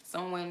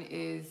 someone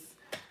did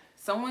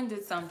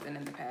something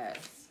in the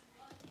past.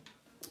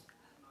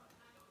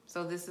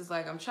 So this is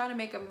like, I'm trying to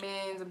make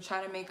amends. I'm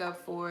trying to make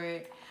up for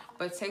it.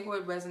 But take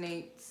what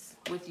resonates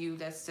with you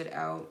that stood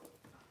out.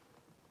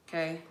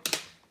 Okay.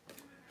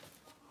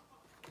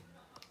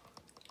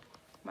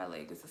 My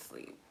leg is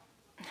asleep.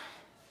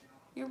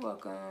 You're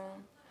welcome.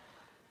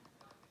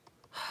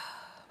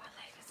 My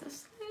leg is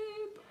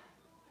asleep.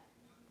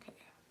 Okay.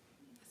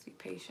 Let's be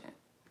patient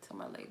until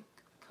my leg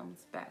comes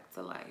back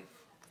to life.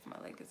 My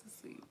leg is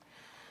asleep.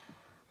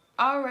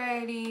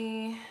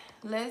 Alrighty.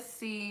 Let's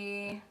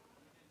see.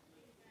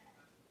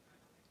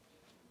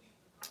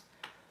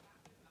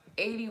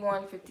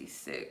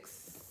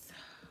 8156.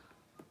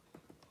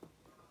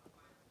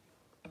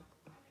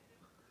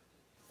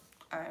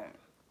 All right.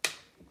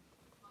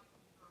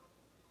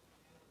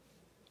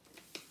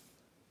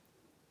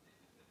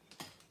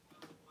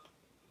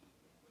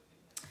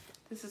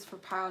 This is for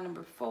pile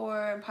number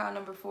 4. And pile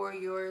number 4,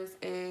 yours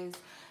is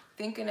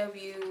thinking of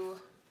you,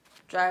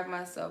 drive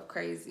myself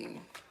crazy.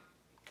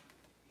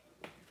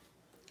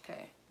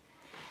 Okay.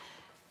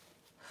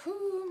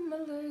 Whew, my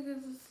leg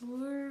is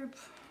asleep.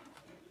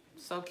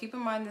 So keep in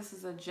mind, this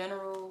is a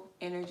general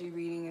energy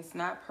reading. It's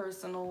not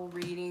personal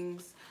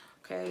readings.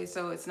 Okay,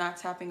 so it's not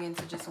tapping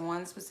into just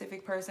one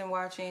specific person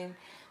watching.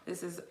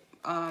 This is,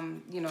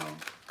 you know,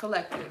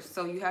 collective.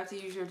 So you have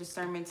to use your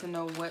discernment to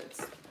know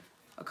what's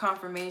a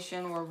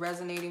confirmation or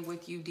resonating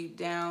with you deep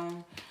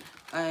down,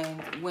 and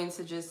when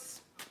to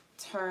just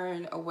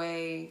turn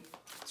away,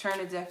 turn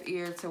a deaf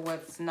ear to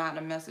what's not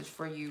a message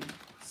for you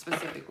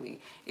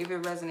specifically, if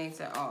it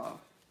resonates at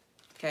all.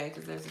 Okay,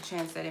 because there's a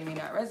chance that it may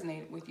not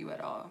resonate with you at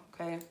all.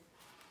 Okay,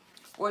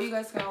 or you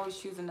guys can always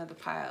choose another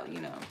pile.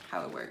 You know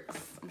how it works,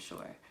 I'm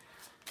sure.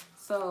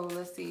 So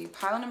let's see,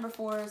 pile number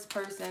 4 is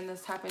person.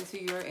 Let's tap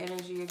into your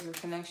energy of your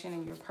connection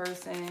and your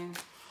person.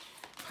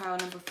 Pile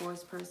number 4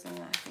 is person.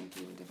 I thank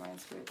you, divine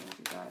spirit. Thank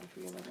you, God, for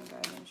your loving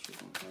guidance,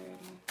 truth, and clarity.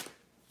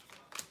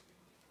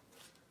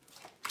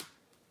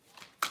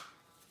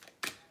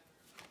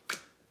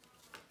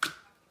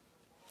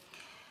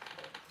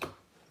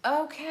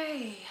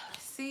 Okay,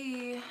 let's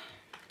see.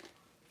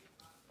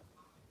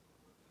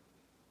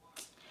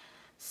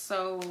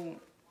 So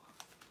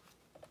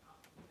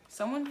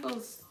someone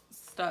feels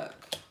stuck.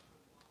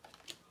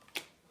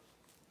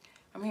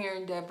 I'm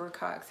hearing Deborah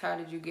Cox, how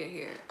did you get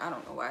here? I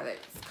don't know why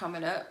that's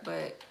coming up,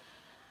 but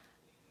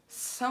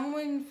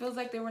someone feels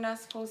like they were not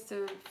supposed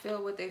to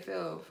feel what they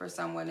feel for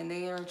someone, and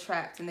they are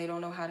trapped and they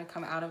don't know how to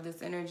come out of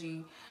this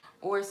energy.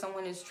 Or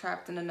someone is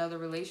trapped in another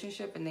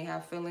relationship and they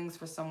have feelings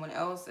for someone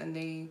else and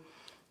they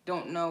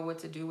don't know what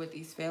to do with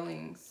these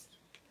feelings.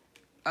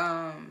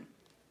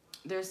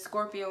 There's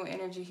Scorpio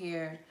energy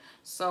here.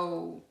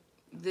 So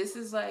this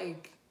is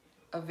like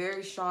a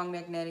very strong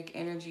magnetic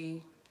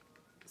energy,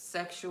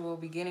 sexual,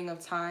 beginning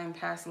of time,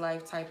 past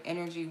life type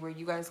energy, where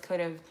you guys could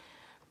have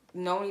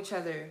known each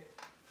other.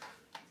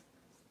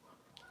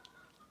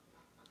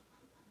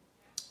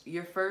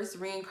 Your first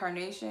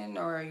reincarnation,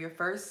 or your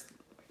first,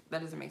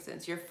 that doesn't make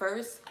sense, your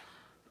first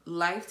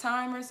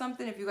lifetime or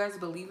something, if you guys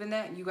believe in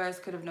that, you guys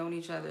could have known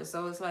each other.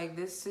 So it's like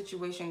this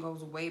situation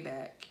goes way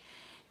back,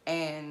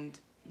 and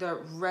the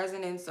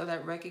resonance or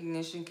that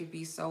recognition could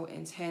be so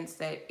intense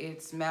that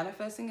it's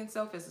manifesting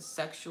itself as a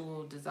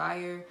sexual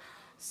desire,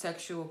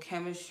 sexual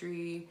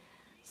chemistry,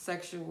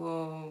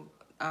 sexual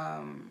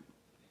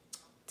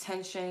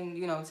tension,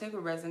 you know, take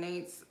what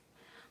resonates.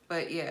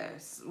 But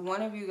yes,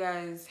 one of you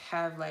guys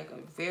have like a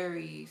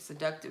very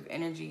seductive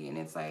energy, and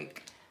it's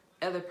like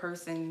other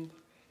person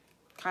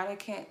kind of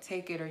can't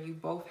take it, or you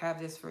both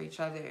have this for each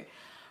other.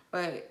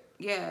 But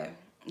yeah,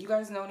 you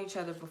guys known each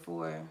other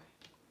before.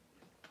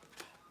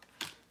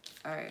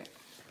 All right.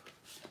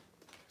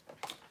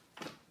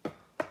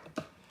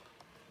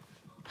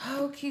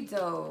 Okie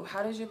doke.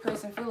 How does your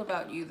person feel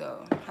about you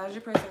though? How does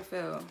your person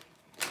feel?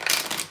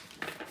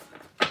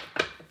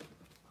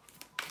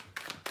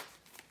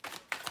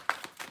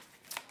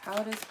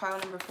 How does pile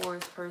number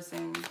 4's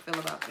person feel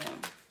about them?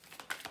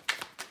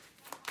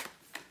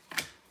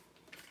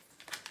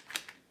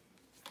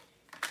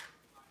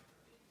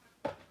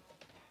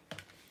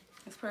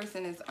 This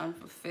person is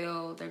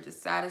unfulfilled. They're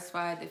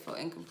dissatisfied. They feel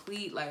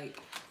incomplete. Like,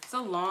 it's a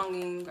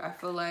longing. I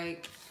feel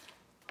like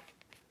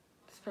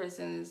this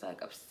person is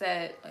like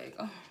upset. Like,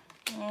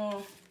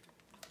 oh,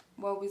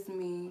 woe is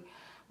me.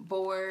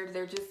 Bored.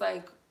 They're just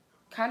like,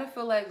 kind of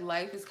feel like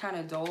life is kind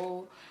of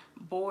dull.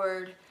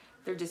 Bored.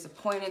 They're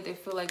disappointed. They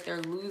feel like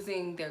they're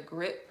losing their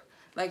grip.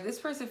 Like, this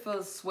person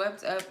feels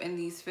swept up in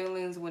these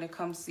feelings when it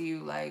comes to you,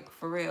 like,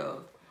 for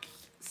real,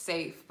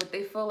 safe. But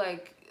they feel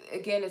like,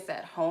 again, it's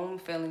that home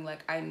feeling,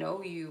 like, I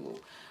know you.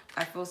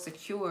 I feel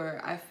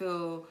secure. I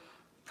feel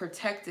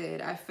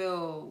protected. I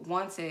feel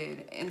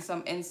wanted in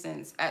some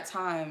instance at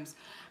times.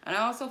 And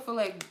I also feel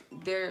like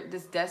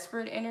this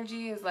desperate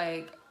energy is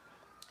like,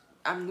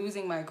 I'm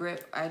losing my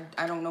grip.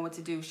 I don't know what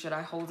to do. Should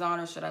I hold on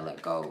or should I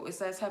let go? It's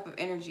that type of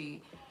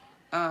energy.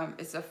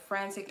 It's a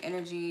frantic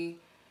energy.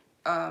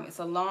 It's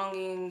a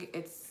longing.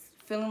 It's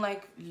feeling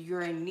like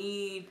you're in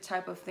need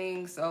type of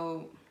thing.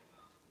 So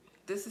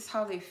this is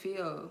how they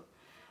feel.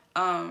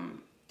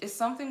 It's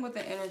something with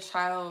the inner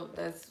child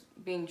that's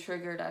being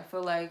triggered. I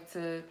feel like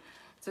to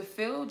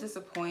feel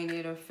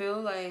disappointed or feel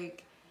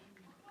like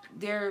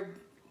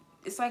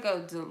it's like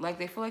like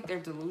they feel like they're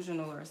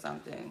delusional or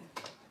something.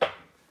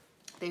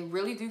 They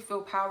really do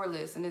feel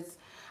powerless, and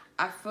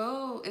I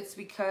feel like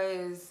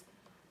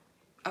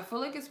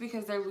it's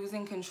because they're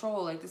losing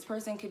control. Like, this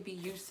person could be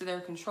used to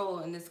their control,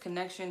 and this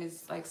connection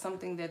is like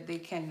something that they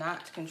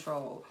cannot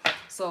control.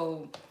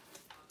 So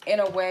in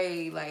a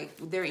way, like,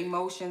 their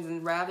emotions,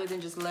 and rather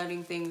than just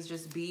letting things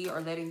just be or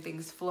letting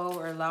things flow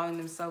or allowing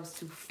themselves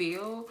to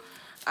feel,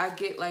 I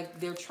get like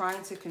they're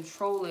trying to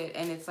control it,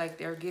 and it's like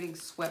they're getting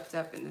swept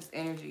up in this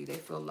energy. They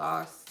feel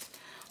lost,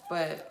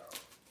 but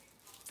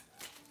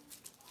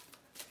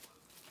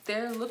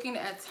they're looking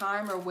at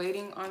time or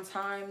waiting on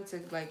time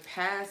to like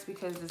pass,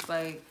 because it's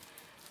like,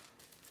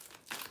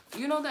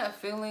 you know that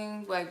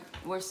feeling like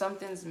where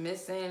something's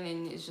missing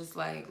and it's just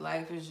like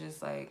life is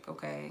just like,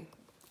 okay,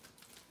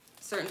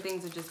 certain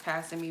things are just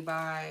passing me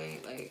by.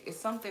 Like, it's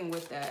something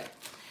with that.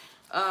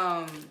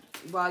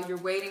 While you're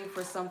waiting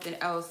for something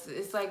else,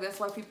 it's like, that's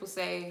why people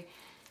say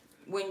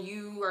when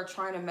you are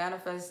trying to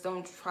manifest,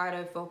 don't try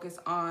to focus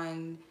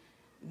on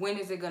when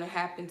is it going to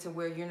happen, to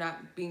where you're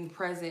not being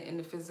present in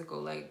the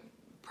physical, like,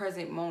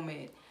 present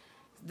moment.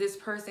 This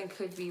person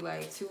could be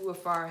like too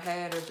far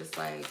ahead, or just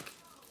like,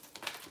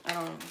 I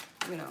don't,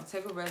 you know,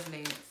 take what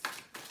resonates.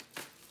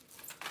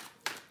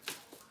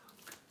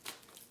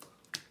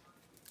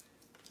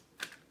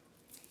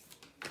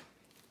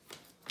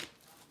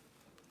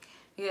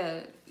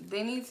 Yeah,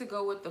 they need to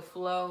go with the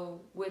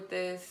flow with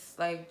this.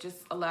 Like,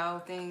 just allow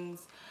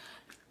things,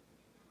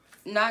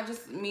 not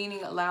just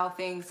meaning allow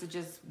things to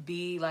just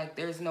be like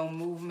there's no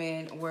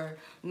movement or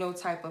no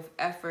type of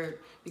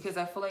effort, because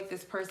I feel like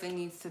this person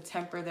needs to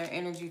temper their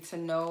energy to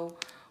know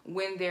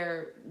when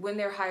their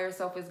higher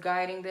self is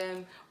guiding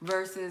them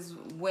versus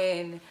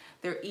when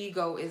their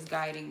ego is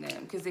guiding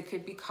them, because it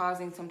could be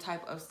causing some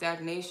type of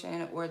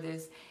stagnation or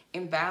this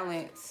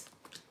imbalance.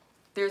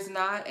 There's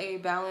not a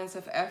balance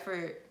of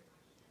effort.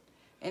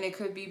 And it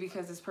could be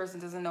because this person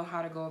doesn't know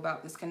how to go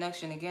about this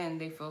connection. Again,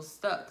 they feel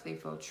stuck. They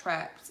feel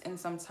trapped in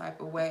some type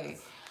of way.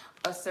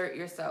 Assert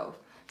yourself.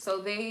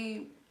 So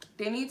they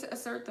need to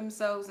assert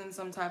themselves in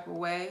some type of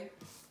way.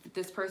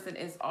 This person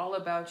is all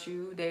about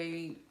you.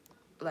 They,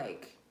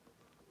 like,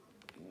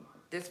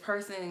 this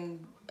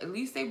person, at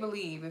least they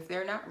believe. If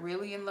they're not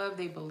really in love,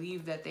 they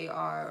believe that they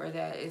are, or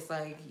that it's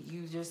like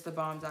you just the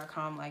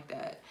bomb.com like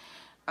that.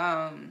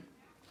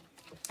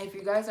 If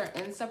you guys are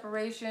in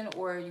separation,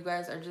 or you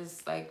guys are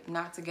just like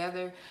not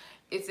together,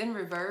 it's in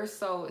reverse.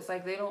 So it's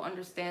like they don't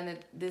understand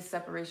that this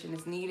separation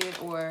is needed,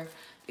 or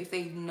if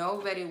they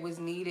know that it was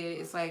needed,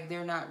 it's like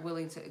they're not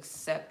willing to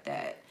accept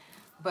that.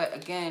 But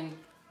again,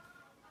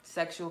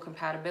 sexual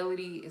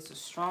compatibility is a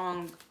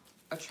strong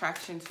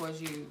attraction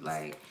towards you.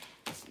 Like,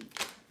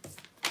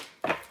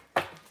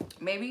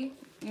 maybe,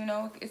 you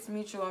know, it's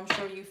mutual. I'm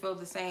sure you feel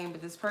the same,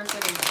 but this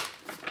person is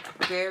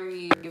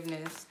very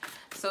forgiveness.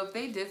 So if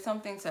they did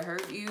something to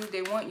hurt you,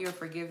 they want your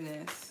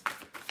forgiveness.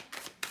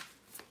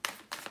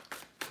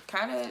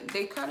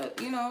 They kind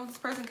of, you know, this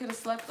person could have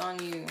slept on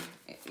you,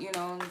 you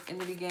know, in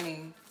the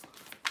beginning.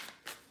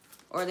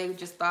 Or they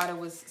just thought it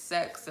was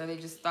sex, or they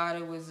just thought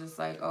it was just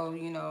like, oh,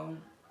 you know,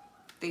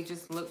 they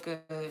just look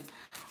good,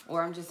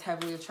 or I'm just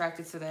heavily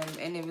attracted to them,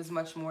 and it was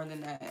much more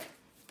than that.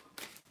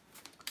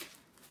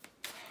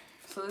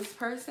 So this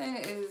person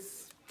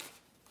is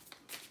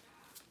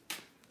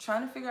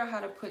trying to figure out how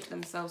to put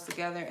themselves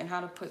together and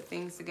how to put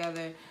things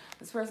together.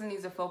 This person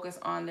needs to focus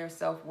on their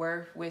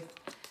self-worth with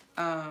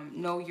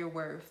know your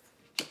worth.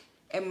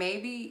 And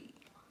maybe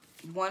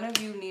one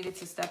of you needed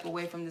to step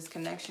away from this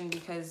connection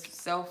because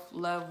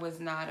self-love was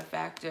not a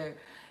factor.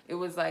 It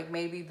was like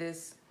maybe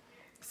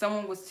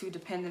someone was too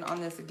dependent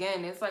on this.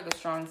 Again, it's like a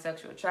strong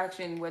sexual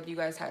attraction, whether you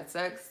guys had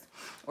sex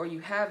or you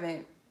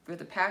haven't. With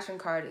the passion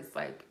card, it's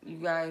like you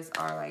guys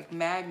are like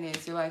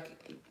magnets. You're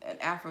like an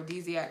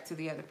aphrodisiac to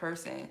the other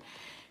person.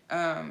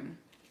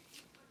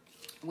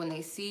 When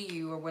they see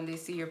you or when they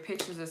see your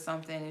pictures or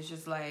something, it's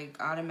just like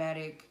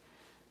automatic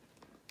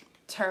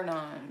turn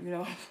on, you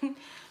know.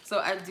 So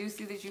I do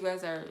see that you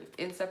guys are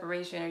in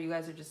separation, or you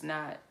guys are just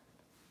not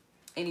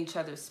in each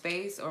other's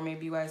space, or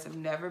maybe you guys have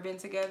never been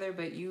together,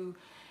 but you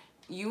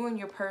and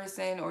your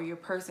person, or your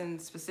person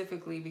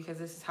specifically, because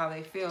this is how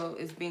they feel,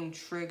 is being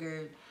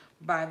triggered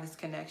by this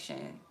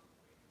connection.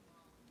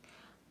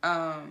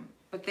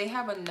 But they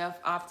have enough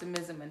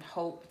optimism and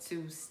hope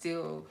to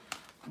still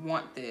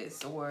want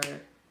this or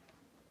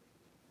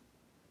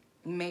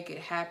make it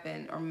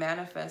happen or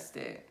manifest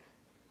it.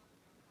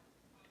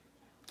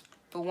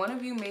 But one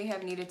of you may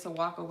have needed to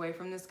walk away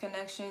from this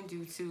connection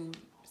due to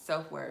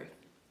self-worth.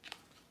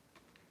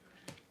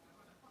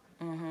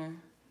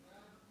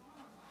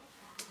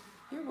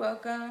 You're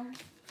welcome.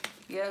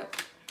 Yep.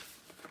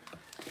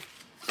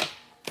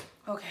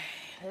 Okay,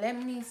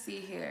 let me see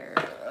here.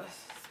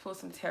 Let's pull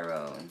some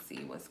tarot and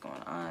see what's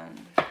going on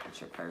with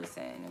your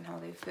person and how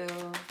they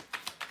feel.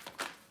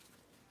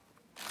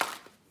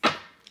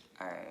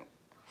 All right.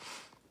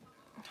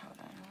 Hold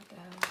on, what the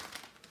hell?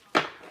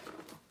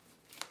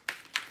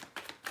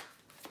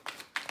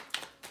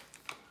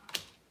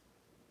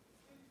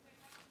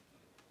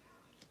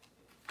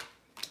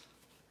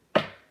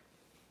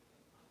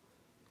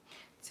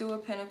 Two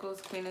of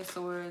Pentacles, Queen of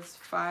Swords,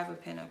 Five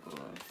of Pentacles.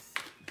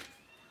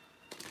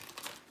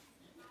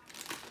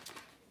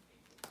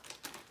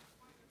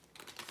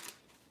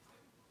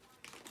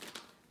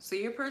 So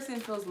your person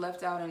feels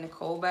left out in the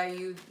cold by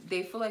you.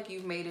 They feel like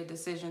you've made a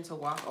decision to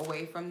walk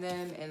away from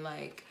them, and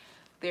like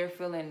they're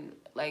feeling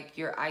like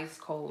you're ice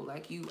cold,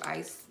 like you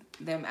ice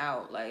them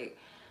out, like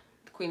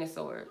the Queen of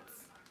Swords,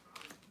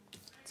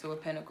 Two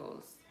of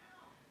Pentacles.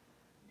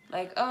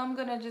 Like, oh, I'm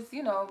gonna just,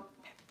 you know,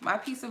 my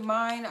peace of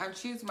mind, I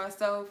choose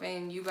myself,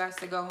 and you guys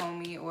to go,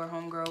 homie or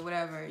homegirl,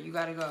 whatever, you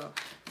gotta go.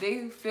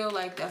 They feel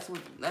like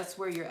that's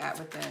where you're at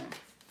with them.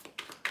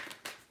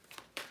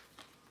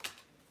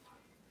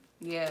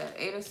 Yeah,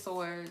 Eight of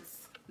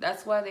Swords.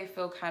 That's why they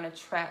feel kind of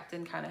trapped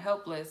and kind of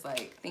helpless,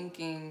 like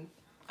thinking,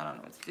 I don't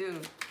know what to do.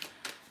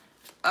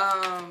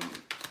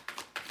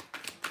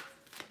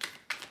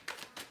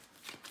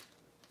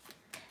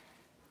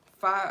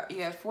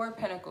 Four of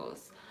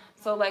Pentacles.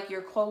 So like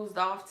you're closed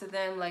off to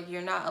them, like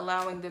you're not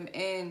allowing them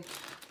in.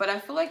 But I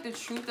feel like the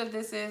truth of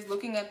this is,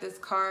 looking at this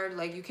card,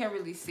 like you can't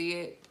really see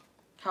it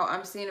how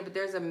I'm seeing it, but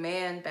there's a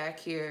man back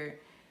here.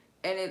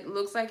 And it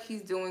looks like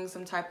he's doing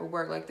some type of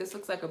work. Like this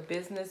looks like a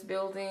business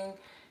building.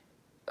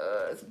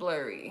 It's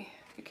blurry.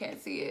 You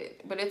can't see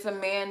it. But it's a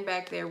man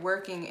back there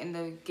working, and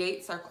the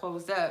gates are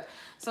closed up.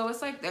 So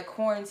it's like the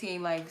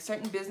quarantine. Like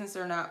certain businesses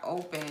are not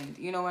opened.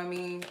 You know what I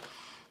mean?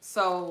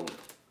 So,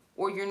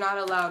 or you're not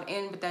allowed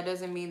in, but that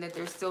doesn't mean that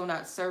they're still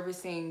not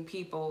servicing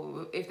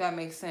people, if that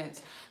makes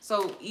sense.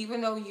 So even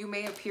though you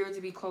may appear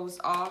to be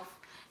closed off,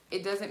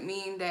 it doesn't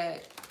mean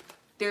that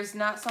there's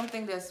not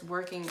something that's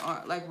working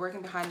on, like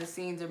working behind the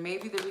scenes, or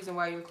maybe the reason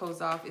why you're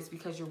closed off is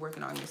because you're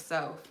working on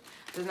yourself.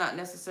 Does not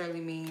necessarily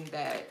mean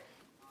that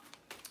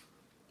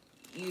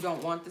you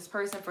don't want this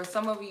person. For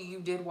some of you, you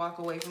did walk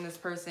away from this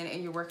person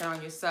and you're working on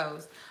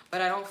yourselves,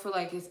 but I don't feel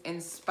like it's in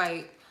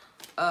spite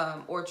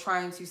or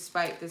trying to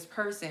spite this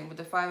person. With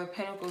the Five of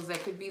Pentacles,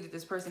 that could be that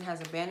this person has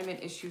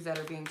abandonment issues that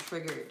are being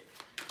triggered,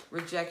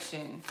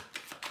 rejection,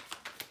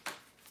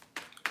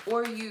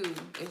 or you,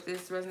 if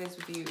this resonates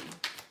with you.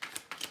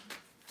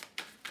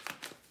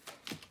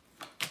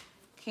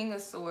 King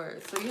of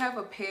Swords. So you have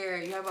a pair,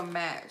 you have a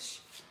match.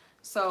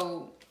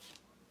 So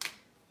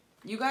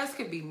you guys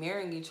could be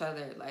mirroring each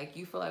other. Like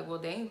you feel like, well,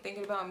 they ain't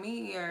thinking about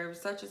me or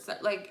such and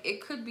such. Like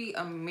it could be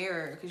a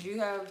mirror, because you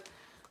have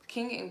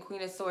King and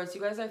Queen of Swords.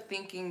 You guys are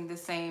thinking the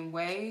same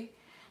way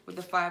with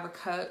the Five of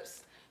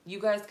Cups. You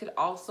guys could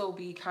also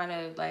be kind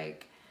of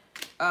like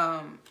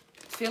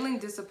feeling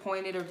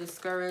disappointed or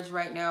discouraged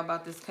right now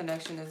about this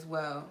connection as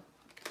well,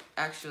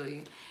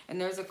 actually.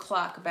 And there's a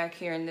clock back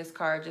here in this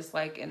card, just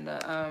like in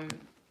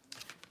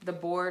the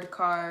board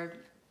card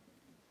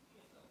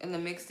in the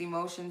mixed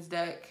emotions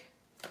deck.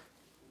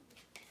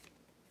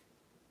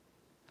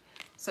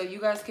 So you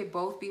guys could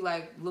both be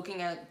like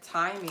looking at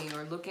timing,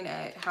 or looking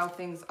at how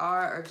things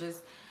are, or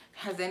just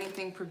has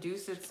anything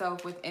produced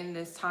itself within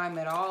this time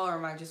at all, or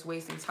am I just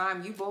wasting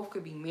time? You both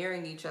could be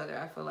mirroring each other,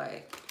 I feel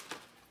like.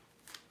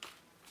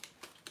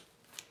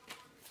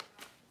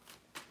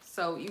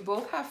 So you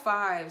both have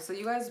 5. So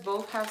you guys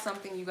both have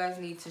something you guys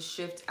need to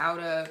shift out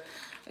of.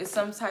 It's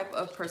some type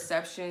of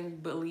perception,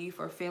 belief,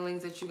 or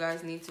feelings that you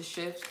guys need to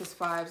shift, because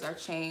 5s are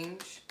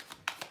change.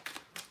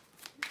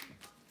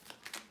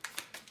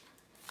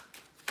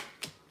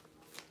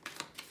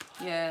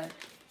 Yeah.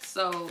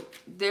 So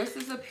this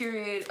is a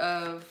period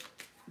of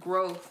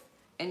growth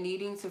and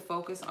needing to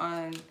focus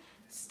on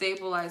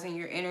stabilizing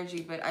your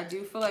energy. But I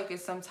do feel like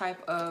it's some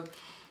type of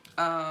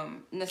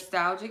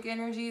nostalgic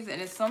energies,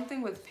 and it's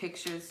something with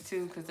pictures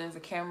too, because there's a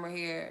camera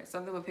here,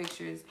 something with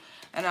pictures.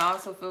 And I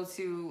also feel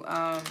too,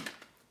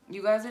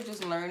 you guys are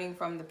just learning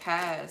from the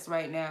past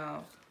right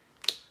now,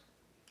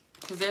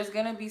 because there's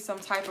gonna be some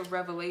type of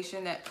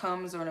revelation that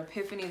comes, or an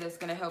epiphany that's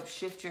gonna help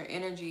shift your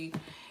energy.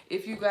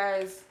 If you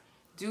guys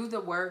do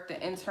the work,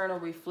 the internal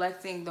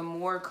reflecting, the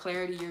more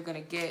clarity you're gonna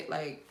get.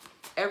 Like,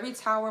 every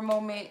tower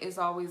moment is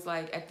always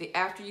like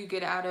after you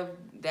get out of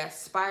that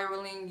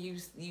spiraling,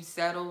 you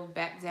settle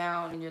back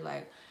down and you're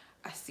like,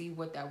 I see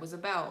what that was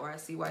about, or I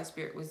see why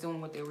Spirit was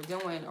doing what they were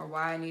doing, or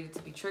why I needed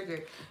to be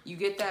triggered. You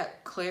get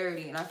that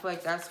clarity, and I feel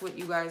like that's what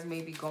you guys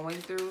may be going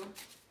through.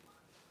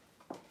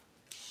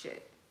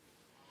 Shit.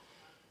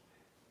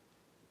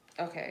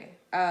 Okay.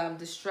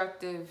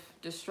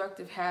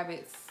 Destructive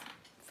habits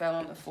fell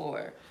on the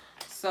floor.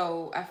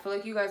 So I feel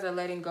like you guys are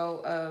letting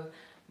go of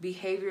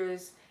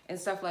behaviors and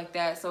stuff like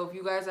that. So if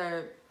you guys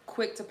are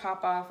quick to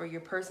pop off, or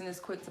your person is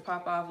quick to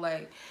pop off,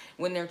 like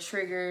when they're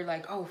triggered,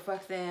 like, oh,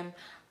 fuck them,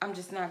 I'm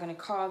just not going to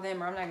call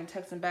them, or I'm not going to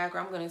text them back, or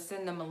I'm going to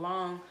send them a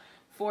long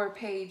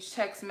 4-page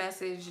text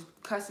message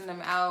cussing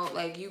them out.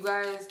 Like, you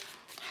guys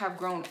have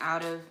grown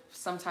out of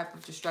some type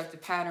of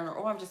destructive pattern,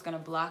 or I'm just going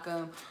to block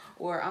them,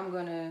 or I'm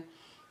going to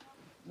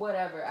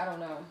whatever, I don't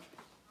know.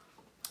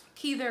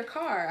 Key their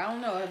car. I don't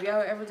know. Have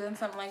y'all ever done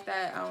something like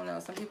that? I don't know.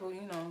 Some people,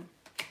 you know,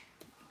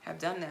 have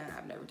done that.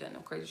 I've never done no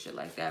crazy shit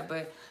like that,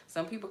 but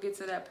some people get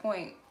to that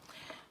point.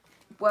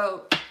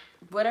 Well,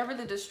 whatever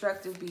the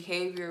destructive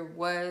behavior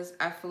was,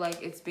 I feel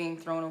like it's being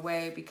thrown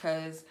away,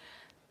 because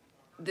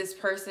this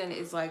person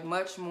is like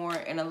much more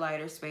in a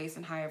lighter space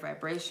and higher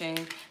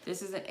vibration.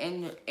 This is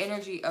an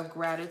energy of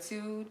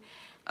gratitude,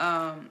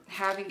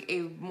 having a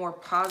more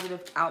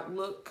positive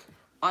outlook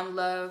on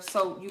love.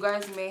 So you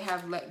guys may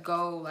have let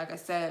go, like I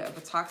said, of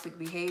a toxic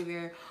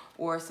behavior,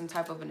 or some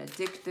type of an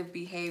addictive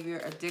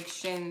behavior,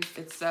 addiction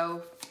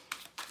itself,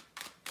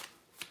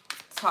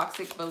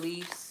 toxic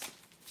beliefs.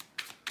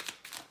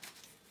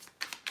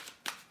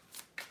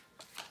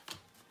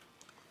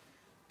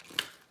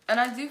 And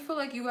I do feel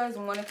like you guys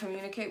want to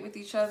communicate with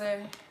each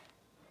other.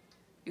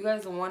 You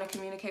guys want to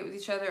communicate with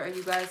each other, or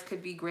you guys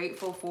could be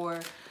grateful for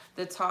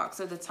the talks,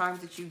 or the times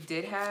that you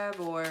did have,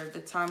 or the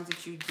times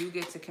that you do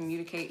get to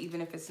communicate, even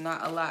if it's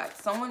not a lot.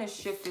 Someone has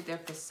shifted their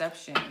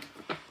perception.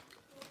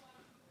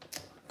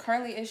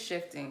 Currently is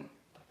shifting.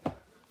 All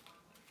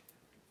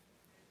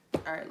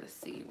right, let's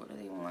see. What do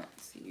they want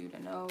you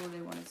to know? What do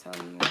they want to tell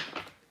you?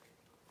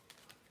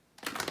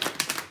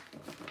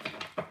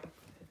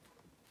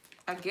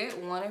 I get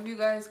one of you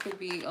guys could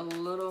be a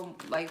little,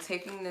 like,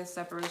 taking this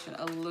separation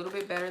a little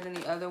bit better than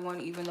the other one,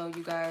 even though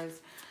you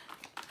guys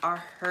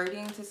are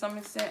hurting to some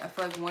extent. I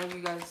feel like one of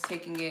you guys is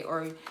taking it,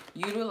 or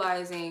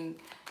utilizing,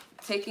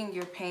 taking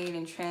your pain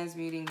and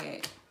transmuting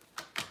it,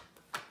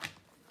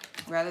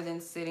 rather than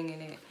sitting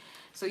in it.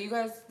 So you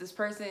guys, this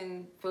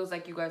person feels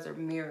like you guys are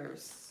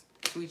mirrors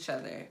to each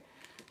other.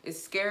 It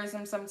scares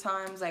them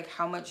sometimes, like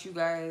how much you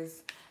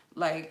guys,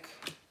 like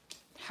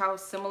how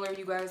similar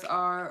you guys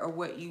are, or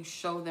what you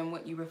show them,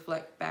 what you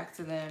reflect back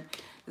to them.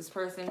 This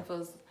person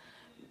feels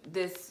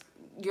this,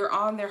 you're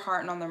on their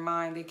heart and on their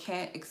mind. They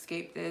can't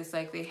escape this.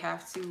 Like, they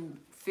have to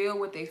feel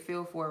what they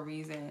feel for a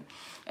reason,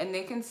 and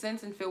they can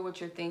sense and feel what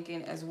you're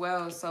thinking as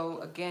well. So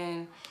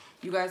again,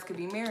 you guys could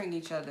be mirroring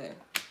each other,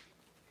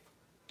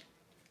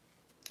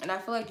 and I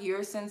feel like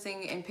you're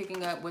sensing and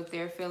picking up what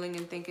they're feeling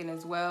and thinking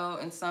as well.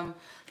 And some,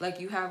 like,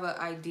 you have an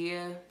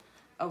idea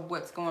of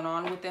what's going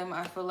on with them,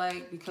 I feel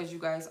like, because you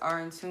guys are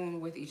in tune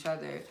with each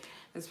other.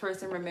 This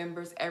person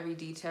remembers every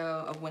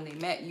detail of when they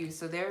met you.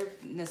 So they're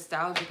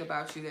nostalgic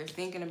about you. They're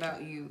thinking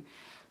about you.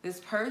 This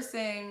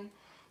person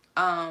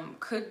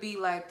could be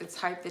like the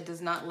type that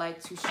does not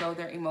like to show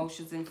their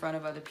emotions in front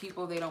of other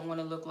people. They don't want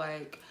to look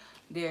like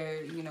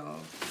they're, you know,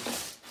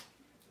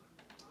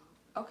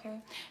 okay.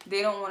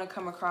 They don't want to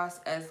come across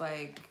as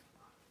like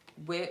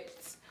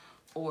whipped,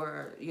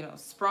 or, you know,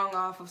 sprung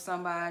off of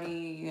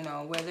somebody, you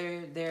know,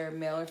 whether they're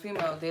male or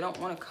female. They don't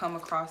want to come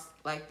across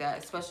like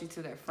that, especially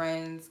to their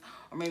friends,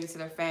 or maybe to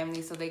their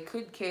family. So they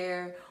could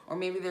care, or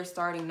maybe they're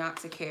starting not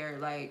to care.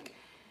 Like,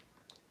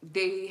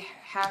 they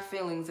have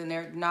feelings and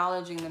they're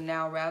acknowledging them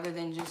now, rather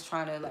than just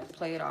trying to like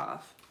play it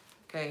off.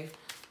 Okay,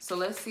 so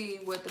let's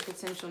see what the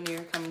potential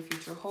near coming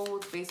future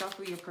holds based off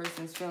of your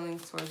person's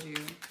feelings towards you.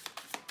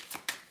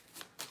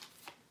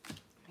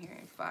 I'm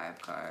hearing 5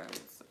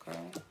 cards. Okay,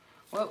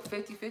 well,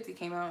 50-50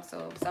 came out,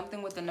 so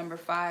something with the number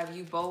 5.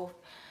 You both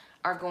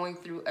are going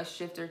through a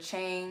shift or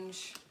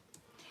change.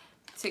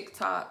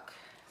 TikTok.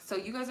 So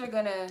you guys are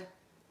gonna,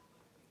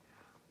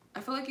 I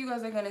feel like you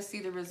guys are gonna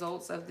see the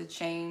results of the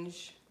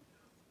change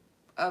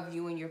of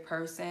you and your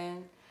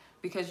person,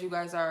 because you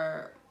guys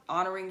are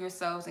honoring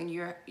yourselves and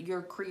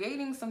you're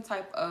creating some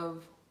type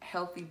of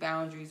healthy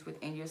boundaries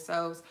within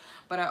yourselves.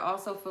 But I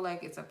also feel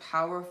like it's a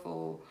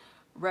powerful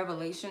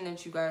revelation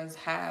that you guys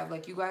have.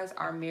 Like, you guys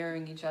are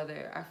mirroring each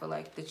other. I feel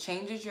like the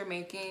changes you're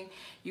making,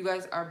 you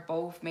guys are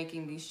both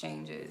making these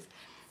changes.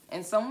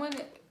 And someone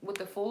with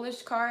the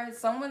Foolish card,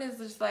 someone is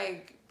just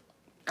like,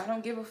 I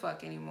don't give a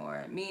fuck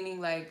anymore.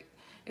 Meaning, like,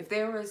 if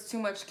there was too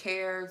much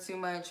care, too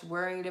much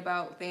worried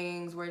about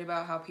things, worried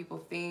about how people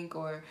think,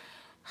 or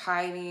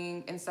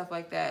hiding and stuff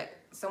like that,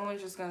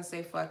 someone's just gonna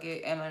say fuck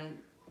it, and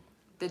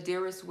the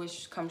dearest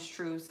wish comes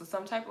true. So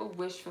some type of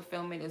wish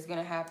fulfillment is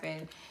gonna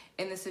happen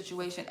in the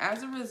situation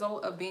as a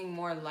result of being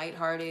more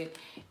lighthearted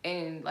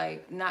and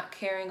like not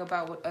caring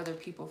about what other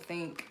people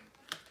think.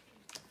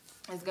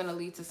 Is gonna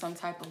lead to some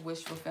type of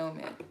wish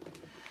fulfillment.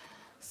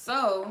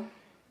 So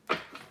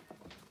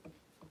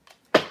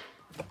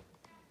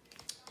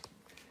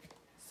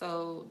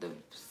the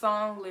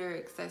song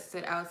lyrics that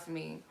stood out to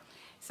me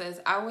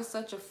says, I was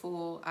such a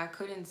fool, I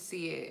couldn't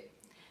see it.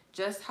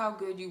 Just how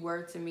good you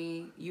were to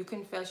me. You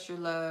confess your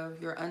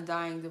love, your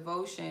undying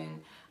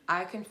devotion.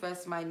 I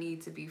confess my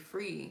need to be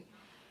free.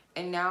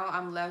 And now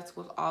I'm left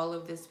with all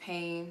of this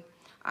pain.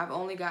 I've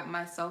only got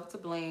myself to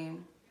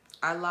blame.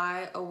 I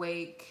lie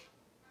awake.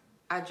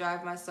 I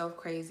drive myself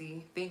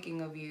crazy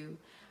thinking of you.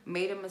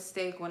 Made a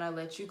mistake when I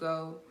let you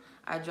go.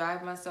 I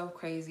drive myself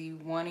crazy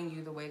wanting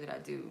you the way that I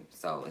do.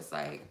 So it's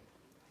like,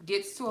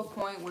 gets to a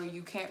point where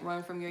you can't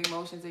run from your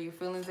emotions or your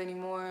feelings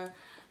anymore.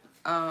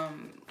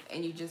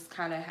 And you just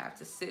kind of have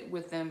to sit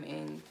with them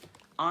and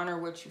honor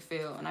what you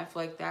feel. And I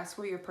feel like that's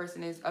where your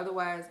person is.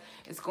 Otherwise,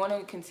 it's going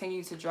to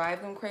continue to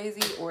drive them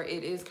crazy, or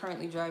it is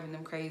currently driving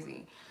them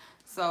crazy.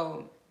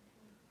 So,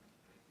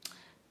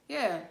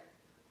 yeah.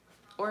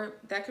 Or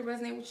that could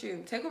resonate with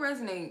you. Take what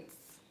resonates.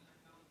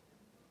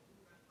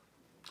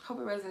 Hope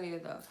it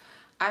resonated, though.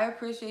 I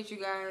appreciate you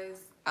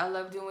guys. I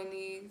love doing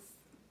these.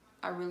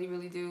 I really,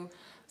 really do.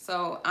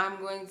 So I'm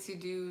going to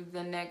do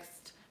the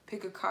next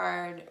pick a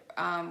card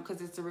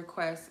because it's a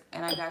request,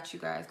 and I got you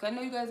guys. Because I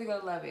know you guys are going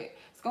to love it.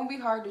 It's going to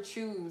be hard to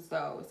choose,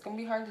 though. It's going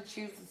to be hard to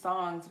choose the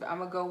songs, but I'm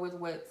going to go with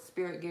what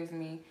Spirit gives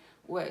me,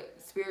 what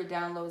Spirit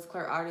downloads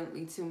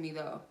clairaudiently to me,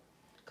 though.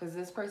 Because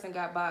this person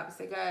got bops.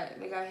 They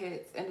got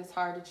hits, and it's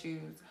hard to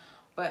choose.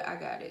 But I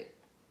got it.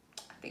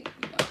 I think,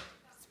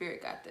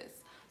 Spirit got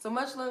this. So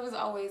much love as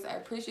always. I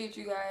appreciate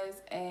you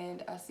guys,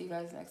 and I'll see you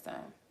guys next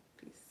time.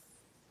 Peace.